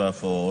Provincial Member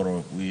for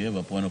Oro, we have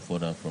a point of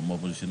order from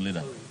Opposition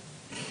Leader.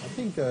 I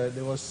think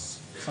there was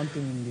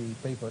something in the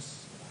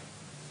papers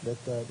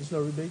that this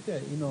rebate,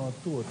 200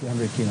 or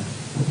 300 kina.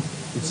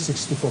 It's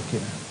 64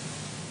 kina.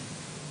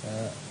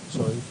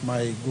 So if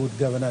my good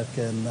governor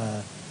can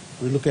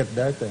relook at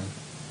that and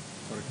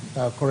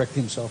correct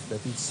himself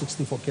that it's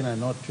 64 kina,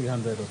 not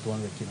 300 or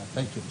 200 kina.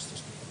 Thank you, Mr.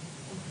 Speaker.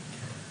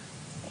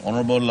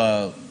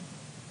 Honorable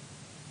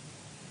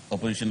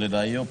Opposition Leader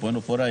Ayo, point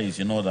of order is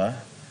in order.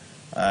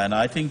 And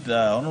I think the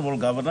Honorable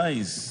Governor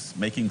is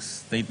making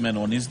statement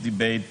on his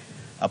debate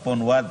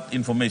upon what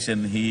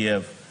information he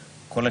have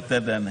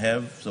collected and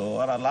have. So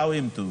I'll allow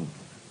him to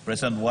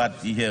present what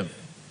he have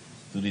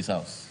to this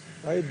House.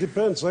 It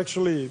depends,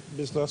 actually,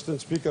 Mr.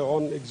 Assistant Speaker,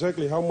 on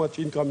exactly how much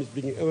income is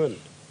being earned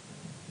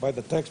by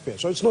the taxpayer.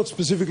 So it's not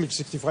specifically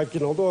 65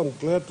 kina, although I'm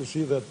glad to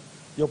see that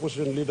the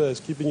opposition leader is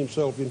keeping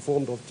himself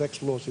informed of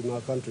tax laws in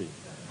our country.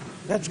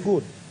 That's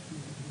good.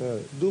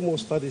 Do more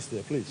studies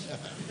there, please.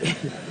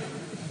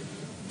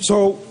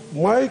 So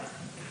my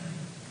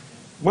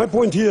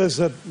point here is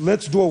that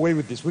let's do away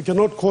with this. We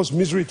cannot cause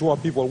misery to our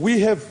people. We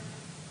have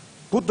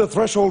put the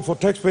threshold for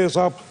taxpayers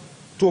up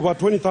to about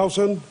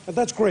 20,000, and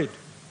that's great.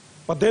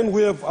 But then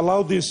we have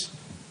allowed this,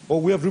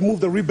 or we have removed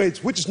the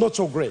rebates, which is not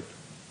so great.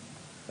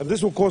 And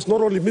this will cause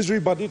not only misery,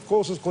 but it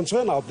causes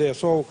concern out there.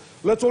 So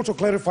let's also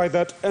clarify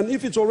that. And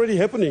if it's already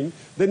happening,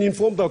 then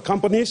inform the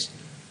companies,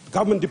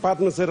 government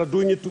departments that are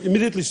doing it to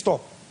immediately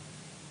stop.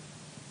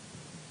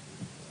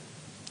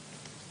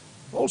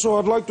 Also,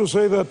 I'd like to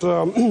say that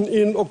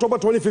in October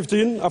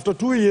 2015, after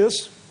 2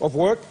 years of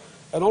work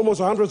and almost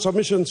 100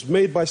 submissions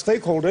made by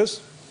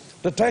stakeholders,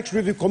 the Tax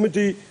Review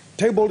Committee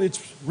tabled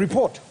its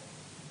report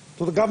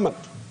to the government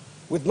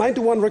with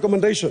 91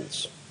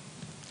 recommendations.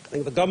 I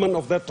think the government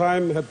of that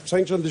time had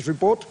sanctioned this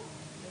report,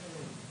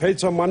 paid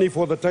some money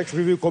for the Tax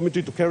Review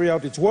Committee to carry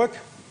out its work,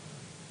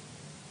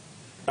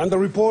 and the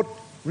report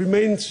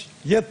remains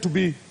yet to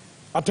be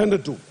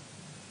attended to.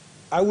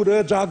 I would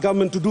urge our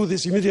government to do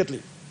this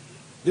immediately.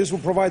 This will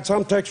provide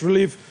some tax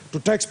relief to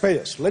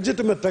taxpayers,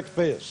 legitimate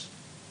taxpayers.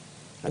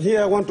 And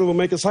here I want to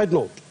make a side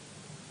note.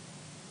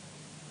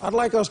 I'd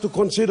like us to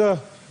consider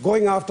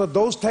going after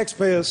those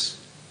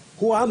taxpayers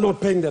who are not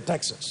paying their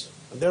taxes.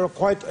 And there are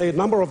quite a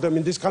number of them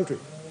in this country,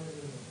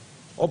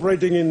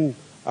 operating in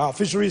our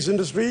fisheries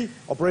industry,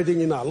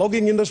 operating in our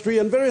logging industry,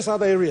 and various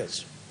other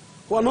areas,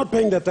 who are not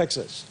paying their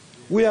taxes.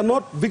 We are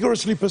not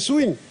vigorously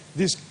pursuing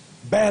these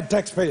bad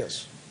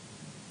taxpayers.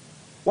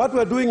 What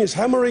we're doing is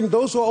hammering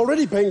those who are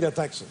already paying their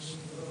taxes.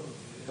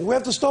 And we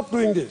have to stop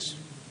doing this.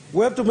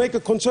 We have to make a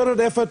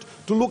concerted effort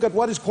to look at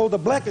what is called the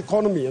black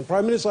economy. And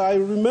Prime Minister, I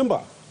remember,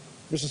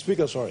 Mr.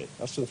 Speaker, sorry,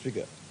 Assistant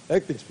Speaker,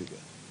 Acting Speaker,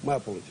 my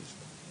apologies.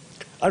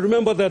 I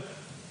remember that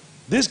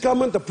this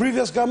government, the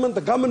previous government, the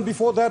government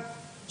before that,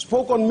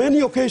 spoke on many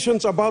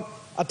occasions about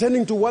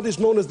attending to what is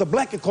known as the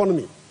black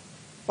economy.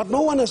 But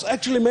no one has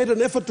actually made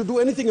an effort to do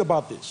anything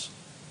about this.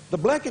 The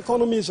black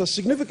economy is a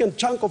significant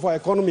chunk of our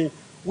economy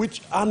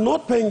which are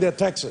not paying their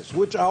taxes,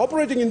 which are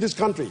operating in this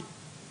country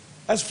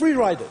as free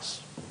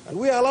riders. And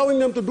we are allowing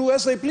them to do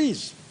as they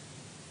please.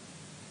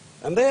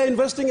 And they are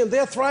investing and they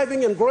are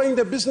thriving and growing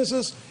their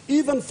businesses,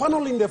 even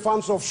funneling their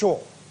funds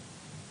offshore.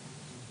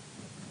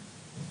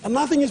 And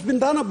nothing has been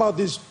done about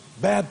these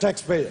bad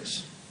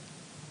taxpayers.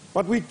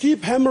 But we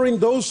keep hammering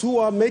those who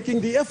are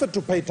making the effort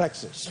to pay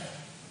taxes.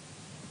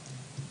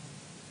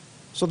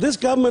 So this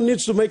government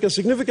needs to make a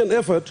significant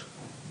effort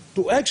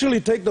to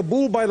actually take the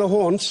bull by the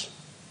horns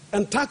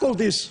and tackle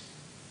this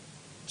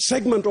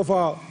segment of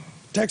our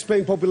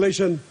tax-paying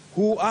population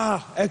who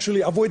are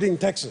actually avoiding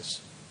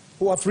taxes,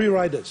 who are free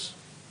riders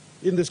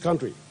in this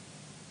country.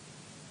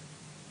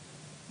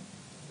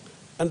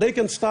 And they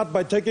can start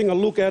by taking a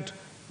look at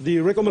the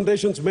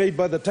recommendations made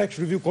by the Tax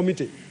Review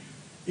Committee.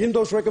 In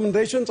those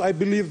recommendations, I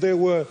believe there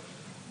were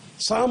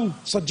some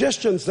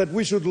suggestions that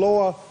we should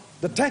lower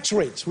the tax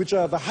rates, which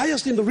are the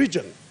highest in the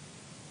region,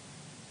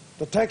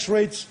 the tax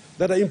rates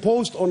that are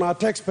imposed on our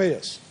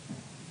taxpayers.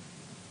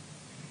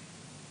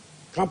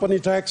 Company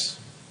tax,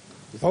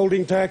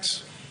 withholding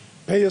tax,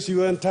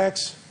 pay-as-you-earn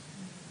tax.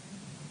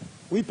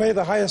 We pay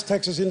the highest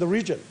taxes in the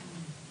region.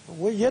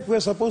 Yet we're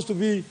supposed to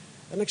be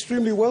an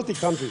extremely wealthy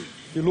country,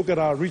 if you look at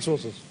our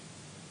resources.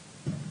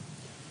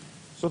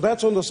 So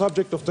that's on the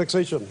subject of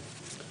taxation.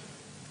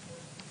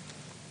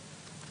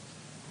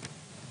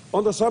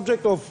 On the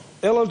subject of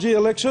LLG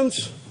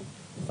elections,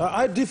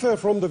 I differ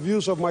from the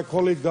views of my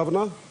colleague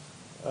Governor,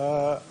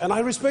 and I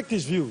respect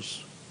his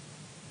views.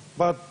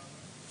 But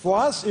for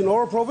us in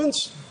Oro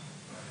Province,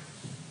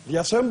 the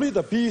Assembly,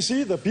 the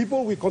PEC, the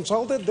people we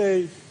consulted,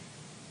 they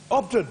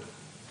opted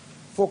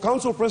for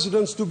council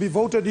presidents to be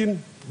voted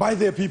in by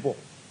their people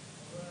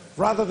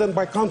rather than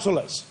by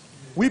councillors.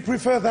 We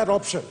prefer that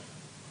option.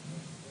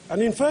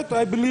 And in fact,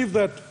 I believe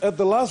that at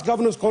the last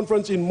Governors'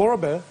 Conference in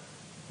Morabe,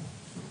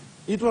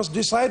 it was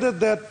decided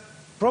that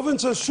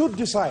provinces should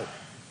decide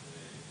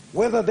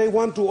whether they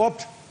want to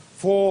opt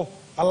for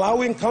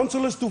allowing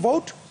councillors to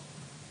vote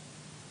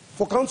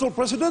for council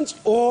presidents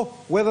or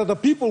whether the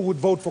people would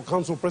vote for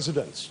council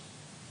presidents.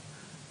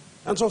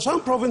 And so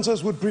some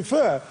provinces would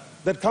prefer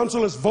that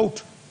councillors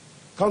vote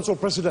council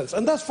presidents,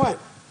 and that's fine.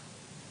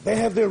 They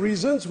have their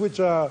reasons which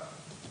are,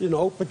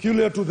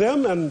 peculiar to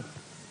them, and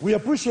we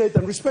appreciate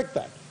and respect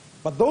that.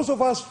 But those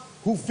of us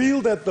who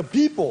feel that the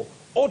people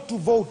ought to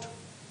vote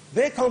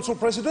their council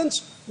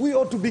presidents, we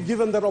ought to be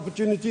given that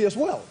opportunity as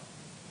well.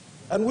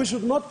 And we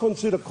should not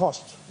consider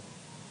cost.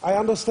 I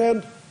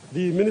understand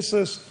the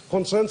minister's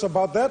concerns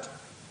about that,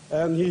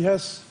 and he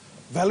has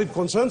valid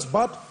concerns,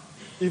 but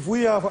if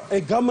we are a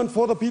government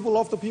for the people,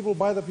 of the people,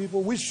 by the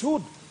people, we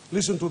should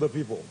listen to the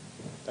people.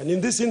 And in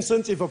this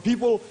instance, if a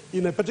people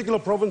in a particular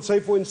province, say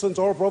for instance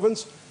our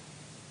province,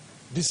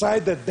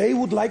 decide that they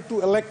would like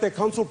to elect their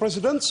council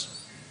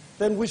presidents,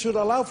 then we should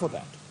allow for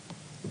that.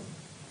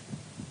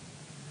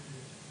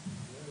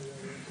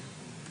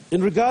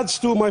 In regards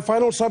to my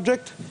final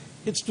subject,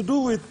 it's to do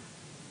with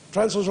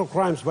transnational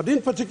crimes, but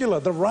in particular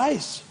the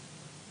rise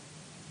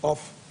of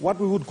what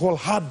we would call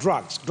hard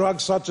drugs,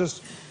 drugs such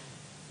as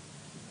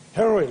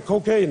heroin,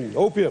 cocaine,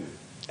 opium,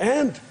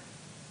 and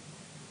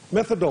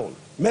methadone,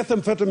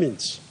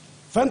 methamphetamines,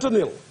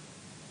 fentanyl,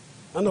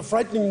 and a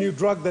frightening new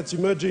drug that's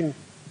emerging in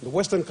the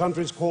Western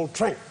countries called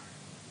tranq,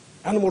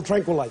 animal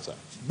tranquilizer.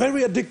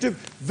 Very addictive,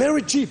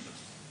 very cheap.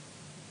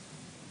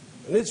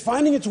 And it's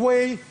finding its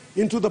way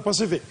into the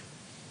Pacific.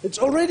 It's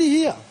already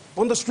here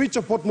on the streets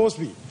of Port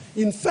Moresby.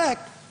 In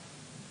fact,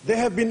 there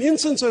have been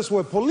instances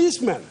where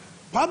policemen,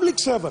 public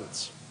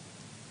servants,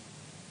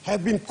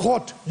 have been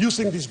caught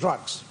using these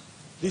drugs,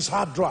 these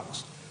hard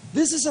drugs.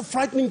 This is a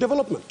frightening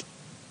development.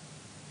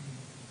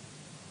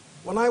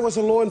 When I was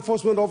a law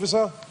enforcement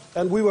officer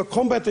and we were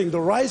combating the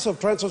rise of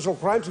transnational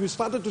crimes, we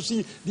started to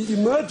see the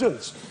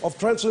emergence of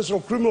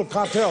transnational criminal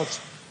cartels.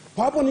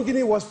 Papua New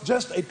Guinea was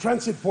just a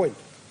transit point.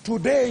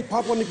 Today,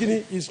 Papua New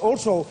Guinea is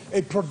also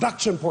a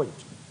production point.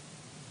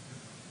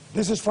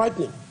 This is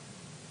frightening.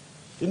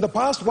 In the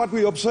past, what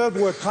we observed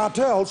were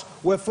cartels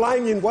were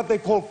flying in what they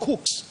call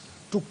cooks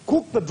to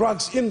cook the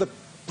drugs in the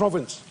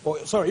province,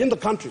 in the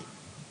country,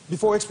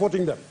 before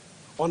exporting them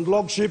on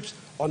log ships,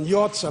 on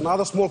yachts, and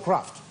other small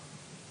craft.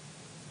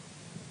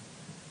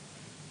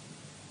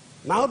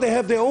 Now they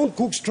have their own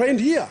cooks trained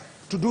here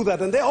to do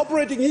that, and they're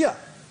operating here,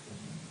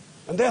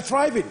 and they're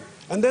thriving.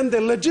 And then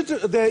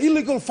their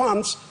illegal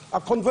funds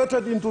are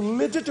converted into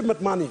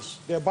legitimate monies.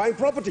 They're buying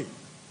property,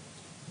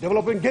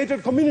 developing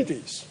gated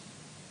communities,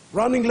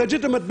 running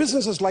legitimate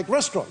businesses like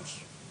restaurants.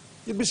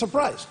 You'd be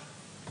surprised.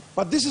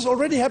 But this is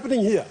already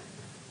happening here.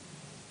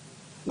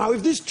 Now,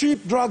 if this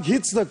cheap drug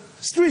hits the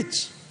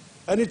streets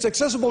and it's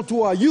accessible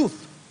to our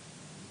youth,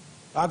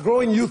 our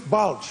growing youth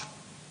bulge,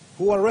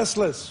 who are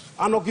restless,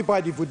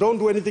 unoccupied, if we don't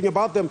do anything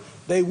about them,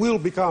 they will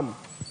become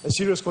a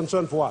serious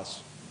concern for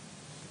us.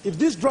 If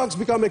these drugs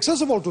become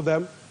accessible to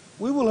them,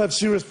 we will have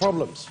serious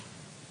problems.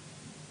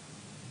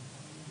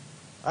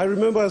 I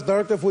remember as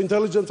Director for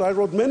Intelligence, I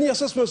wrote many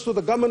assessments to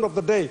the government of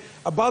the day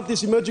about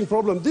this emerging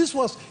problem. This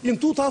was in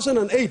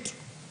 2008.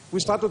 We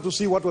started to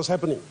see what was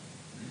happening.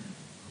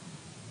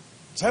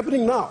 It's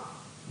happening now.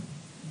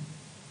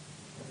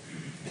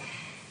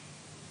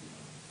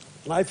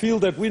 And I feel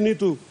that we need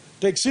to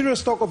take serious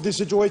stock of this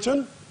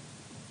situation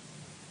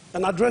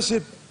and address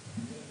it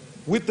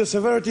with the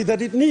severity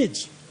that it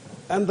needs.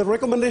 And the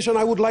recommendation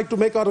I would like to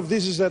make out of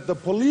this is that the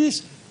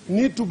police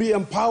need to be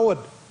empowered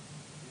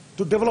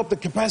to develop the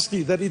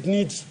capacity that it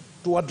needs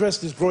to address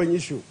this growing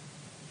issue.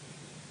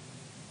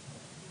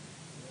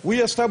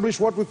 We established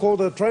what we call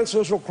the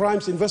Transnational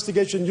Crimes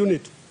Investigation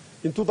Unit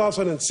in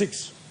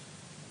 2006.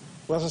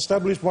 It was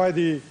established by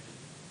the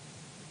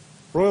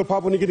Royal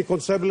Papua New Guinea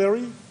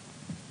Constabulary,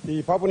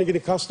 the Papua New Guinea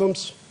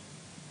Customs,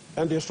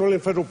 and the Australian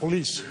Federal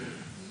Police.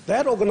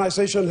 That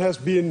organization has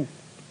been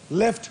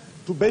left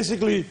to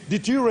basically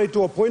deteriorate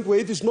to a point where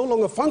it is no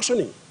longer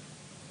functioning.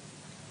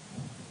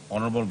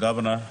 Honorable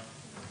Governor,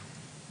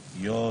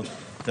 your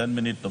 10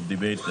 minutes of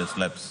debate has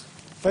lapsed.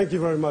 Thank you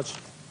very much,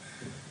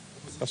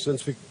 Assistant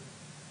Speaker.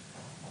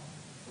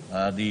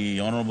 The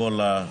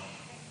Honorable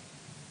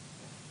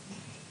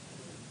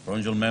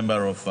Provincial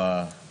Member of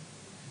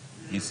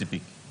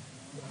ECP.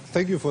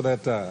 Thank you for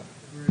that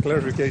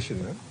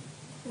clarification,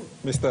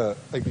 Mr.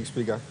 Acting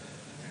Speaker.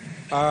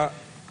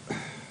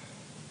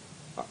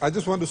 I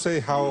just want to say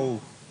how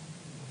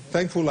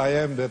thankful I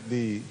am that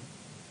the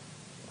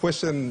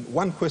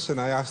one question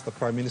I asked the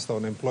Prime Minister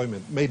on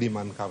employment made him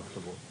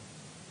uncomfortable.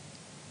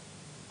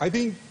 I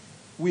think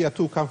we are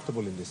too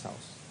comfortable in this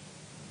House.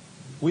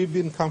 We've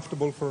been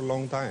comfortable for a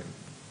long time.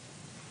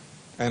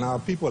 And our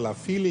people are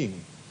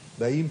feeling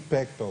the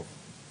impact of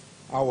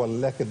our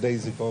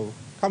lackadaisical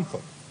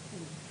comfort.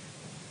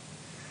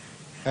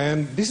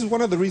 And this is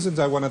one of the reasons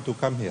I wanted to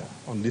come here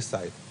on this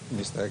side,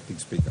 Mr. Acting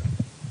Speaker.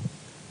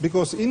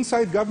 Because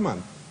inside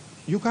government,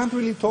 you can't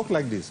really talk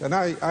like this. And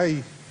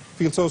I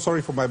feel so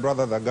sorry for my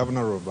brother, the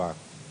governor of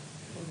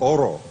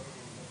Oro.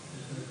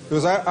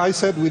 Because I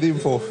sat with him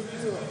for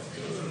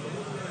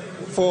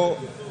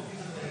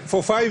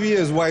 5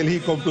 years while he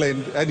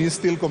complained, and he's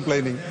still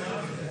complaining.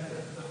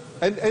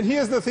 And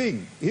here's the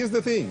thing,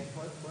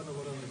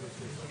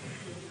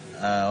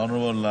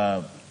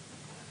 Honorable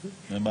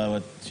Member,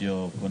 what's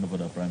your point about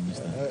the Prime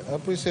Minister? I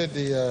appreciate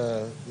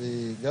the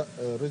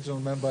regional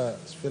member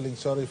feeling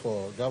sorry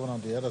for governor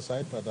on the other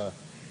side, but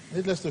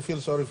needless to feel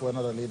sorry for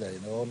another leader.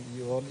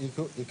 You all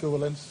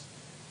equivalents,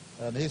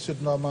 and he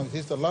should know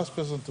he's the last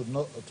person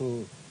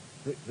to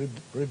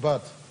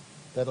rebut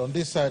that on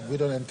this side we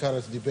don't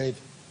encourage debate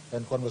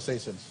and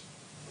conversations.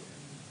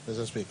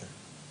 Mr. Speaker.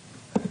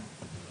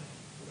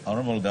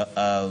 Honourable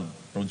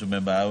Provincial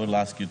Member, I will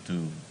ask you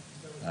to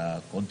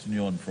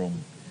continue on from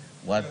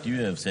what you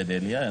have said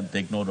earlier and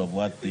take note of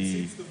what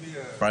the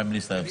Prime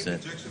Minister have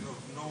said.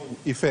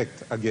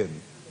 Effect again.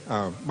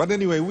 But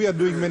anyway, we are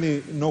doing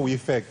many no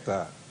effect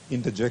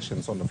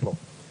interjections on the floor.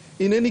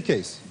 In any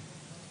case,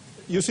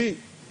 you see,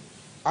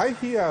 I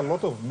hear a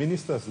lot of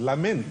ministers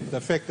lament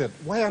the fact that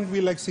why aren't we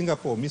like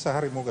Singapore, Mr.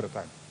 Hari Mogara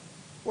time?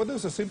 Well,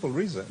 there's a simple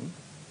reason.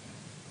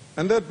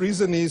 And that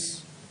reason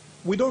is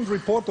we don't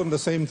report on the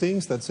same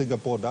things that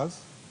Singapore does.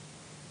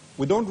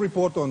 We don't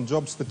report on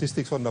job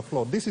statistics on the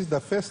floor. This is the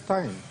first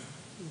time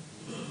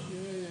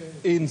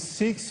in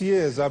 6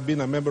 years I've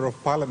been a member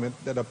of parliament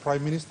that a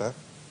prime minister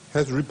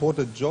has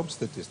reported job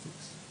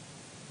statistics.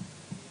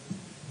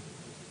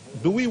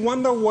 Do we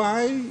wonder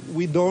why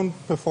we don't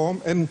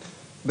perform? And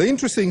the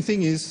interesting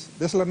thing is,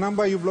 there's a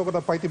number you've looked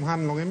at Paitim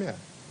Han Longemia.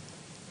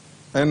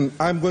 And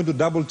I'm going to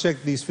double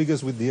check these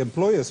figures with the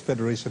Employers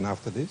Federation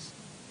after this,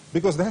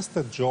 because that's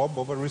the job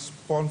of a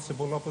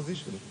responsible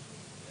opposition.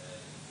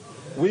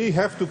 We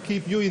have to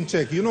keep you in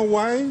check. You know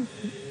why?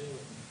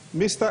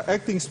 Mr.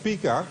 Acting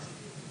Speaker,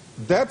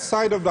 that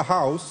side of the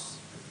House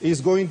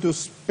is going to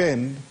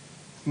spend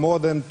more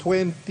than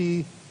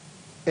 28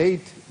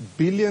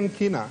 billion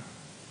kina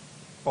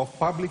of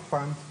public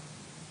funds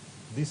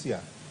this year.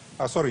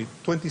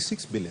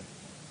 26 billion.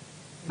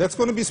 That's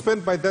going to be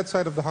spent by that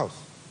side of the House.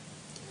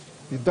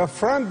 The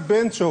front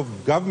bench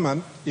of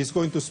government is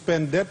going to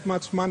spend that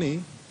much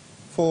money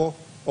for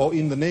or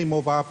in the name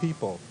of our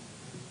people.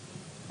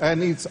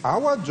 And it's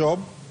our job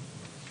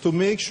to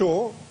make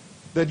sure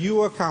that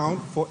you account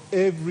for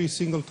every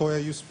single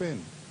toya you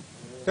spend.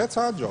 That's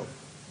our job.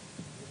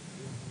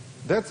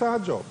 That's our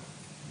job.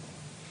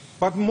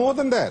 But more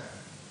than that,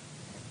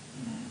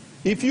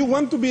 if you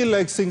want to be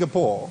like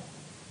Singapore,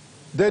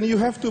 then you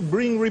have to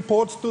bring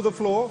reports to the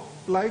floor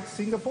like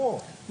Singapore.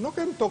 No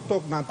can talk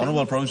nothing.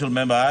 Honourable Provincial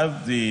Member, I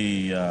have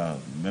the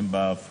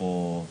member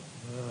for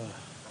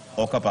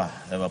Okapa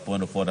have a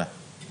point of order.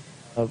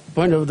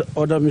 Point of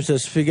order, Mr.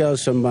 Speaker.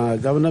 Some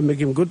governor make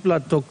him good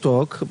blood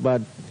talk,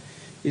 but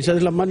he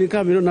says Islamani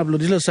come, you don't have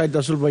the side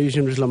that's all by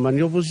using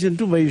Islamani. Opposition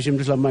too by using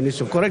Islamani.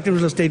 So correct him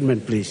with a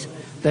statement, please.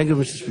 Thank you,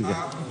 Mr. Speaker.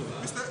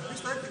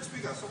 Mr.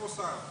 Speaker,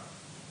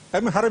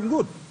 I'm Harim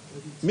good.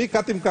 Me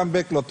cut him come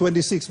back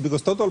 26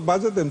 because total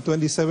budget and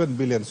 27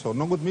 billion. So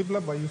no good me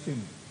by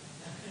using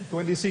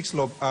 26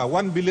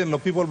 1 billion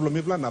people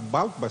na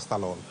bulk by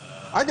stalol.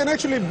 I can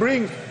actually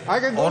bring. I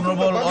can go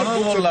Honourable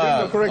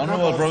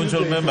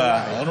Provincial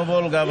Member,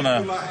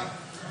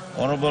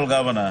 Honourable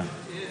Governor.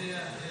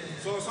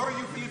 So sorry,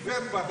 you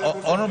Philippine, but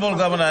Honourable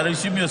Governor,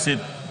 resume your seat.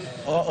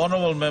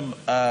 Honourable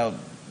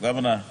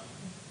Governor,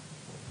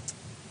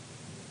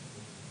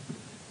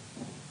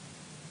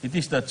 it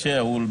is the chair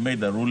who will make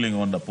the ruling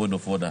on the point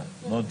of order,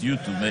 not you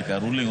to make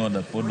a ruling on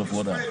the point of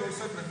order.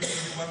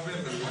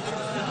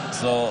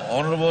 So,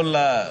 Honourable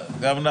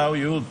Governor,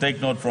 you will take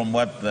note from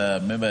what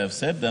the member have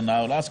said, and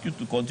I will ask you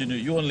to continue.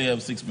 You only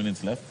have 6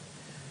 minutes left.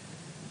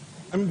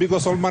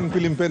 Because all man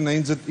Philippine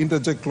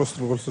interject close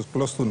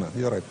to na.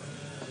 You're right.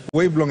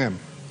 Way blong.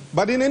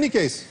 But in any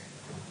case,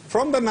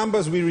 from the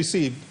numbers we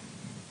received,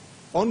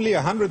 only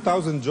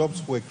 100,000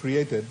 jobs were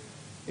created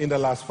in the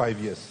last 5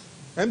 years.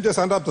 I'm just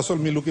under to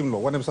solve me looking low.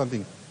 What am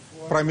something?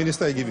 Prime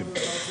Minister, I give him.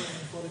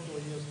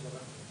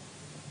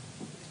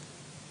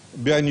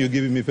 Behind you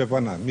giving me paper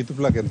now, me to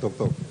plug and talk.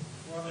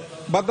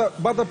 But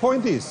the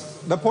point is,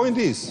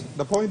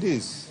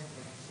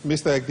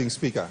 Mr. Acting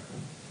Speaker,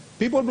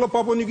 people blow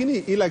Papua New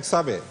Guinea, like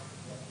Sabe.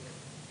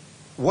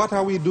 What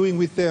are we doing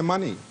with their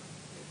money?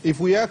 If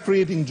we are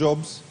creating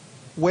jobs,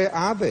 where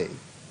are they?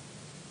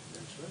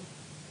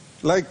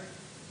 Like,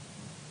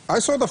 I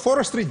saw the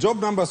forestry job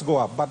numbers go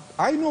up, but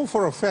I know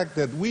for a fact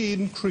that we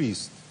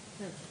increased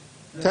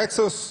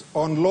taxes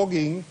on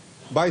logging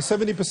by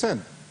 70%.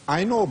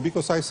 I know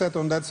because I sat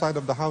on that side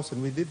of the house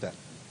and we did that.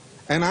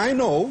 And I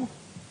know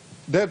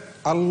that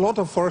a lot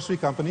of forestry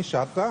companies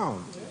shut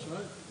down.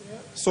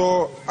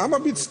 So I'm a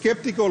bit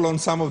skeptical on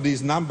some of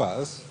these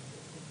numbers,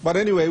 but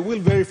anyway,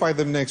 we'll verify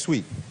them next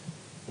week.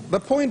 The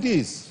point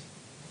is,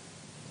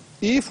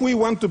 if we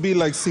want to be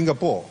like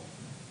Singapore,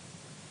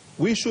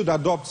 we should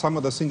adopt some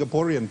of the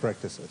Singaporean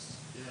practices.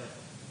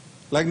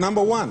 Like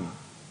number one,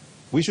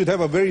 we should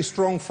have a very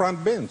strong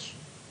front bench.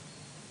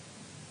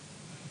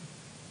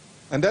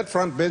 And that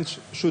front bench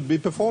should be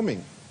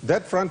performing.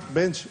 That front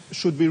bench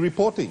should be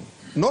reporting,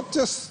 not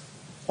just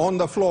on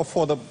the floor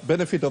for the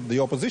benefit of the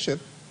opposition,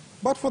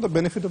 but for the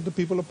benefit of the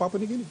people of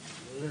Papua New Guinea.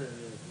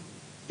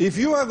 If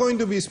you are going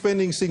to be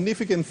spending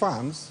significant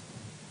funds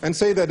and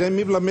say that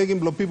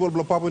people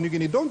of Papua New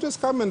Guinea, don't just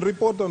come and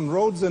report on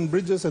roads and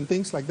bridges and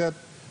things like that,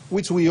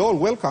 which we all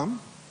welcome,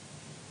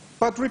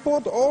 But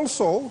report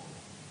also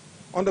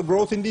on the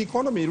growth in the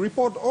economy.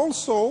 Report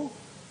also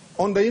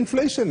on the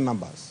inflation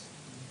numbers.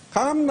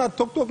 Come na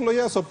tok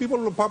loya so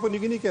people of Papua New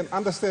Guinea can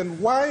understand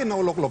why no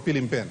lo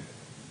Pilimpen.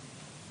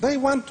 They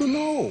want to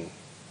know.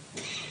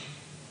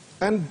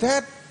 And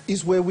that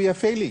is where we are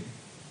failing.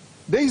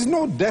 There is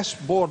no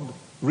dashboard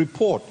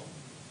report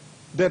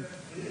that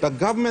the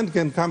government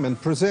can come and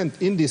present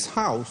in this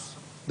House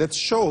that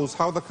shows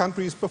how the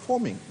country is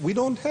performing. We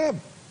don't have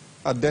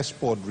a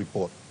dashboard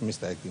report,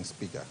 Mr. Acting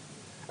Speaker.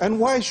 And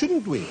why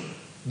shouldn't we?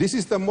 This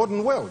is the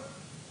modern world.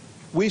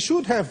 We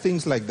should have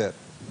things like that.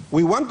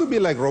 We want to be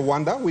like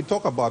Rwanda, we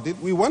talk about it.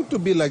 We want to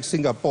be like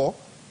Singapore.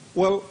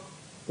 Well,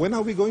 when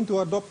are we going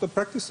to adopt the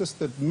practices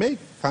that make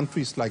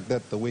countries like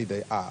that the way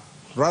they are,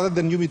 rather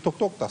than Yumi Tok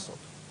Tok Tasot?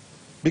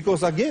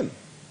 Because again,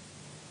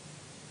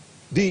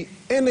 the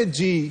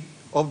energy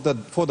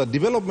for the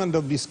development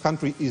of this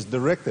country is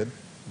directed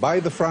by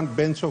the front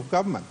bench of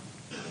government.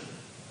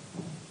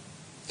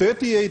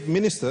 38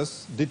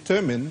 ministers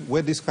determine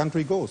where this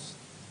country goes.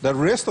 The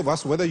rest of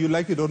us, whether you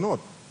like it or not,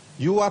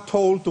 you are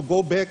told to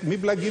go back.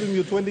 Mibla giving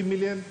you 20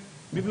 million,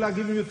 Mibla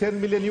giving you 10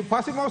 million. You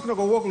pass him out, no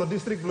go work lo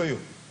district lo you.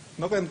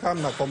 No can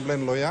come na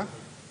complain lawyer.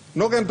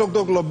 No can talk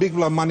lo big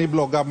blo money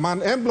blo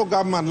government, and blo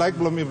government like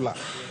blo Mibla.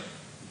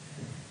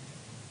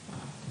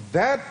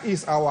 That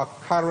is our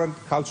current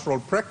cultural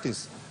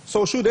practice.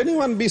 So should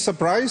anyone be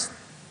surprised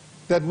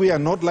that we are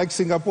not like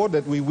Singapore,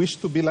 that we wish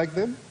to be like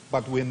them,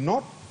 but we're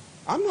not?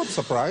 I'm not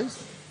surprised.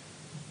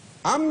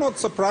 I'm not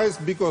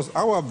surprised because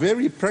our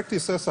very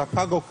practices are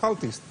cargo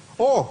cultists.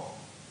 Oh,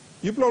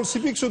 you people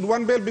civic should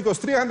one bell because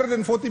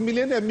 340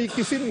 million and me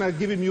kissing na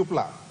give him you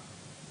pla.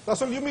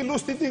 That's all you may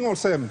lose thinking or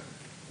same.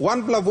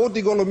 One pla vote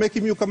is going to make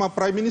him you come a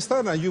prime minister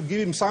and you give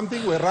him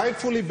something where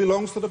rightfully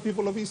belongs to the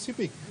people of East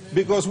Civic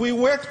because we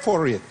worked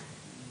for it.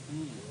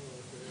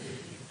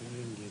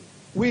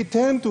 We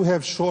tend to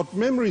have short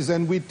memories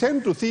and we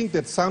tend to think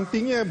that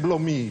something blow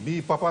me,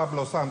 be papa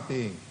blow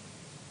something.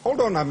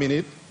 Hold on a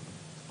minute.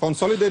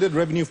 Consolidated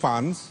revenue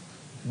funds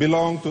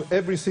belong to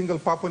every single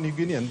Papua New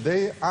Guinean.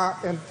 They are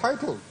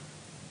entitled.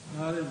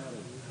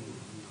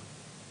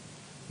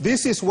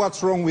 This is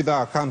what's wrong with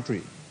our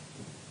country.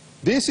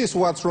 This is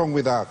what's wrong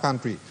with our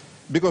country.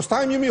 Because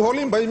time you me hold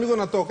him, but you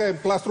gonna talk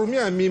classroom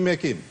here and me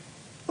make him.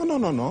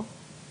 No.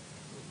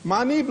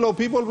 Money blow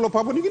people blow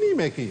Papua New Guinea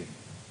make him.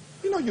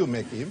 You know you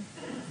make him.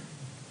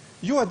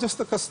 You are just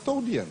a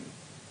custodian.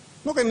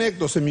 No can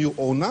act as you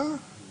owner.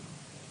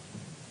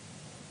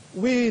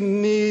 We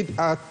need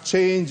a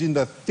change in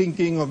the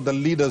thinking of the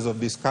leaders of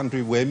this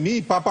country where me,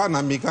 Papa,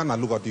 na Mika, na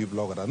look at you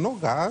blogger. No,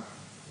 God.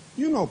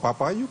 You know,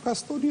 Papa, you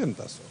custodian.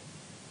 Taso.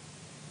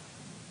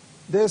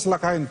 There's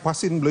like in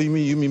passing blame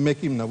me, you me make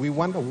him now. We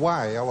wonder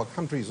why our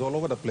country is all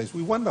over the place.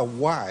 We wonder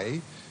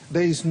why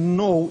there is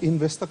no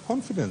investor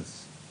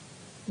confidence.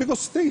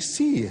 Because they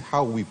see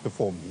how we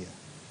perform here.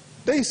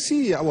 They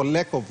see our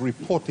lack of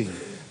reporting.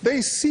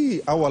 They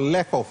see our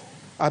lack of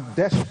a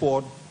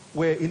dashboard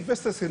where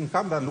investors can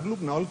come and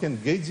look now,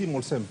 can gauge him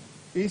also.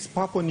 Is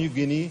Papua New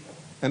Guinea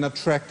an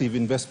attractive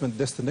investment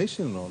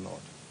destination or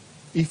not?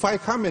 If I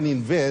come and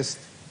invest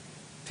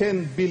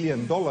 $10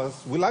 billion,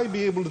 will I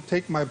be able to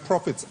take my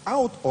profits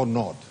out or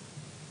not?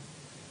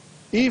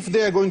 If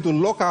they are going to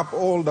lock up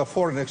all the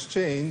foreign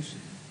exchange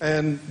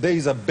and there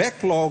is a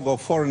backlog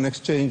of foreign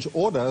exchange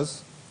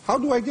orders, how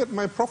do I get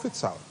my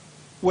profits out?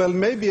 Well,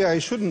 maybe I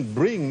shouldn't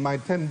bring my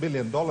 $10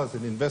 billion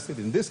and invest it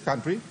in this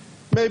country.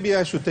 Maybe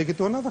I should take it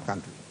to another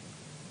country.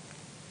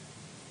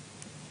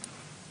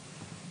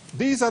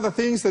 These are the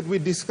things that we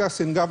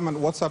discuss in government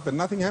WhatsApp and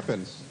nothing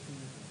happens.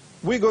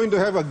 We're going to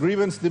have a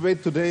grievance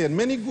debate today and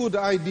many good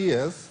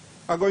ideas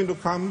are going to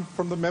come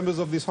from the members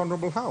of this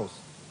Honorable House.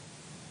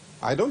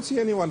 I don't see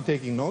anyone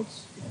taking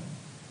notes.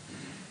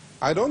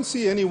 I don't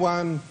see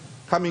anyone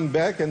coming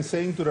back and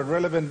saying to the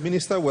relevant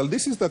minister, well,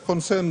 this is the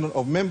concern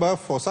of member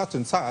for such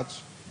and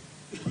such.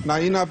 Now,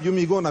 enough, you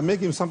may go and make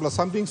him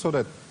something so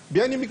that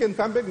behind him he can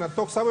come back and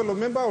talk to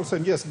member or say,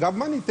 yes,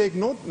 government take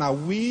note. Now,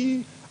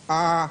 we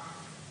are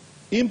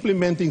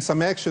implementing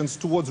some actions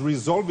towards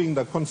resolving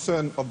the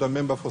concern of the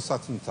member for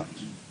such and such.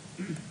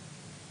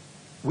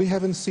 We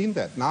haven't seen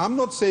that. Now, I'm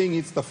not saying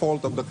it's the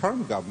fault of the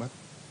current government.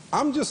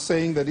 I'm just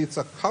saying that it's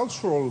a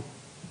cultural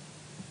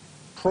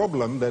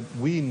problem that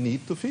we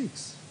need to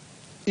fix.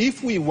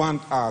 If we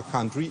want our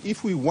country,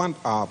 if we want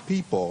our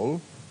people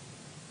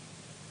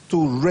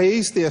to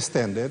raise their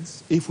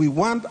standards, if we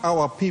want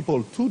our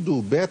people to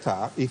do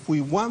better, if we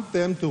want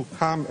them to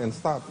come and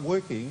start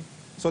working,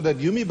 so that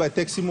Yumi by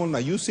Teximol na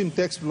Yusim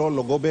Tex Law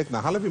go back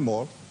na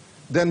Halavimol,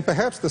 then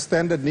perhaps the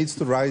standard needs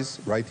to rise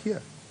right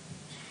here.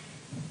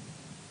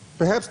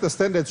 Perhaps the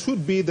standard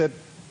should be that,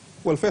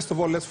 well, first of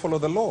all, let's follow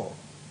the law.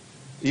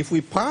 If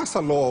we pass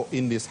a law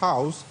in this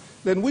House,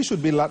 then we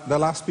should be the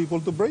last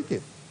people to break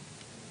it,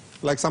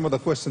 like some of the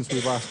questions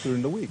we've asked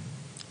during the week.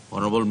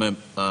 Honourable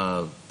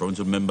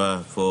Provincial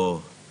Member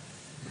for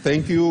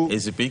Thank you,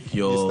 ACPIC,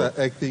 your Mr.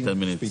 Acting 10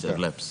 minutes Speaker.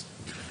 elapsed.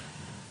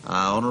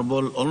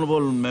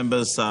 Honourable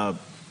members,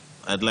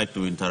 I'd like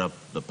to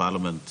interrupt the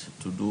Parliament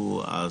to do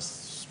a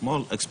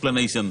small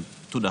explanation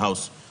to the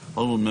House.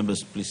 Honourable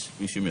members, please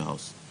resume your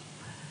House.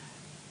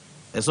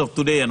 As of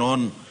today and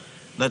on,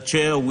 the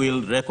Chair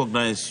will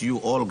recognize you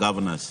all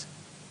governors.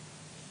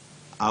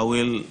 I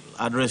will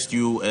address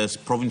you as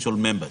provincial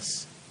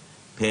members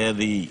per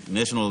the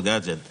National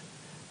Gazette,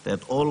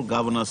 that all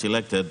governors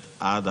elected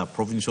are the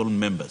provincial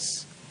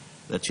members.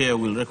 The Chair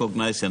will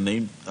recognize and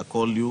name,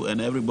 call you, and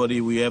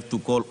everybody, we have to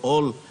call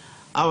all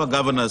our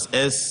governors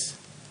as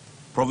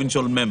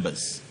provincial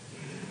members.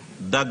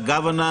 The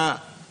governor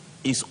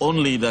is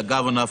only the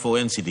governor for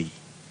NCD.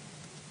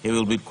 He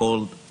will be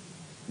called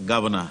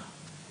governor.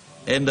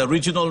 And the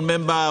regional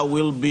member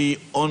will be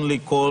only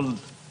called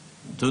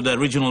to the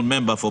regional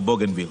member for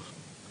Bougainville.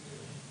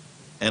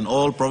 And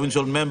all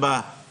provincial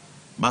member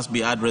must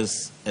be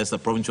addressed as a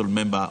provincial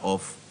member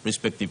of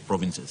respective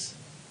provinces.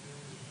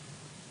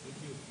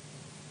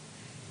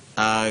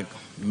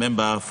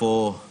 Member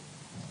for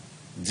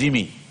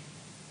Jimmy,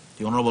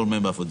 the honorable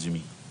member for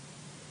Jimmy.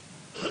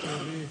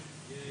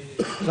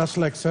 Just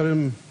like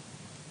Sarim,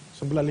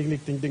 Sambla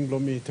Lik Ting Ting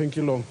Blomi, thank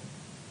you long.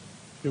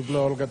 You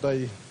blow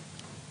Gatai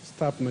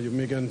stop now, you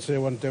make and say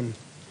one time.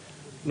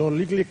 Lo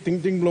Lik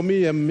Ting Ting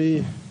Blomi and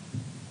me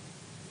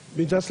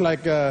be just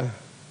like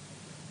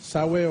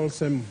Sawe or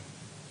some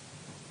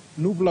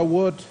Nubla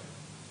word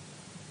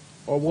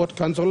or word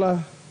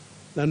controller,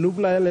 the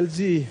Nubla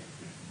LLG,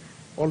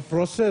 all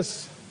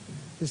process.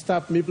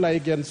 Stop me play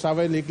again,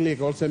 Sawe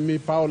Lik, also me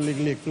power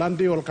Lik,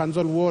 plenty all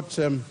cancel words,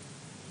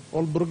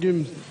 all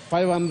Brugim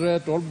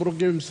 500, all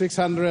Brugim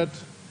 600,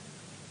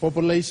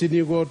 population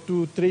you go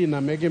 2, 3, now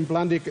make him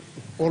plenty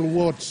all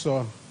words.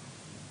 So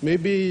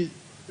maybe,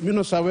 you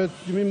know, Sawe,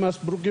 you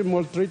must Brugim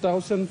all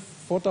 3,000,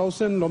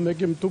 4,000, or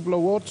make him 2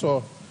 words,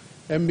 or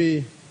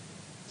me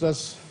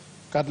just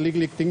cut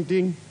Lik Ting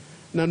Ting.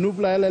 Na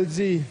Nubla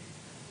LLG,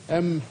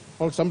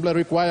 all some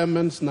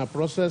requirements, na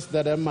process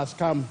that must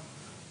come.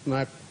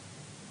 Na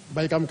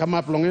by come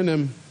up long in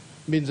them,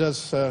 means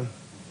just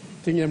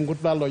thing good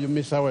balo you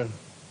miss our.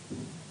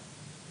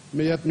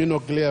 Me yet me no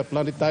clear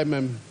plenty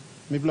time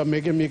me bla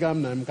make me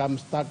come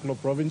stuck lo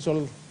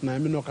provincial na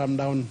me no come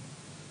down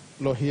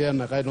lo here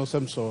na kai no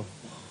sem so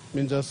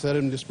means just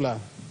serim display.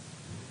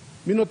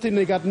 Me no think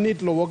they got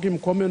need lo work him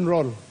common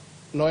role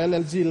lo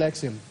LLG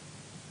election.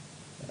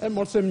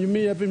 Also you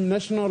may have him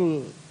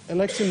national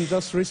election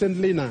just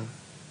recently na.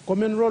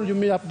 Common role you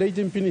may update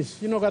him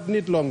finish. You know got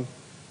need long.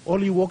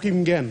 All you work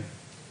him again.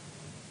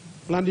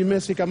 Plan the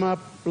mess he come up,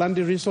 plan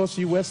the resource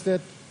he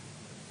wasted.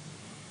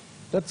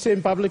 That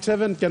same public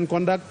servant can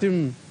conduct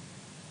him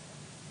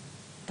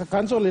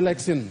council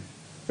election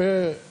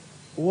per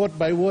word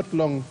by word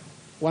long.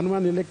 One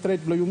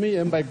electorate blow you me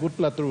and by good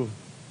pla through.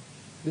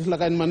 This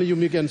like money you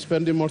me can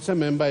spend him also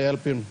and by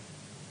help him.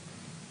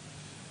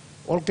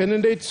 All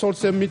candidates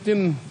also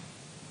meeting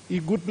a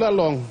good pla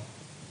long.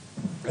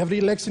 Every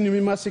election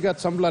you must get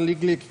some bla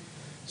lik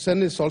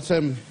send is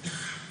also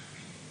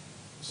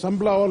some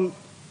bla all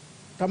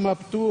come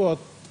up 2 or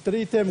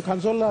 3 term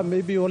councillor,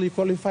 maybe only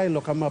qualify lo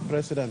come up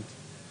president.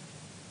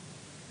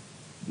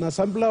 Na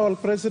some bla all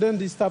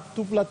president is tap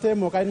 2 pla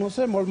term or kind of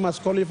same all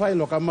must qualify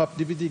lo come up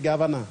deputy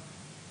governor.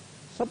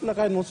 Some bla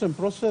kind of same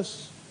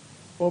process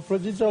or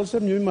procedural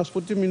same you must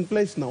put him in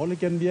place now. Only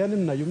can be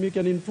him now. You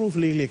can improve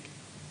lik.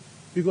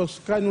 Because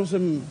kind of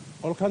some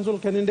all council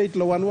candidate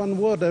lo one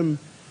word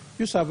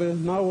you have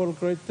now all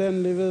grade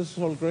 10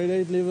 leavers, all grade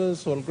 8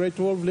 leavers, all grade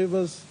 12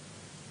 leavers,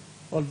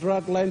 all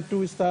drug line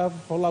 2 staff,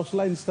 all house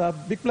line staff,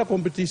 big pla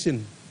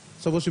competition.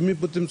 Suppose you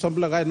put him some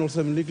like and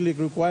some legal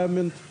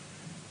requirement,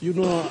 you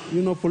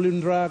know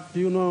pulling drug,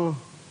 you know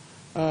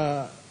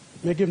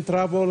make him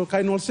travel,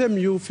 kind of same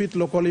you fit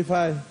lo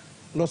qualify,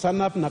 lo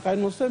sign up na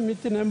kind of same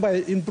meeting and by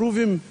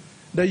improving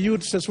the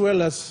youths as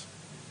well as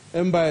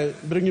and by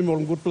bringing more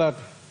good plug.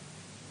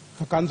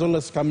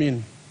 Councillors come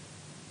in.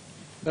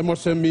 They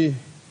must send me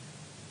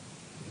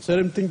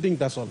same thing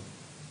that's all.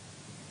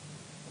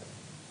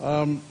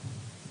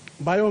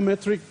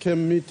 Biometric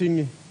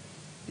meeting,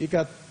 you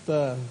got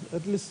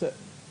at least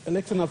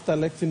election after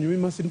election, you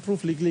must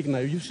improve legally now.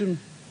 You see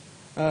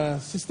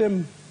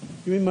system,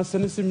 you must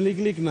send him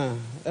legally now.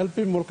 Help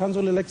him more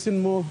council election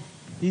more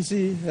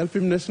easy, help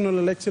him national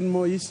election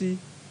more easy,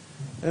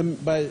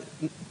 and by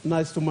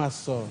nice to mass.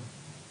 So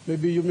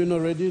maybe you mean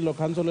already lo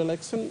council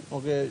election,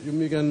 okay, you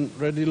mean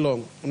ready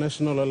long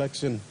national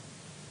election,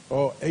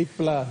 or 8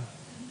 pla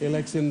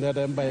election that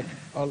by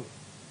all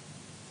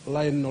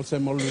line or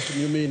same all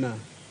you mean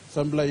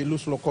some play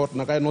lose lo court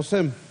na kay no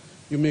same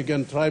you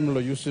can try lo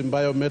using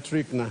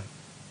biometric na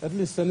at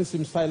least send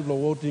him style lo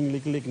voting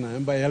lik na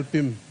and by help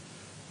him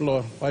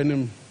lo find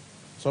him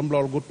some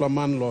lo good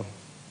man lo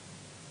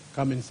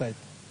come inside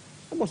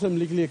also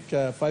lik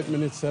 5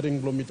 minutes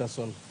sharing lo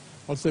mitasol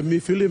also me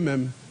feel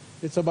him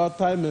it's about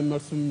time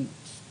and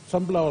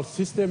some lo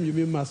system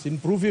you must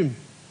improve him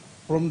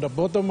from the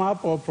bottom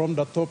up or from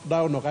the top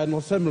down, or kind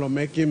of similar,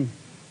 make him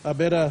a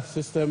better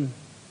system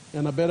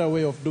and a better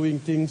way of doing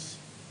things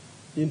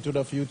into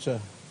the future.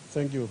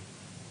 Thank you.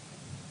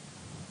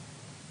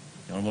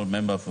 The Honourable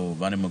Member for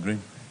Vanimo Green.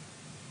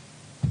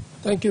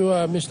 Thank you,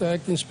 Mr.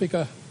 Acting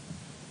Speaker.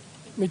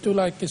 Me too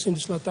like in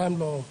this time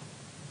law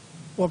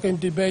working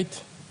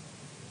debate.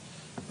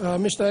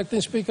 Mr.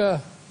 Acting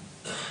Speaker,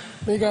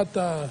 we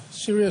got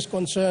serious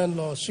concern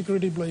for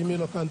security in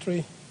the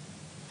country,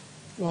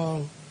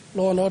 law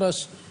and order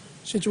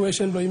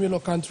situation in the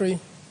country.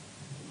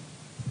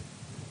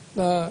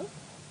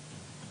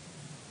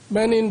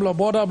 Many in the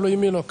border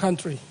in the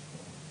country.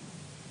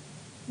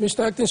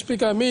 Mr. Acting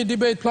Speaker, me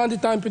debate plenty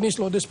time finish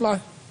law display.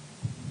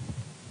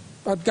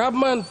 But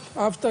government,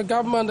 after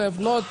government have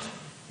not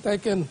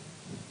taken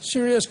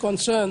serious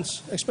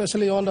concerns,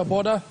 especially on the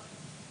border,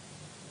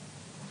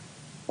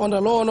 on the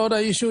law and order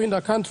issue in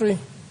the country,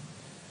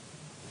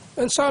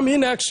 and some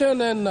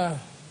inaction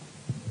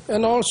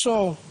and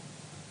also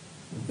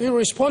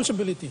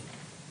irresponsibility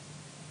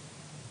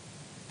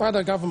by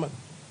the government.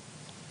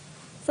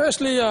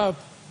 Firstly,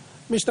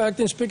 Mr.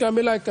 Acting Speaker,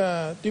 me like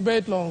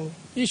debate long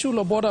issue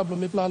lo border blo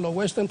mipla lo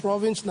Western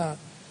Province na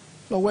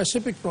lo West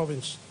Pacific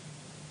Province.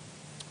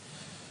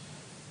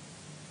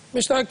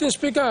 Mr. Acting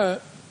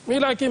Speaker, me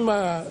like him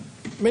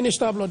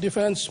Minister of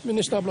Defense,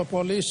 Minister of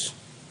Police,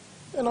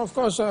 and of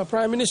course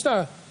Prime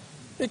Minister.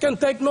 He can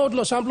take note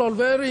of some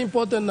very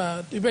important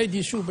debate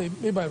issue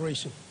by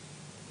raising.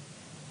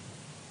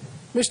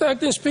 Mr.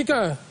 Acting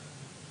Speaker,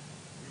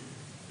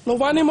 lo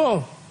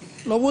vanimo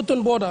lo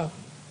wutun border.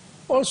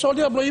 All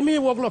soldier blo imi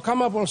work lo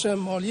come up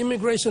all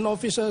immigration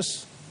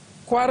officers,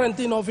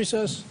 quarantine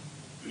officers.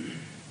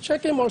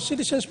 Check him all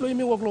citizens blo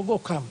imi work lo go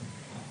come.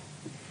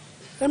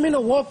 I mean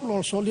a work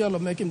lo soldier lo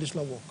make him this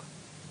lo work.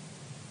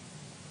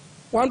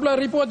 One bla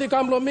report they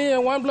come lo me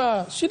and one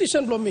bla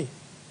citizen blo me.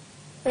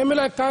 I mean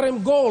like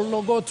Karim gold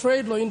lo go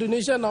trade lo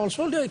Indonesia and all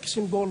soldier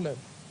kisim gold level.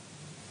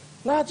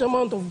 Large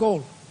amount of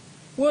gold.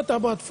 Worth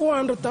about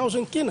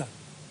 400,000 kina.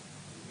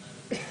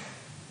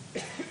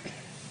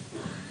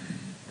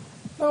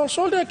 Now,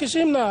 soldier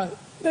Kisimna,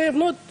 they have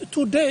not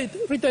to date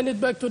returned it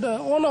back to the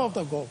owner of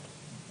the gold.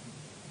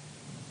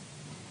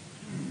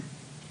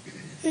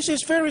 This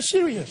is very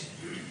serious.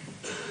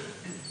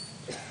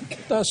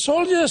 The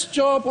soldier's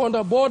job on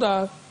the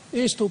border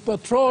is to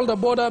patrol the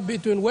border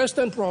between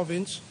Western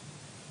Province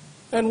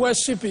and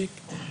West Pacific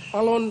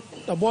along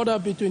the border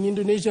between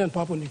Indonesia and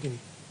Papua New Guinea.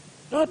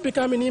 Not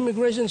becoming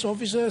immigration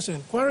officers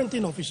and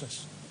quarantine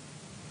officers.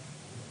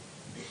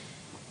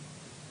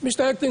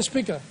 Mr. Acting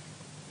Speaker,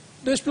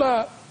 this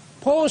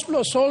post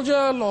soldier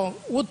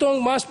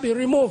Wutong must be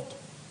removed.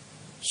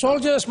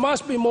 Soldiers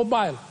must be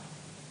mobile.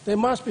 They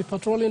must be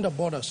patrolling the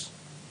borders.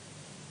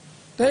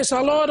 There's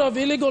a lot of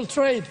illegal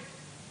trade,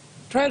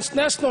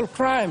 transnational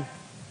crime.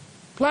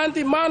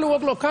 Plenty man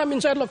who come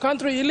inside the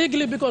country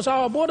illegally because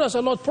our borders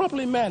are not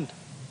properly manned.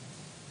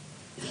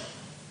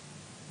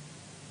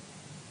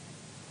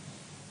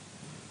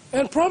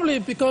 And probably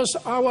because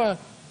our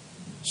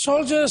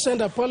soldiers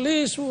and the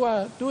police who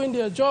are doing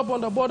their job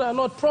on the border are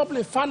not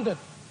properly funded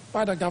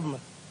by the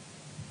government.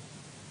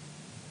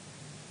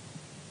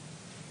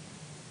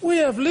 We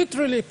have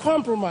literally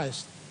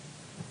compromised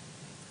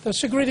the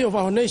security of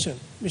our nation,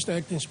 Mr.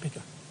 Acting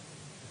Speaker.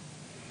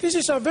 This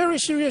is a very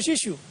serious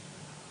issue.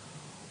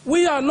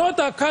 We are not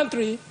a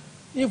country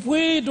if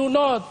we do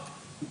not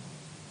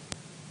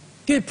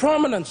give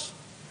prominence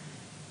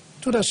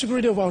to the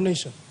security of our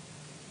nation.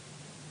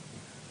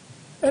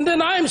 And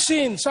then I'm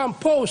seeing some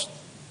posts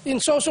in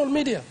social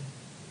media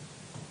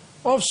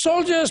of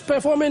soldiers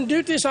performing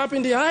duties up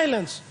in the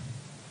islands,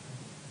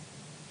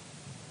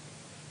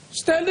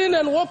 standing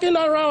and walking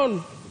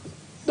around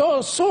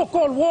those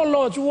so-called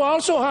warlords who are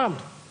also harmed.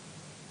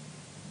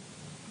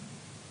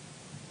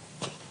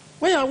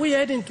 Where are we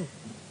heading to?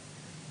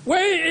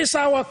 Where is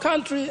our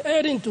country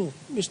heading to,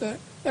 Mr.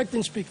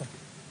 Acting Speaker?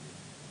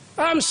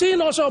 I'm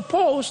seeing also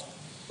posts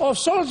of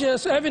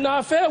soldiers having an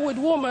affair with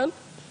women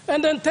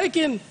and then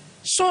taking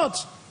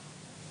shots.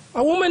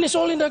 A woman is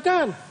holding the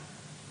gun.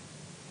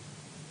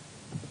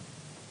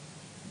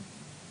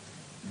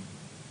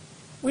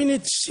 We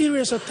need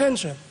serious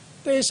attention.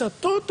 There is a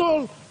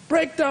total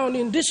breakdown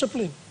in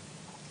discipline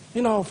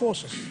in our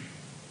forces.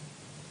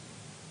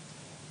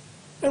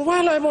 And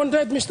while I'm on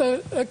that,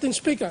 Mr. Acting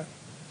Speaker,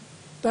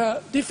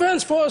 the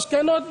Defense Force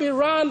cannot be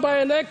run by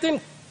an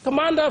acting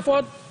commander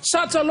for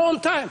such a long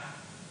time.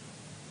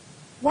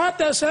 What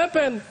has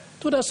happened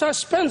to the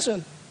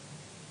suspension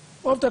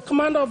of the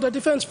commander of the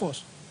Defense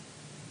Force?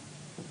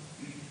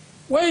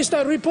 Where is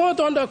the report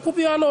on the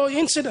Cupiano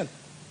incident?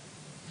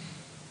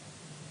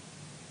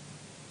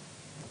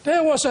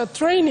 There was a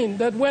training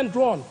that went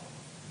wrong.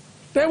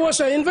 There was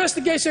an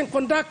investigation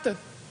conducted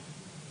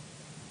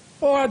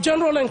or a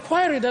general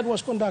inquiry that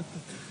was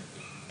conducted.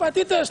 But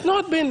it has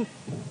not been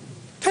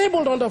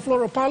tabled on the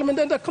floor of Parliament,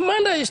 and the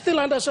commander is still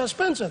under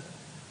suspension.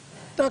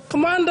 The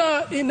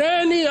commander in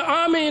any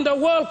army in the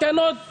world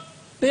cannot,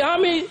 the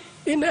army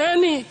in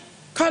any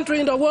country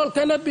in the world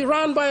cannot be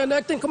run by an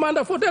acting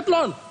commander for that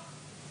long.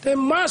 There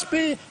must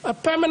be a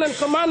permanent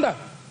commander.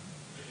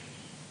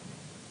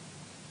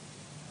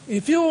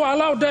 If you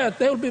allow that,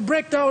 there will be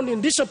breakdown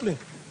in discipline.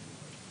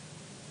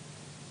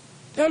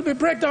 There will be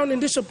breakdown in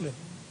discipline.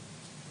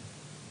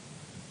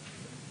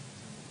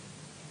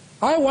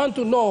 I want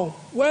to know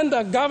when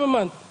the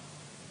government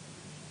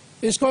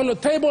is going to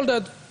table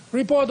that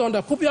report on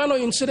the Kupiano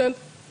incident,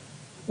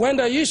 when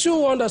the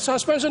issue on the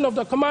suspension of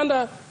the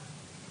commander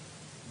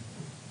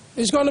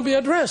is going to be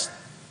addressed.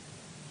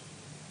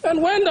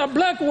 And when the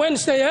Black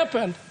Wednesday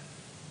happened,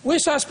 we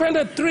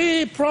suspended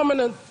 3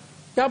 prominent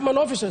government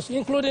officers,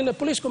 including the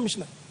police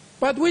commissioner.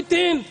 But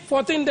within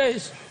 14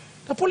 days,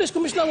 the police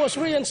commissioner was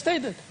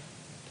reinstated.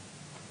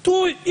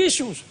 2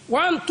 issues.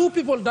 1, 2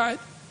 people died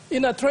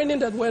in a training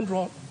that went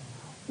wrong.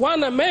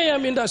 1, a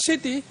mayhem in the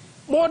city,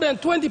 more than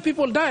 20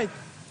 people died.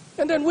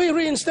 And then we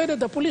reinstated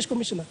the police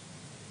commissioner.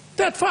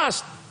 That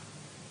fast.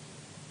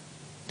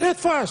 That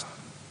fast.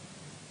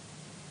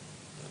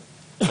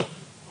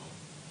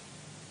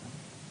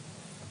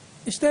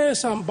 Is there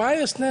some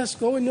biasness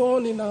going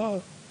on in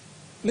our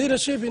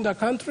leadership in the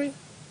country?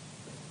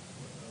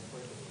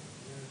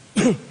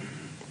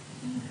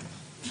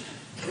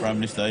 Prime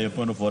Minister, your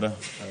point of order.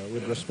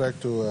 With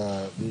respect to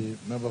the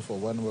member for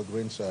Wanwa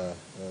Green's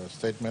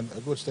statement,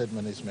 a good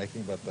statement he's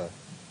making, but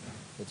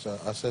it's an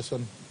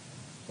assertion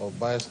of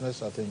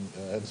biasness. I think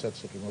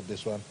NSET should remove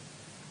this one.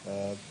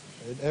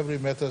 In every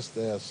matter,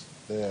 there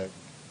are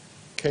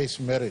case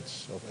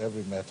merits of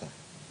every matter.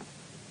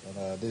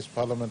 And, this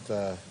Parliament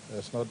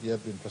has not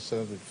yet been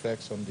presented with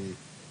facts on the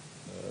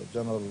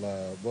General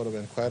Board of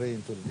Inquiry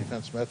into the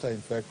defense matter.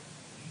 In fact,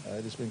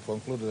 it is being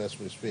concluded as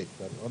we speak.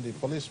 But on the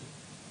police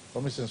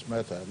commission's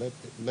matter,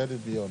 let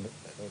it be on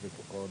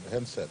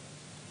handset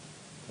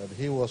that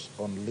he was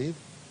on leave.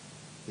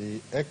 The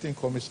acting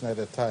commissioner at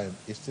the time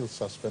is still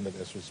suspended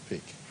as we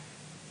speak.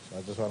 So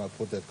I just want to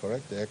put that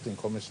correct. The acting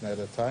commissioner at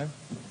the time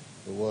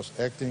who was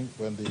acting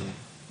when the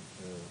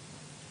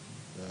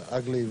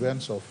ugly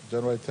events of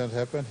January 10th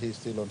happened, he's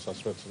still on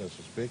suspension as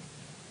we speak.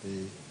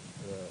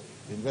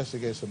 The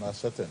investigation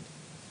ascertained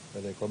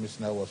that the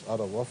commissioner was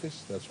out of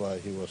office. That's why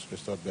he was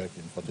restored back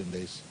in 14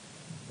 days.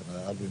 And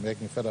I'll be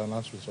making further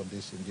announcements on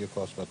this in due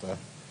course. But I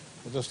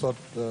just thought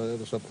it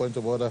was a point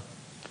of order.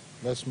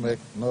 Let's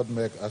not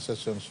make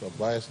assertions of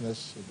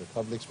biasness in the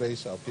public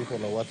space. Our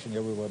people are watching,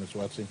 everyone is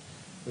watching.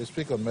 We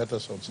speak on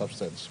matters on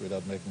substance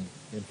without making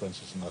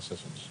inferences and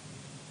assertions.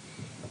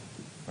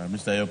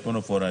 Mr. Your point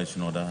of order is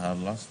in order. I'll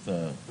last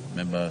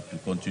member to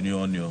continue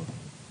on your...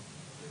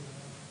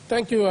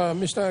 Thank you,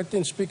 Mr.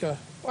 Acting Speaker.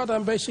 What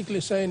I'm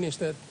basically saying is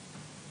that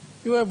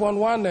you have on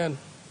one end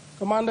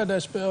commander that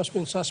has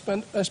been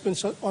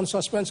on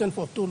suspension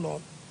for too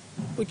long.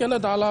 We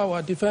cannot allow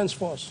our defense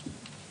force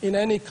in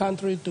any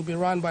country to be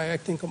run by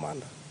acting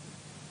commander.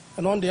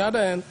 And on the other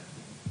hand,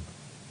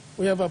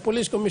 we have a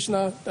police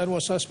commissioner that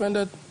was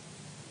suspended,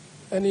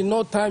 and in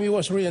no time he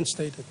was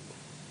reinstated.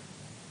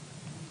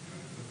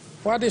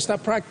 What is the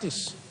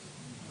practice?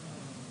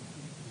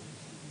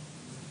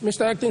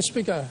 Mr. Acting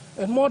Speaker,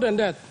 and more than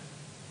that,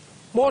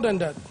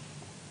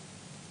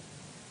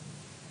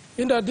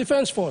 in the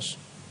defense force,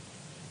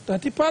 the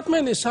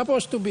department is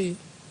supposed to be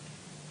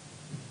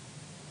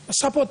a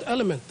support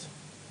element.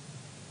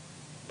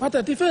 But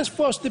the defense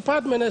force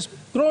department has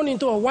grown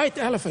into a white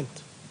elephant.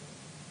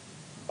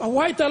 A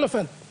white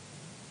elephant.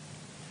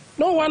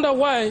 No wonder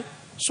why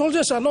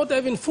soldiers are not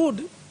having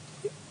food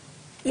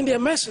in their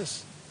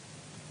messes.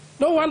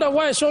 No wonder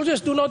why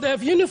soldiers do not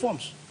have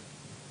uniforms.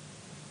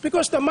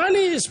 Because the money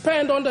is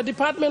spent on the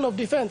Department of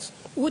Defense,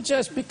 which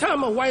has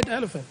become a white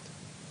elephant.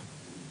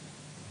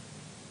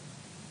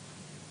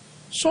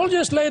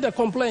 Soldiers laid a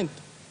complaint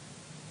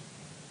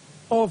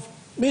of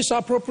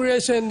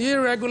misappropriation,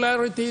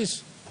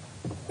 irregularities,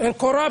 and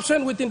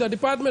corruption within the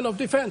Department of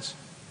Defense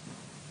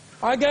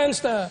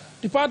against the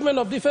Department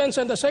of Defense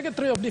and the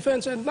Secretary of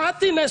Defense, and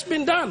nothing has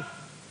been done.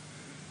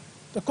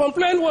 The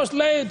complaint was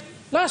laid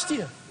last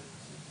year.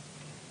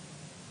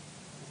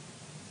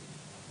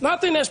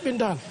 Nothing has been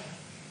done.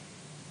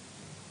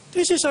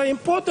 This is an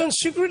important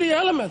security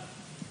element.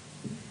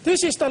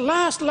 This is the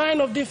last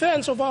line of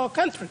defense of our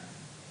country.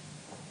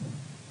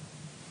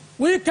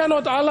 We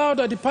cannot allow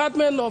the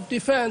Department of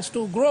Defense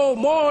to grow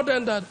more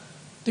than the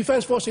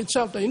Defense Force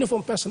itself, the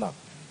uniformed personnel.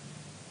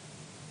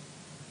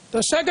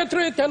 The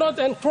Secretary cannot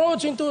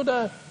encroach into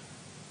the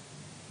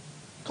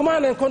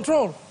command and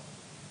control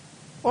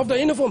of the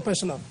uniformed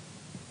personnel.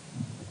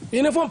 The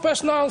uniformed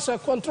personnel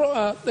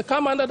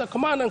come under the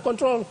command and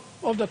control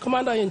of the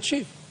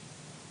Commander-in-Chief,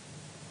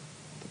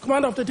 the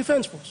commander of the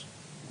Defense Force.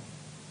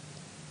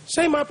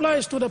 Same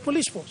applies to the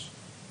police force.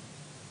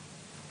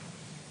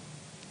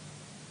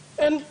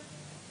 And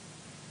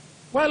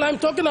while I'm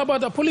talking about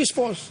the police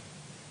force,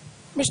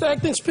 Mr.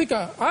 Acting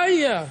Speaker,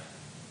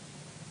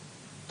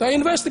 the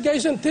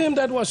investigation team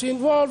that was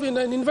involved in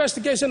an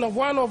investigation of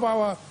one of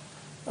our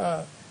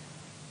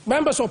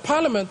members of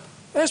parliament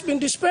has been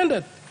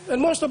disbanded,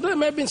 and most of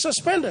them have been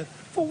suspended.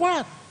 For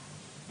what?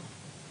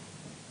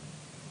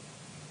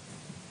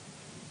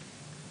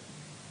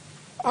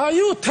 Are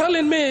you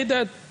telling me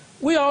that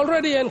we are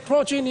already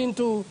encroaching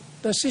into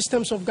the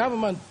systems of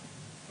government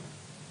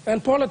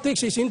and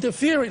politics is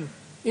interfering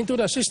into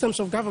the systems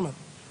of government?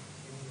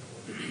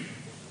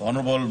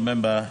 Honourable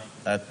Member,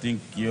 I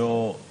think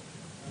your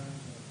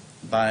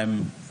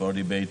time for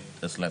debate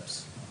has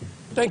lapsed.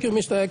 Thank you,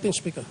 Mr. Acting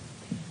Speaker.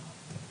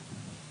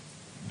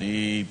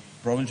 The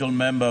provincial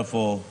member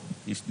for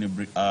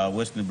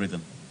West New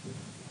Britain.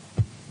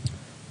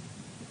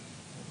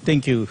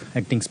 Thank you,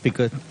 Acting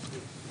Speaker.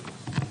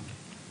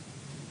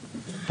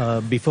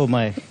 Before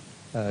my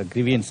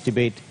grievance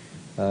debate,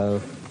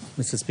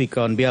 Mr.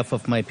 Speaker, on behalf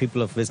of my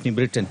people of West New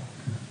Britain,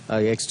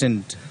 I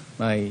extend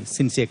my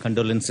sincere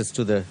condolences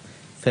to the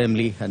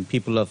family and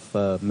people of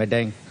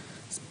Medang,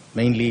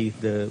 mainly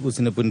the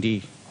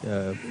Usinapundi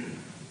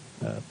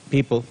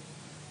people,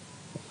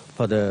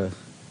 for the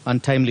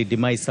untimely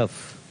demise of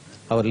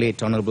our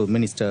late Honorable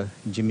Minister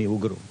Jimmy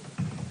Uguru.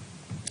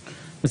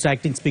 Mr.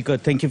 Acting Speaker,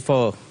 thank you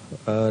for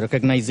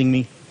recognizing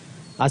me.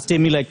 Aste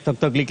mi like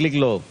tak lik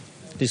lo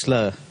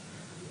tisla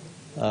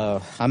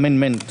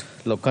amendment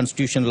lo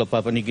constitution lo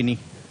Papua New Guinea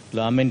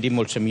lo amend him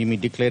also me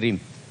declare him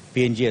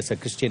PNG as a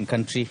Christian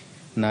country.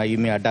 Na you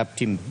may adapt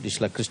him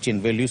disla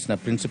Christian values na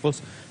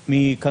principles.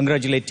 Me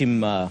congratulate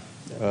him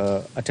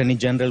Attorney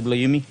General lo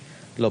yumi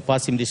lo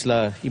pass him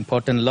disla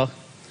important law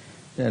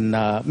and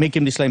make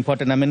him disla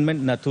important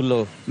amendment na tu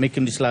lo make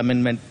him disla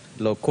amendment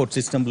lo court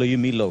system lo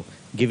yumi lo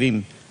give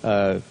him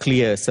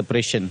clear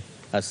separation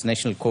as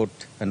National Court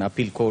and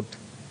Appeal Court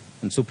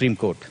and Supreme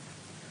Court.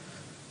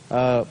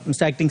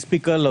 Mr. Acting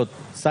Speaker, lo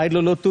side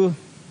lo tu,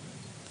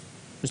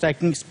 Mr.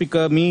 Acting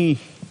Speaker, me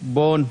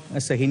born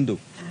as a Hindu.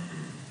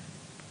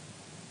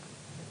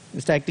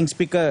 Mr. Acting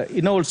Speaker,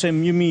 you know also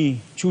you me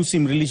choose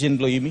him religion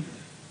lo you me.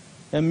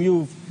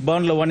 You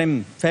born lo one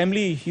em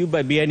family you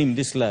by behind him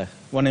this la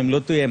one em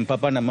lotu em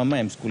papa na mama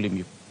em school him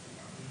you.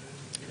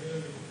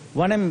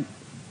 One em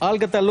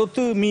algata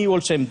lotu me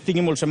also em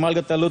thinking also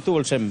algata lotu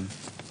also em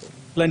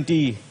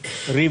plenty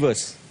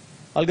rivers.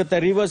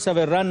 Algata rivers have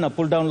a run, a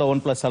pull down la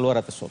 1 plus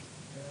salwara tasol.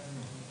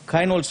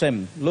 Kain also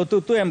em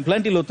lotu tu em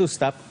plenty lotu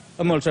stop.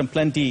 Also em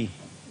plenty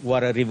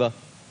wara river.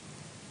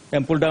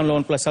 Em pull down la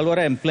 1 plus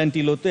salwara em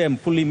plenty lotu em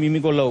pull him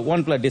mimigo la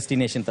 1 plus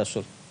destination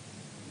tasol.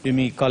 You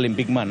may call him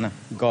big man, na?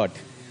 God.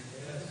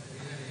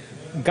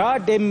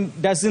 God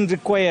doesn't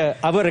require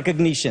our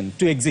recognition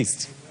to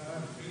exist.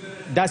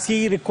 Does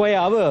he require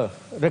our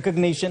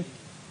recognition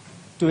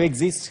to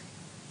exist?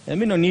 I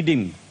mean, no need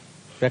him.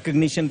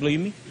 Recognition,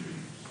 believe me.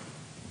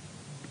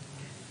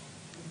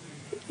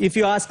 If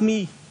you ask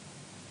me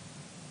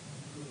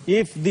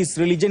if this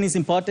religion is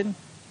important,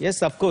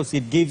 yes, of course,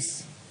 it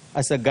gives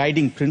us a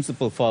guiding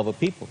principle for our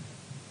people.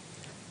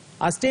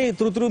 I stay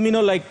through me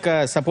no like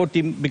support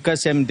him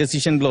because I'm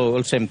decision blow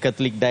also I'm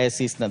Catholic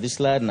diocese na this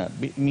la na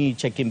me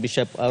check him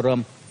Bishop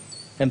Aram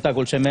I'm tak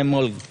also I'm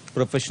all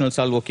professionals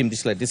all work him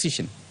this la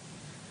decision.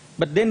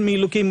 But then me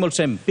look him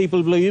also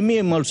people blow you me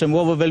I'm also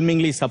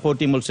overwhelmingly support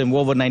him also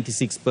over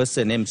 96%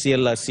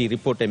 MCLRC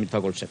report I'm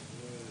tak also.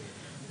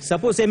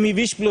 Suppose me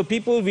wish blow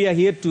people we are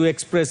here to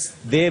express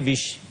their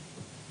wish.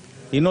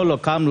 You know lo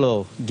come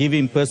lo give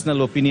him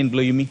personal opinion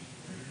blow you me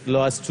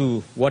lo as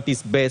to what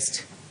is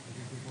best.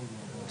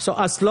 So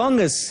as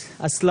long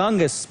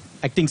as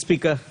Acting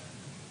Speaker,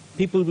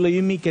 people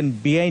like can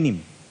behind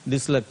him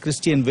this la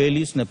Christian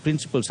values na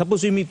principles.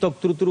 Suppose we talk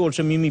through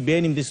also me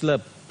behind him this la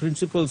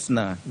principles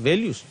na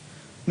values.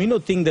 Me no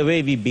think the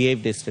way we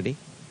behaved yesterday.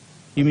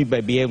 You mean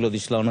by behave lo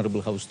this la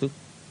honorable house too.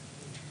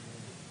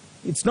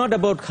 It's not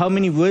about how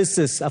many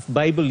verses of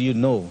Bible you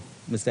know,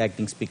 Mr.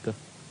 Acting Speaker,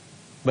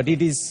 but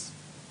it is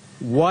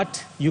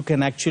what you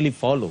can actually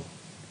follow.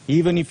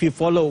 Even if you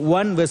follow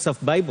one verse of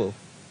Bible,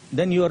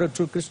 then you are a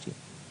true Christian.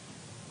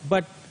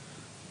 But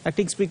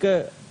Acting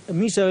Speaker,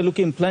 me say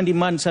looking plenty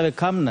months have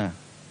come na.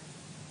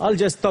 I'll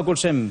just talk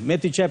also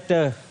Matthew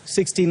chapter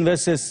 16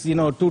 verses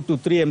 2 to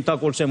 3 I'm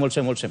talk also.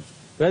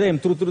 Whether I'm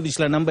through this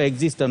number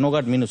exists or no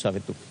God minus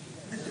have to.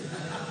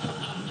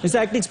 Mr.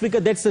 Acting Speaker,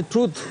 that's the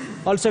truth.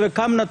 Also have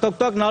come na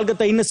talk na all get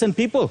the innocent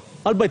people.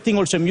 All by think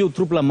also you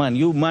true man,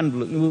 you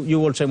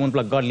also one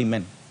godly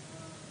man.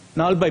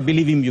 Now all by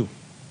believing you.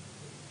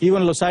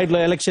 Even lo side lo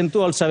election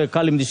too also have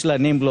call him this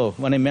name lo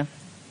one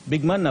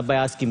big man na by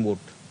ask him vote.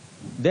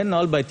 Then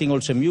all by think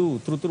also you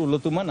through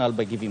lotuman all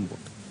by give him vote.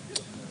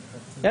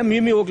 Yeah, me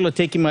oklo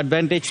take him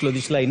advantage lo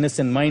this la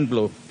innocent mind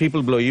blow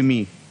people blow you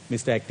me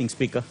Mr. Acting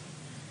Speaker.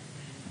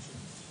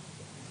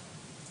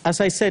 As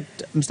I said,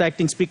 Mr.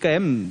 Acting Speaker,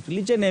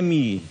 religion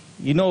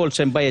you know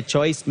also by a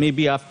choice.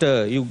 Maybe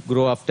after you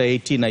grow after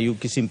 18 or you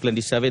kiss him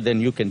plenty save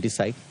then you can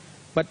decide.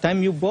 But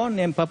time you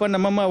born papa na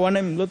mama one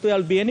lotu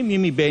I'll be him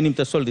me be him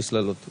to sol this la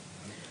lotu.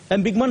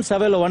 And big man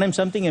save lo one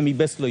something me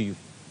best lo you.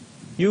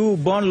 You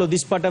born lo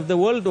this part of the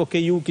world, okay,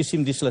 you kiss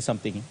him this la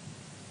something.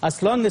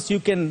 As long as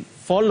you can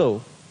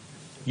follow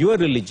your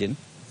religion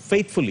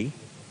faithfully,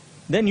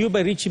 then you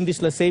by reach him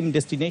this la same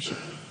destination.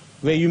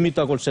 Where you meet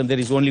also there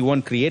is only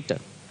one creator.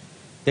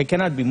 There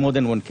cannot be more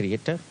than one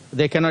creator.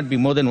 There cannot be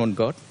more than one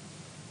God.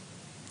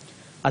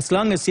 As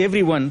long as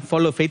everyone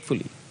follow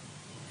faithfully.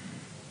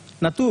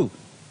 Now too,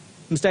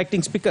 Mr.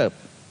 Acting Speaker,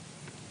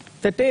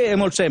 today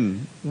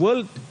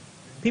world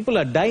people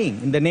are dying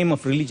in the name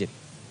of religion.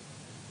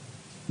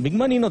 Big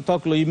man,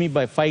 talk lo you mean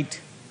by fight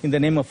in the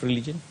name of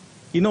religion.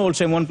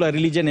 Also one play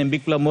religion and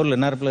big play more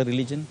another play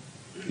religion.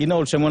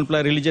 Also one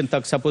play religion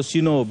talk suppose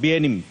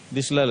behind him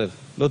this la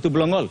lotu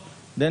belong all.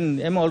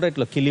 Then all right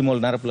lo kill him all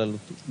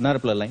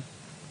narapla line.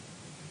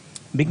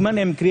 Big man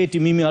em create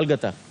mimi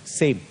algata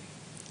same.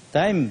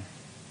 Time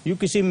you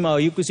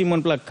kisim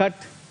on plug cut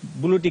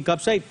buluti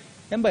capsite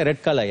em by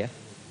red color ya.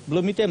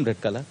 Blow me tem red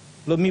color.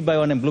 Blow me by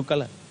one em blue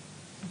color.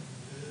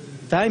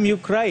 Time you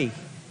cry.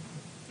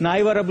 Na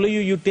I wara blow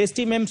you taste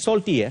him em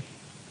salty ya.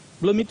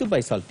 Blow me too by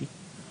salty.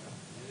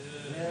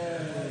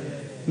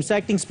 Mr.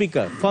 Acting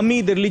Speaker, for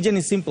me the religion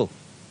is simple.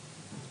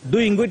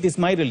 Doing good is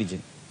my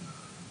religion.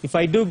 If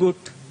I do good,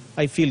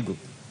 I feel good.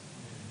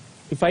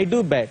 If I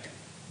do bad,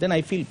 then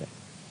I feel bad.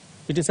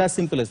 It is as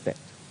simple as that.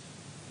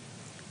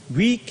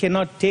 We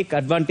cannot take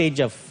advantage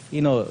of,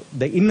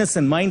 the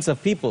innocent minds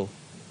of people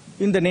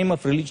in the name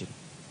of religion.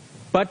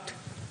 But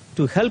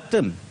to help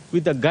them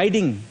with a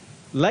guiding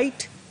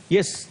light,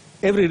 yes,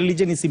 every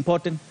religion is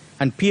important,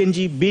 and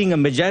PNG being a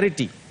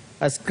majority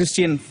as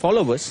Christian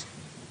followers,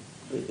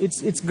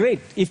 it's great.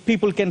 If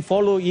people can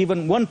follow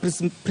even one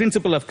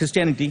principle of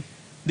Christianity,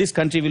 this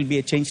country will be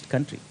a changed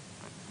country.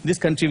 This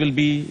country will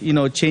be,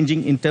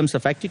 changing in terms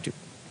of attitude.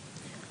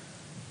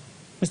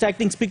 Mr.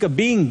 Acting Speaker,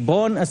 being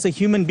born as a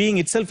human being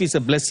itself is a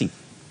blessing.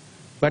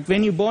 But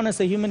when you're born as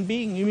a human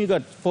being, you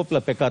got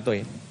popla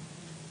peccato.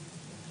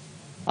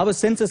 Our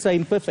senses are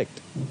imperfect.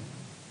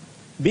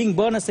 Being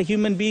born as a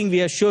human being,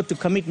 we are sure to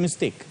commit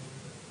mistake.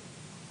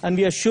 And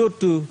we are sure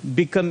to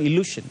become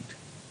illusioned.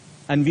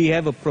 And we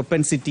have a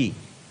propensity,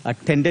 a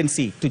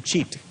tendency to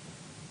cheat.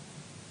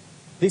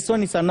 This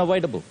one is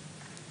unavoidable.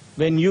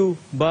 When you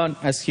born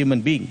as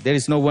human being, there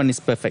is no one is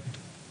perfect.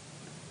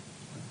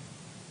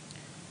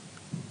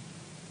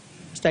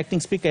 Mr.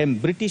 Acting Speaker, I'm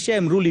British,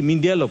 I'm ruling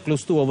India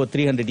close to over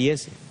 300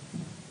 years.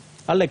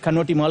 Alla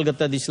convertim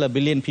algata disla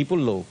billion people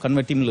lo,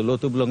 convertim lo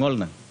to belong all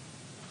na.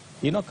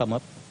 Come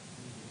up.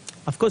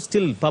 Of course,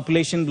 still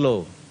population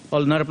low,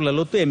 all narapla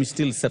lo to am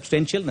still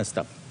substantial na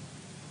stuff.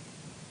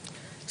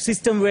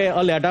 System where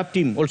all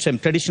adapting, also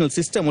traditional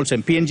system, also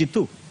PNG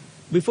too.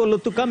 Before lo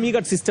to come, you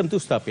got system to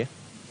stop, yeah.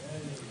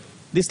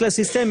 This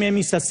system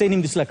is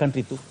sustaining this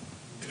country too.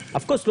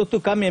 Of course, lo to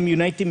come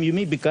uniting you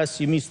me because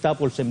you me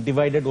stop also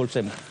divided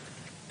also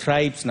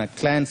tribes na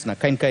clans na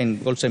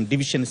kind also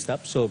division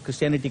stuff. So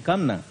Christianity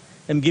come na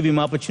give him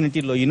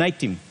opportunity to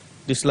unite him.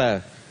 This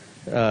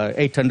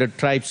 800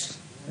 tribes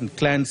and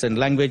clans and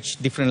language,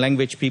 different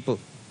language people.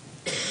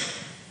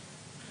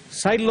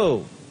 Side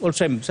law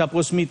also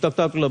suppose me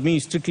talk lo me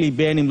strictly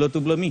ban him lo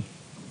to blow me.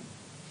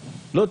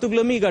 Lo to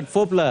blow me got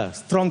 4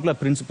 strong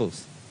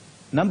principles.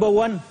 Number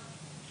 1.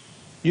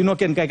 You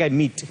can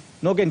meet.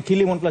 No can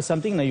kill him one plus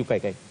something, na you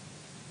kai.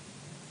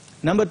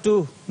 Number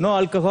 2, no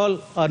alcohol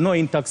or no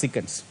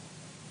intoxicants.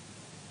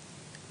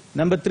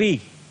 Number 3,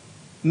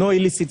 no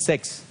illicit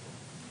sex.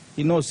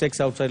 No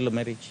sex outside of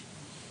marriage.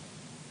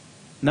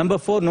 Number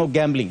 4, no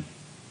gambling.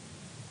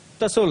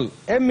 That's all.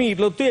 Emmi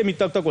lo tu emmi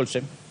tak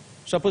also.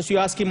 Suppose you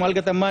ask him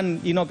algata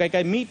man,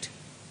 kai meet.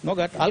 No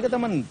got algata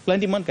man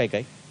plenty man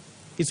kai.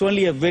 It's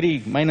only a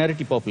very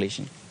minority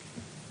population.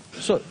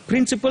 So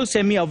principles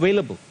semi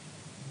available.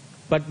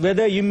 But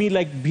whether you mean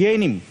like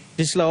behind him,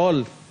 these are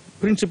all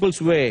principles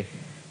where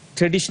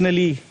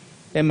traditionally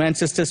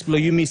ancestors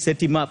you me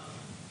set him up.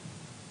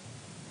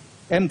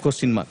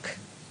 Question mark.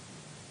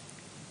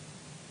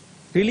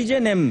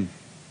 Religion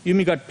you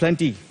me got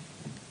plenty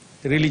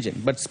religion,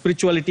 but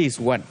spirituality is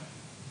one.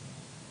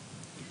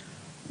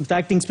 Mr.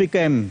 Acting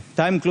Speaker,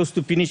 time close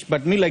to finish,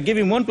 but me like give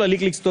him one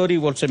little story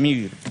also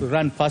me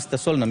run fast the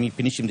soul na me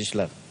finish him this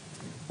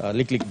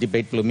little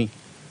debate me.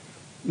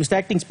 Mr.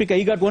 Acting Speaker,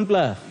 he got one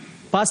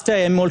pastor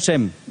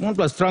also one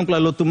plus strong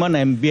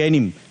lotuman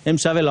behind him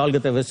savel all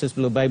the verses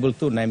Bible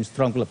too na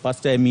strong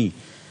pastor me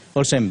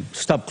also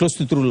stop close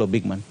to true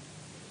big man.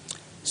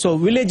 So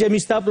village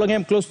stop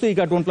long close to he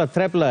got one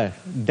trap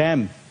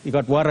dam, he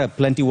got water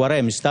plenty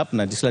water stop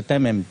na this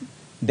time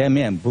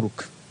dam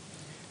brook.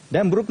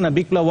 Dam brook na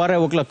big water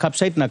okla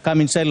capsite na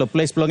come inside lo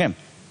place long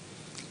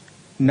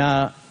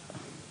na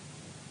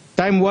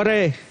time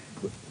water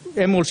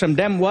also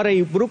dam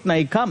water brook na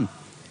he come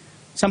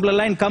sample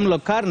line come lo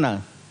car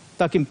na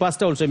takim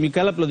pasta also mi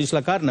kalap lo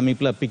disla car na mi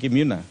pla pick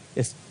him na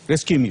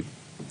rescue me.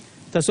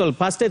 Tasol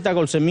pasta tag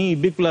also mi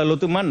big pla lo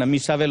tu man na mi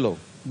savelo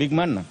big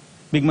man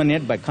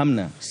yet by come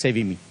na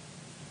save me.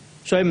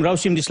 So I'm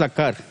rouse him disla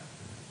car.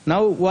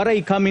 Now what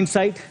I come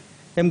inside,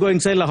 I'm go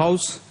inside the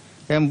house,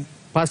 I'm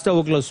pasta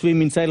oklo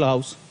swim inside the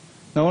house.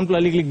 Now one pla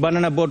lik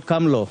banana boat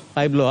come lo,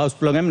 I blow house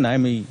plong em na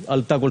mi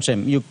al tag also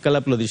you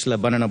kalap lo disla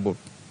banana boat.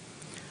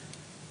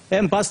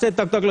 Pasta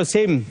tak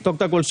same tak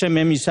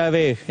same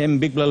isave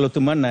big bla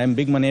lotuman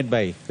big man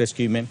by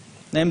rescue mem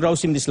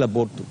rouse him this la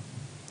boat too.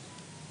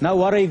 Now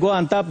what I go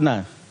on top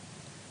na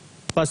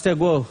pasta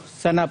go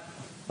stand up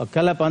a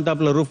kalap on top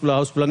la roof la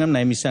house plangam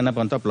na stand up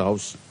on top la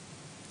house.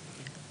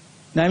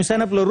 Now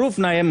stand up la roof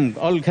na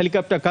all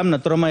helicopter come na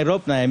throw my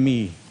rope na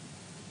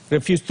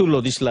refuse to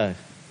lo this la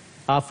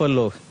offer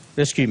lo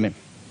rescue mem.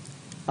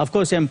 Of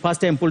course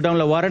pasta pull down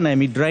la water na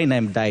dry na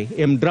die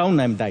drown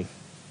na die.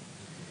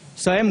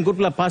 So I'm good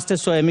pastor,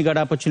 so I got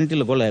opportunity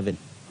to go to heaven.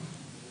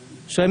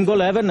 So I'm go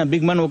to heaven, a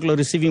big man oklo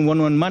receiving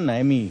one man,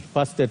 I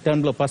pastor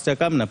turn pastor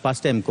come na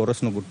pastor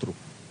chorus no good through.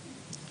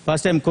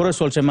 Pastor chorus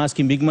also I'm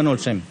asking big man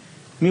also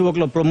Mi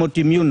waklo promote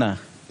you na,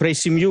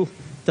 praise you,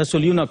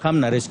 tasol you na come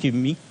na rescue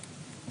me.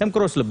 Em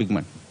cross lo big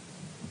man.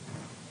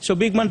 So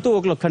big man tu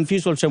waklo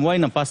confuse also why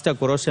na pasta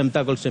cross em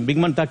tak also big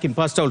man takim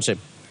pasta also.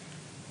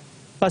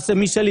 Pasta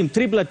misalim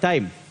triple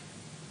time.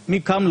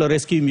 Mi come lo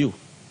rescue you.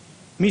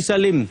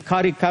 Misalim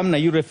kari come na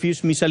you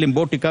refuse. Misalim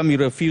boat come you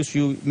refuse.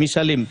 You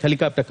misalim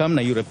helicopter come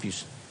na you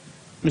refuse.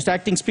 Mr.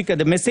 Acting Speaker,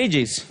 the message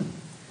is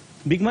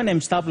big man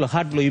em stop lo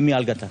hard lo yumi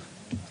algata.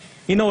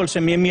 You know also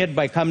me yet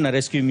by come na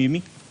rescue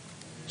me.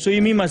 So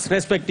you must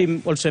respect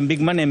him also big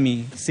man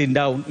em sit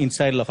down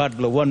inside lo hard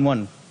lo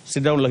 1-1.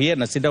 Sit down lo here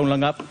na sit down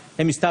lang up.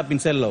 Em stop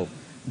inside lo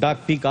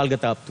dark peak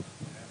algata up to.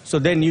 So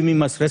then you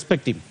must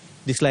respect him.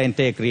 This la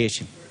entire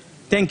creation.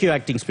 Thank you,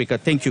 Acting Speaker.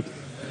 Thank you.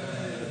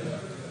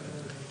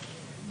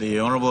 The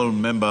Honourable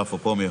Member for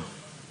Pomio.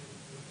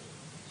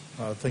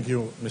 Thank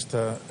you,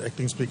 Mr.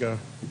 Acting Speaker.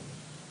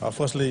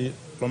 Firstly,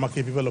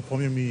 Lomaki people of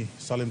Pomio mi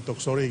Salim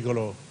Toksori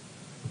golo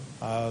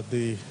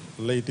the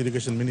late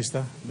Irrigation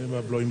Minister,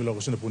 member blowing me logo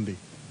pundi.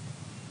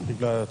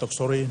 People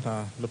Toksori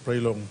na le pray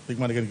long big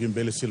man again give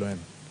belly silo and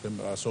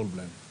soul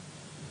blend.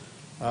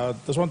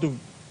 Just want to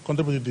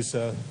contribute to this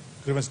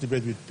grievance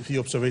debate with a few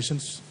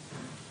observations.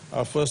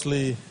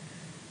 Firstly,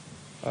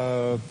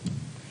 the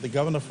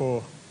governor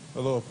for,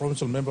 although a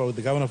provincial member,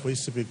 the governor for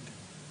East Pacific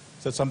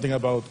said something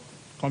about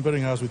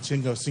comparing us with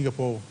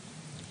Singapore.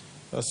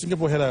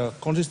 Singapore had a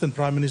consistent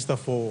prime minister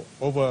for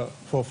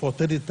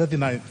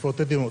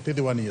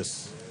 31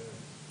 years.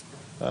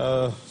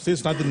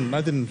 Since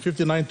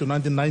 1959 to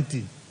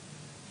 1990,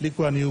 Lee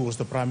Kuan Yew was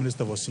the prime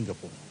minister for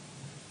Singapore.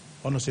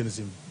 Ono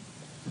senesim.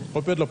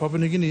 Compared to Papua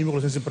New Guinea, he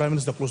was prime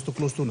minister close to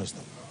us.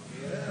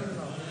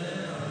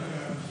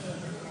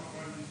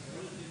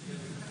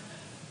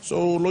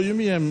 So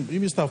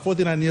Yumi start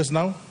 49 years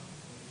now.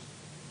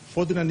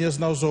 49 years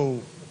now.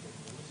 So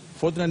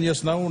 49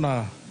 years now.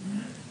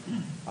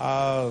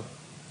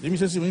 Yumi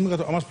says Yumi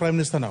got almost prime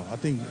minister now. I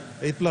think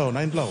 8 law,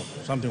 9 law,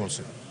 something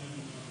also.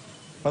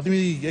 But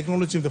we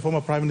acknowledge him, the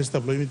former prime minister,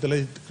 the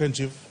late Grand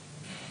Chief.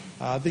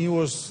 I think he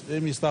was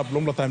Yumi start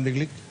long time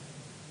neglect.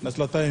 That's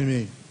the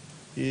time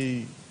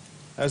he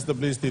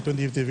established the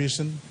 2050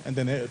 vision and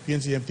then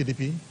PNG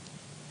MTDP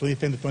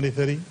 2010 to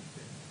 2030,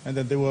 and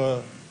then there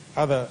were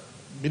other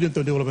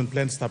medium-term development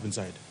plans step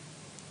inside.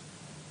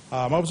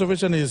 My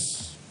observation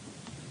is,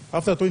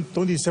 after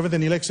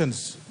 2017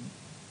 elections,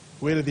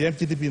 where the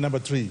MTDP number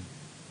 3,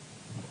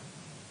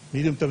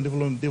 medium-term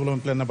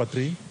development plan number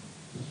 3,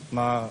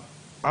 now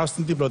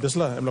Aston Tiblo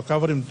Tesla, I'm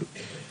covering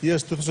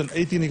years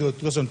 2018 to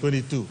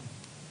 2022.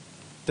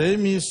 The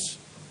aim is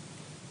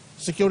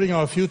securing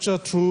our future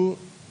through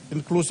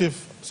inclusive,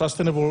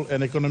 sustainable,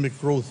 and economic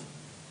growth.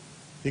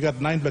 You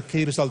got 9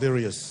 key result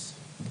areas.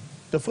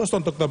 The first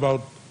one talked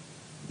about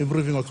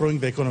improving or growing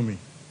the economy.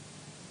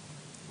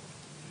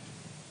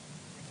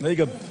 And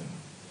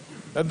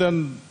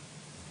then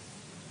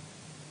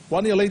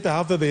 1 year later,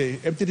 after the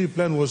MTD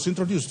plan was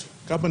introduced,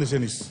 government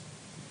is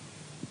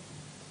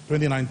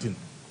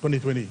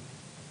 2020.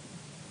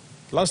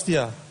 Last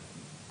year,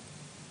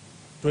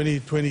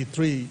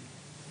 2023,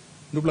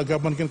 Nubla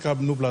government can have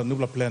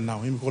Nubla plan now.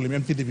 We call him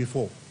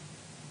MTDP4.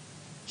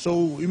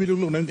 So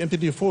immediately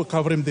MTDP4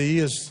 covering the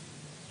years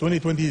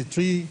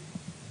 2023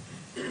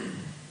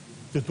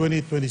 to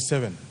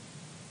 2027.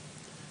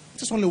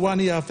 Just only 1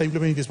 year after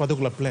implementing this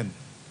particular plan.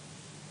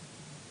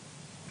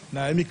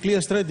 Now, in clear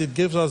straight, it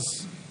gives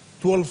us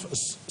 12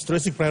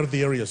 strategic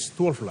priority areas,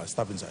 12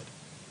 stuff inside.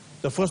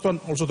 The first one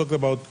also talked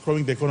about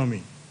growing the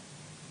economy,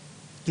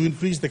 to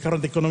increase the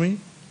current economy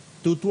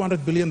to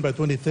 200 billion by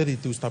 2030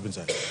 to stuff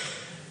inside.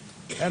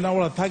 And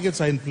our targets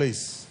are in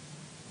place.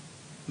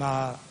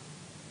 Now,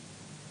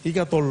 he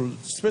got all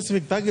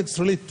specific targets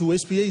related to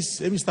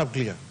SPAs, every stuff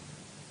clear.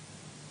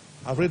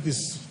 I've read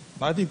this.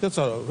 I think that's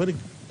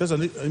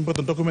an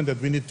important document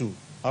that we need to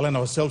align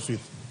ourselves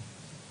with.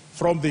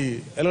 From the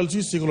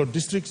LLGs, you got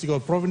districts, you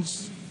got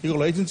province, you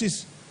got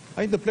agencies.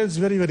 I think the plan is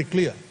very, very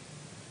clear.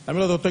 I'm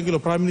going to thank the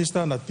Prime Minister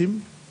and the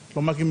team,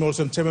 Lomakim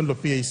also chairman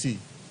of PAC.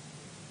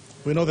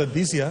 We know that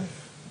this year,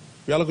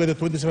 we allocated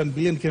 27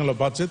 billion Kerala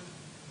budget,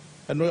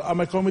 and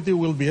my committee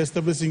will be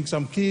establishing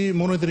some key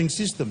monitoring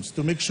systems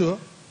to make sure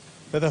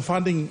that the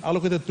funding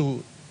allocated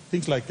to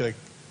things like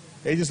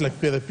agencies like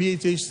the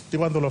PHH,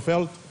 Department of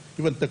Health,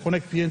 even the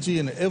Connect PNG,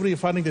 and every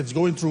funding that's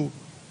going through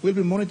will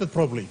be monitored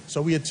properly,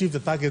 so we achieve the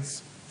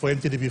targets for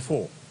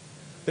MTDP4.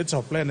 That's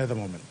our plan at the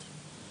moment.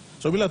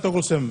 So we'll talk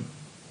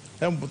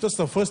about just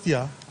the first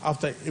year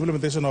after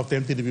implementation of the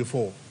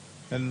MTDP4,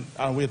 and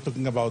we're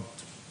talking about,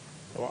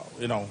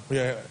 we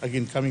are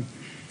again trying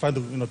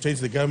to change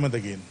the government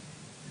again.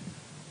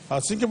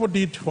 Singapore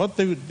did what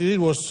they did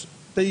was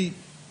they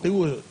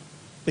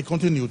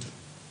continued.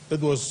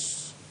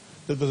 That's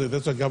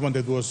a government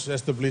that was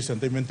established and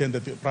they maintained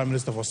the prime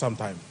minister for some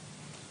time.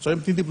 So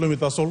I'm thinking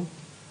with us all.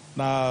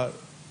 Now,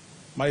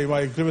 my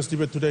grievance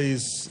debate today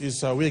is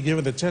we are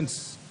given the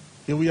chance.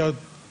 Here we are,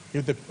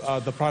 if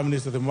the prime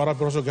minister, the Mara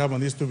Barroso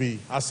government is to be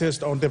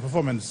assessed on their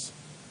performance.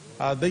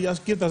 They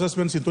give the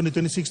assessments in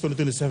 2026,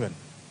 2027.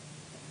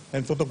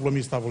 And Toto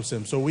Plomi staff will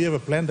same. So we have a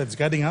plan that's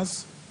guiding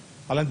us.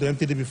 aligned to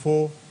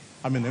MTDB4.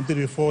 I mean,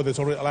 MTDB4 that's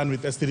already aligned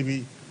with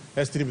STDB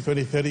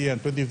 2030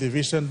 and 20th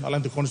Division,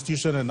 aligned to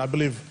Constitution, and I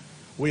believe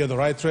we are on the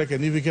right track.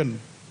 And if we can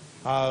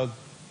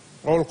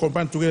all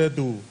combine together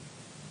to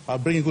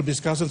bring in good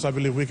discussions, I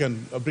believe we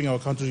can bring our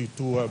country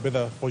to a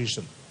better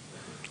position.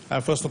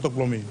 First, Dr.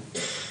 Blomi.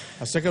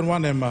 Second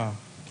one,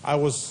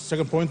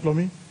 second point,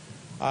 Blomi.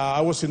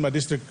 I was in my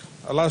district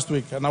last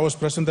week, and I was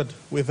presented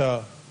with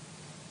a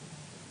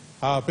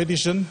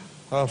petition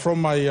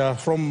from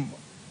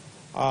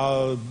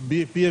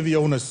PNG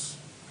owners.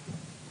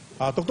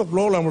 Dr.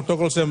 Blow, I'm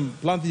talking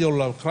about plenty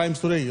of crime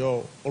story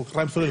or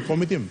crime story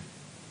committee.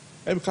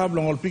 Every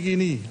couple of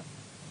pigini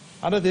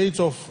under the age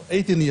of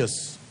 18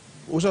 years,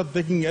 without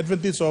taking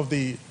advantage of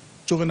the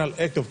Juvenile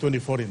Act of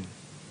 2014.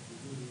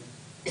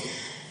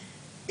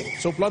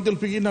 So plenty of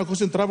pigini now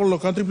cause in trouble or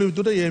contribute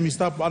today. I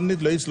stop on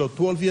it age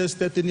 12 years,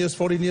 13 years,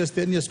 14 years,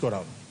 10 years go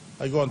around.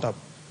 I go on top.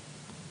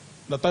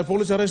 The Thai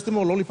police arrest them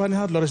all, only Pani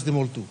had arrest them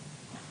all too.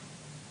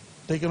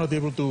 They cannot be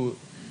able to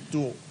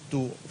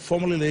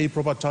formally lay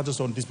proper charges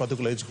on this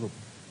particular age group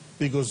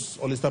because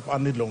only stop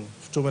on it long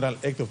Juvenile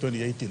Act of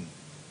 2018.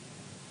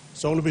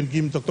 So all been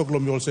given Dr.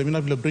 Glomi also, we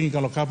will bring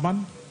in a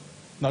capman.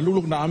 Now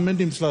look na amend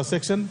him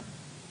section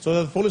so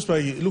that the police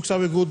looks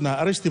how good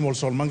na arrest him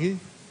also mangi.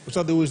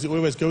 So that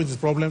whoever is going this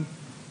problem,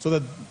 so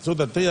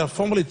that they are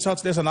formally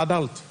charged as an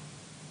adult.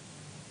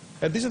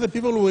 And these are the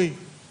people who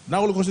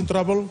now will go in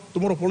trouble.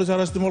 Tomorrow police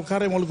arrest them all,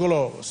 carry them all,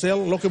 go cell,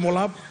 lock them all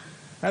up,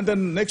 and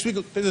then next week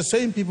there's the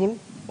same people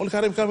all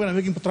carry them and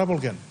making trouble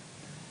again.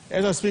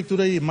 As I speak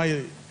today, my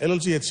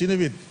LLG at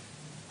Sinevit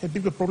had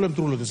big problem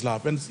through this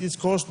lab, and it's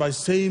caused by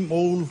same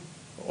all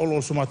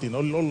Sumatin,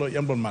 all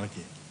Yambon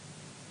Marki.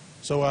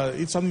 So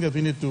it's something that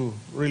we need to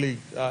really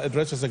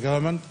address as a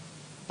government.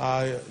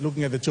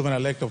 Looking at the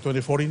Juvenile Act of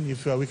 2014,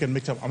 if we can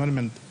make some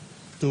amendment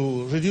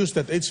to reduce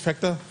that age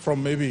factor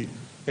from maybe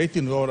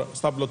 18 or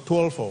stop at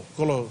 12 or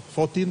color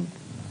 14,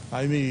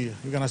 I mean,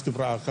 you can ask the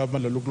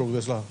government to look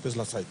this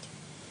side.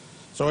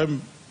 So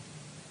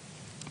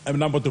I'm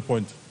number 2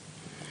 point.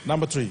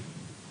 Number 3,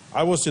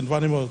 I was in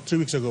Vanuatu 3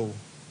 weeks ago.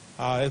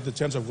 I had the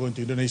chance of going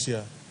to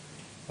Indonesia,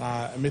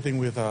 meeting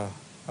with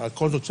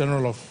Consul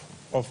General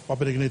of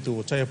Papua New Guinea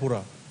to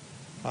Jayapura,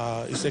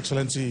 His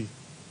Excellency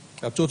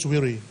George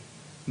Wiri.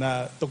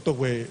 Na tok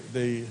we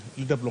the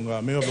leader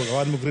blonga me blonga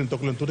wan green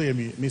tok len today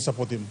me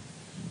support him.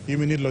 He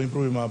need to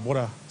improve my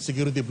border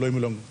security blow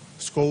long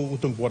sco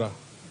utung border.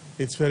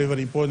 It's very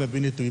important that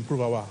we need to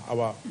improve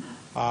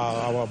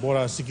our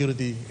border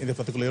security in the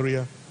particular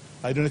area.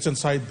 Indonesian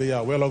side they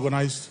are well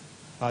organized.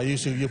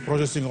 You're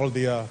processing all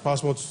the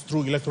passports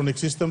through electronic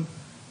system.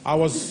 I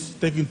was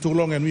taking too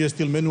long and we are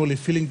still manually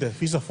filling the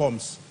visa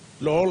forms.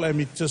 All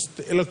and it just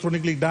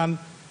electronically done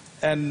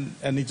and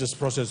it just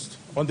processed.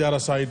 On the other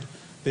side,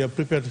 they are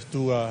prepared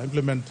to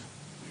implement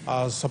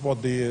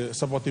support the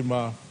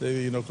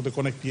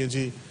Connect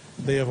PNG.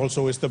 They have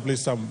also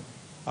established some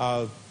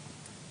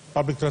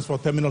public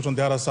transport terminals on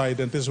the other side,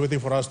 and this is waiting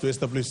for us to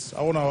establish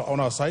on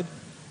our side,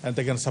 and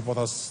they can support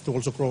us to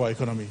also grow our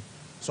economy.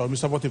 So we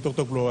support the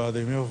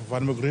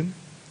Vanuatu Green.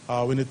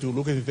 We need to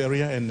look at the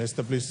area and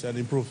establish and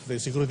improve the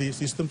security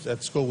systems at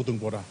Sko-Utung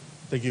border.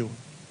 Thank you,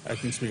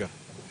 Acting Speaker.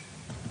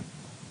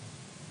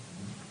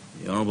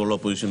 The Honourable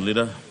Opposition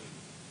Leader.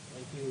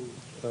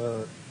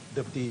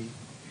 Deputy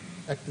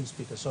Acting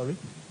Speaker, sorry.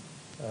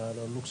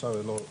 Looks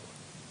how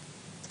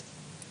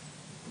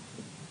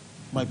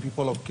my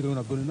people of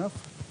Kiruna good enough.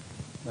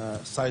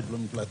 Side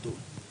Bloom Plateau.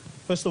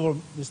 First of all,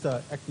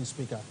 Mr. Acting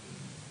Speaker,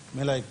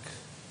 may like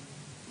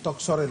talk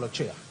sorry lo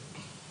chair.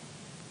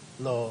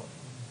 Lo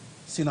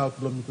sinaut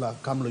Bloom Pla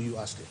come lo you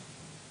ask it.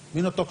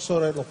 Me no talk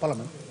sorry lo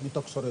parliament, me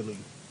talk sorry lo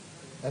you.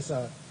 As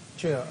a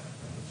chair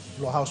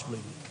lo house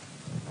blame.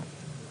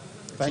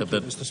 Thank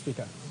you, Mr.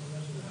 Speaker.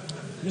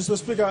 Mr.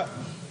 Speaker,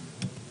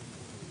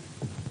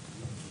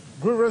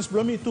 grievance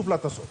blomi two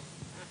plataso.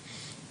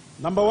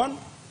 Number one,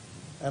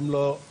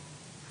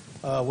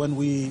 when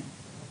we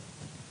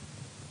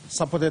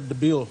supported the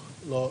bill,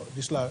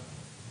 this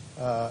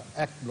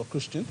act lo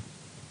Christian.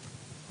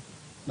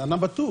 Now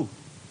number two,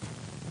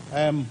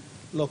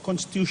 lo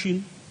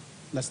constitution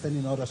na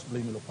standing orders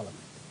blame lo parliament,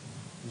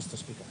 Mr.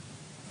 Speaker.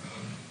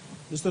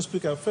 Mr.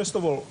 Speaker, first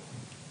of all,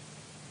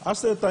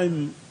 after the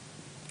time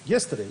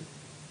yesterday,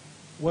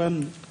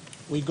 when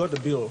we got the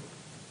bill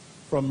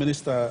from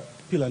Minister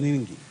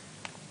Pilaniningi,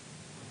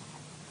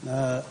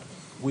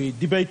 we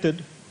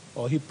debated,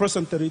 or he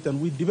presented it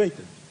and we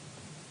debated.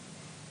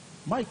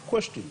 My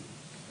question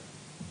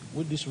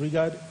with this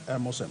regard,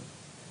 Mosem,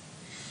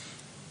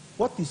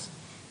 what is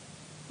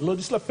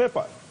Lodisla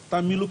paper,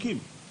 Tamilukim?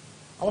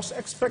 I was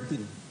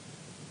expecting,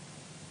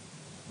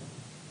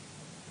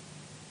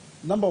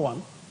 number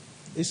one,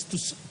 is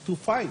to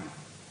find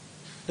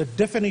the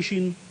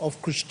definition of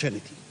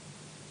Christianity.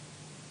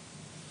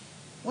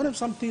 What if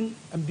something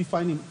I'm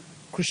defining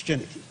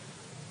Christianity?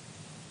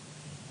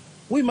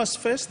 We must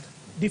first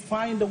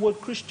define the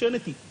word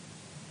Christianity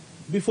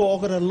before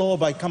order a law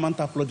by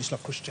Kamanta Plodisla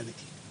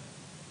Christianity.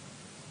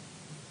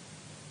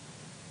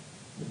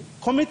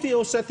 Committee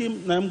or set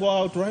him, go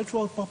out right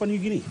throughout Papua New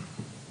Guinea.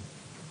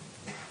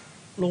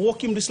 lo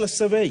walk him this la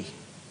survey.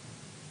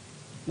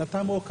 Na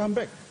time will come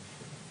back.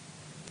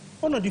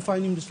 We're not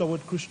defining this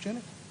word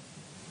Christianity.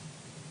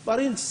 But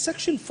in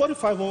section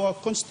 45 of our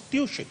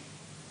Constitution,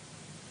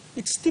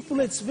 it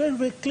stipulates very,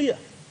 very clear.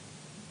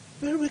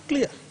 Very, very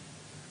clear.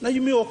 Now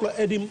you may also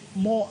add him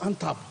more on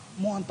top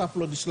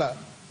of this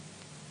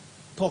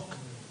talk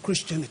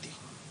Christianity.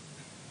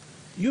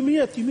 You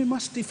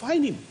must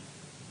define him.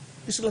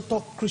 This is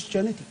talk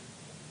Christianity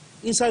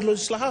inside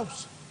this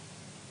house.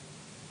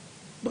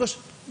 Because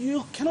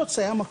you cannot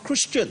say I'm a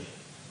Christian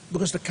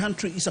because the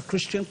country is a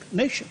Christian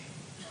nation.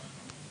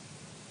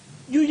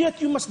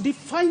 Yet you must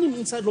define him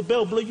inside the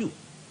Bible. You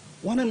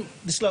want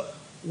this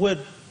word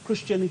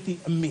Christianity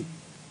mean?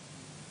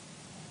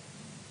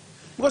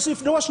 Because if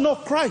there was no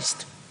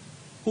Christ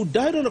who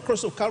died on the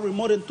cross of Calvary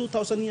more than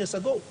 2,000 years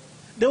ago,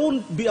 there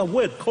won't be a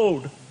word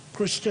called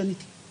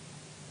Christianity.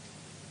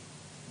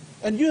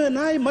 And you and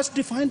I must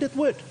define that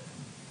word.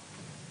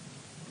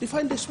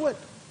 Define this word.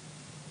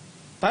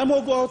 Time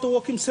will go out to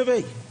walk him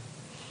survey,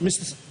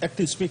 Mr.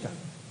 Acting Speaker.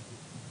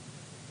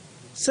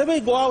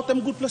 Survey go out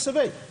and good place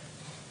survey.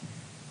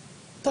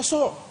 That's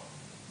all.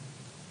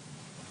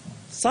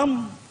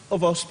 Some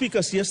of our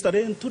speakers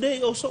yesterday and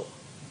today also,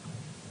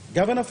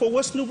 Governor for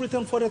West New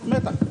Britain for that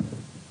matter,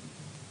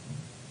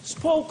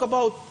 spoke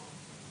about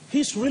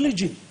his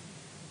religion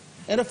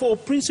and the four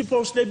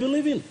principles they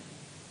believe in.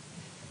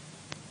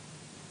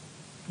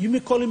 You may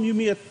call him,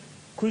 a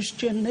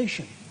Christian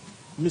nation,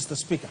 Mr.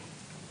 Speaker.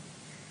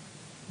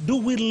 Do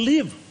we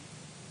live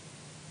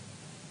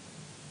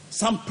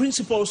some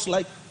principles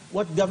like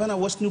what Governor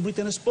West New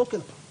Britain has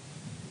spoken about?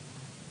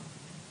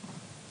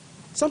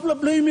 Some people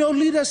blame your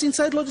leaders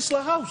inside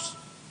Legislative House.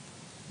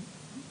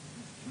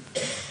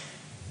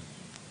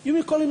 You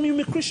may call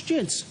him,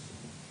 Christians.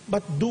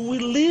 But do we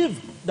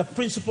live the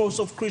principles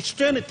of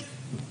Christianity?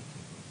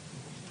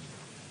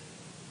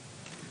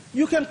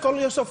 You can call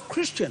yourself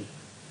Christian,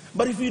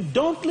 but if you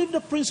don't live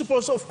the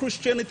principles of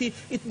Christianity,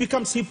 it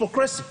becomes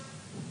hypocrisy.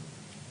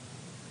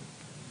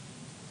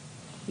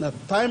 Now,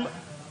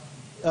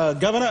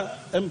 Governor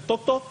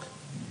talk,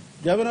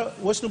 Governor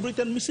West New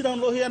Britain, sit down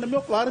here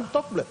and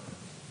talk.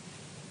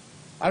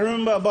 I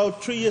remember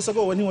about 3 years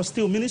ago when he was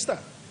still minister,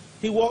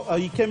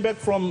 he came back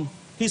from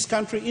his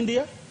country,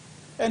 India,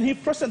 and he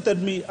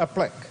presented me a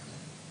plaque.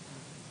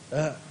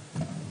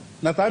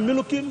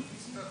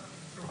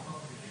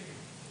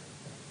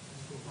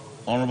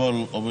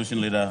 Honorable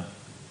Opposition Leader,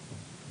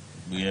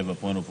 we have a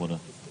point of order.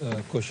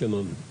 Question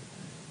on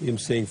him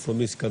saying from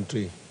his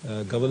country.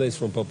 Governor is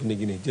from Papua New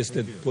Guinea. Just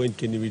that point,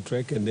 can you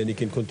retract, and then he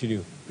can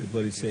continue with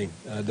what he's saying.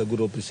 The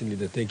good Opposition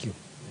Leader, thank you.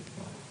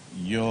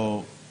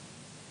 Your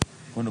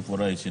point of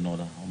order is in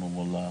order,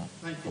 Honorable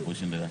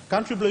Opposition Leader.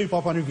 Country below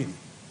Papua New Guinea.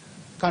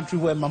 Country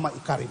where Mama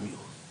carried you.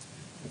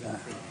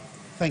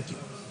 Thank you.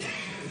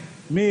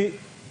 Me,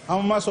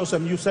 I'm also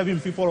some you 7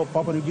 people of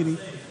Papua New Guinea.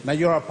 Now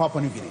you're a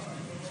Papua New Guinea.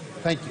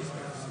 Thank you.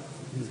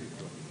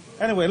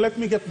 Anyway, let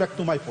me get back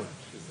to my point.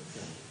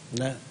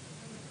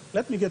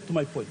 Let me get to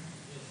my point.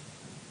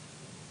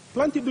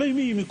 Plenty blame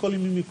me, you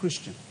calling me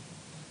Christian.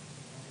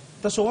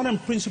 That's one of the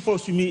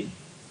principles you may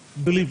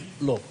believe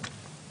law.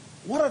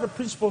 What are the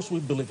principles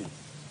we believe in?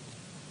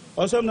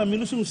 Also, I'm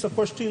a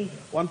question,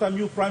 one time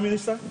you Prime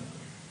Minister,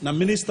 na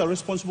Minister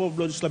responsible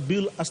for this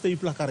bill as the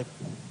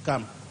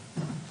come.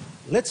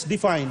 Let's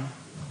define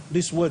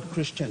this word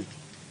Christianity.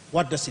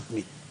 What does it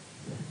mean?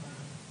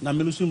 Na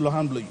milusim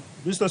lohan blue.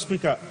 Mr.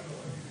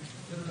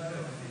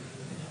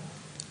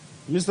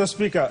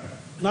 Speaker,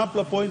 now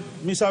the point,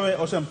 Misawe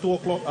also 2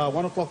 o'clock,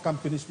 1 o'clock come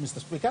finish, Mr.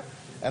 Speaker,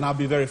 and I'll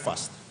be very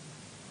fast.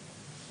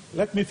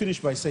 Let me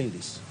finish by saying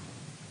this.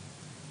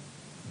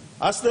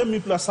 As the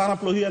mipla sana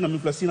plo here na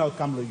mipla sina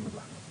outcome lo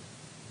yupla.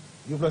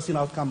 Yupla sina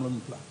outcome lo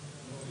mipla.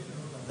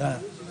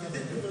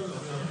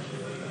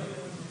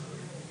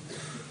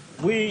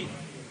 We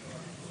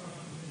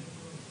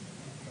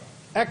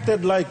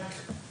acted like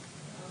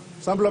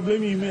some people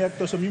blame me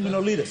act as some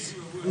human leaders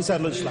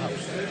inside the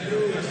house.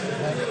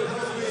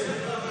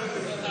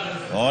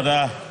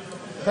 Order.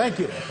 Thank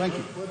you. Thank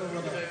you.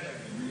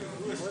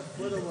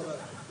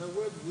 The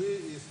word we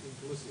is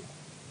inclusive.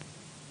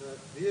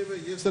 The behavior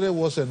yesterday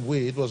wasn't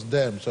we, it was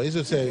them. So he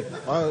should say,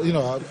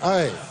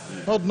 I,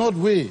 not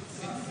we.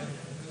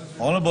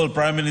 Honorable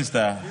Prime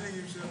Minister,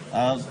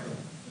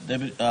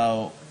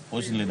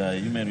 Opposition Leader,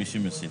 you may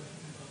resume your seat.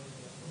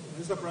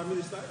 Mr. Prime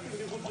Minister,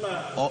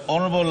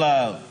 Honorable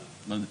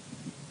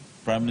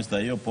Prime Minister,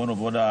 your point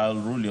of order, I'll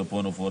rule your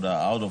point of order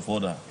out of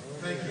order.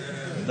 thank you.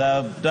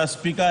 The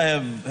Speaker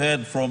have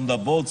heard from the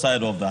both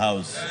side of the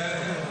House.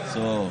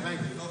 So,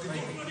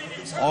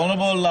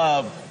 Honorable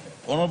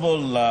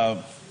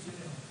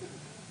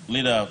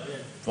Leader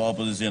for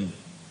Opposition,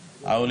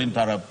 I will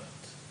interrupt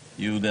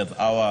you that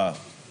our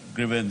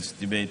grievance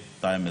debate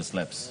time has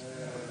lapsed.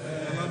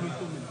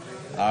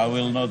 I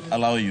will not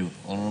allow you,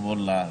 Honorable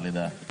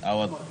Leader.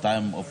 Our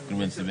time of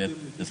grievance debate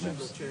is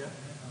lapsed.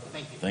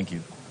 Thank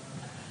you.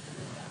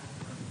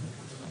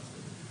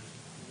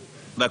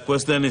 The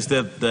question is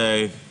that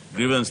the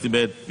grievance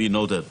debate be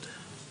noted.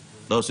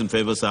 Those in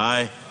favor say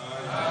aye.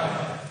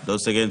 Aye.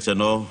 Those against say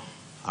no.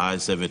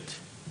 Ayes have it.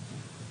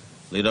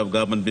 Leader of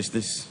Government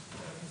Business.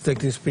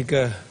 Acting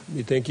Speaker,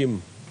 we thank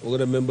him. We're going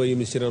to member you,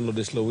 Mr. Rano,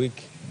 this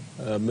week.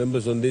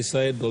 Members on this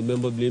side, all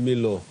members of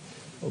the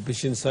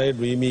opposition side,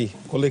 we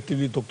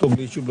collectively talk to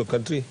the issue of the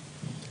country.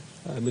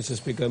 Mr.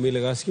 Speaker, I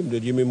may ask him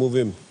that you may move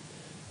him.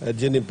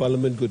 Agenda in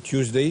Parliament go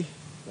Tuesday,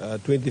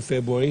 20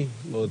 February,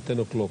 or 10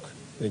 o'clock.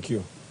 Thank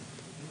you.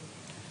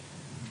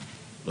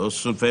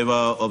 Those in favor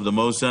of the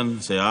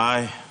motion, say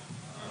aye.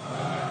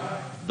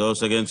 Aye.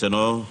 Those against say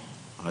no.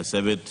 Ayes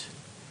have it.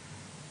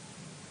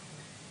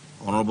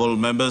 Honourable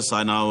members,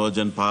 I now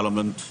urge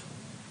Parliament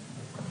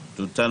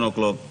to 10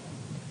 o'clock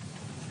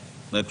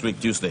next week,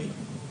 Tuesday.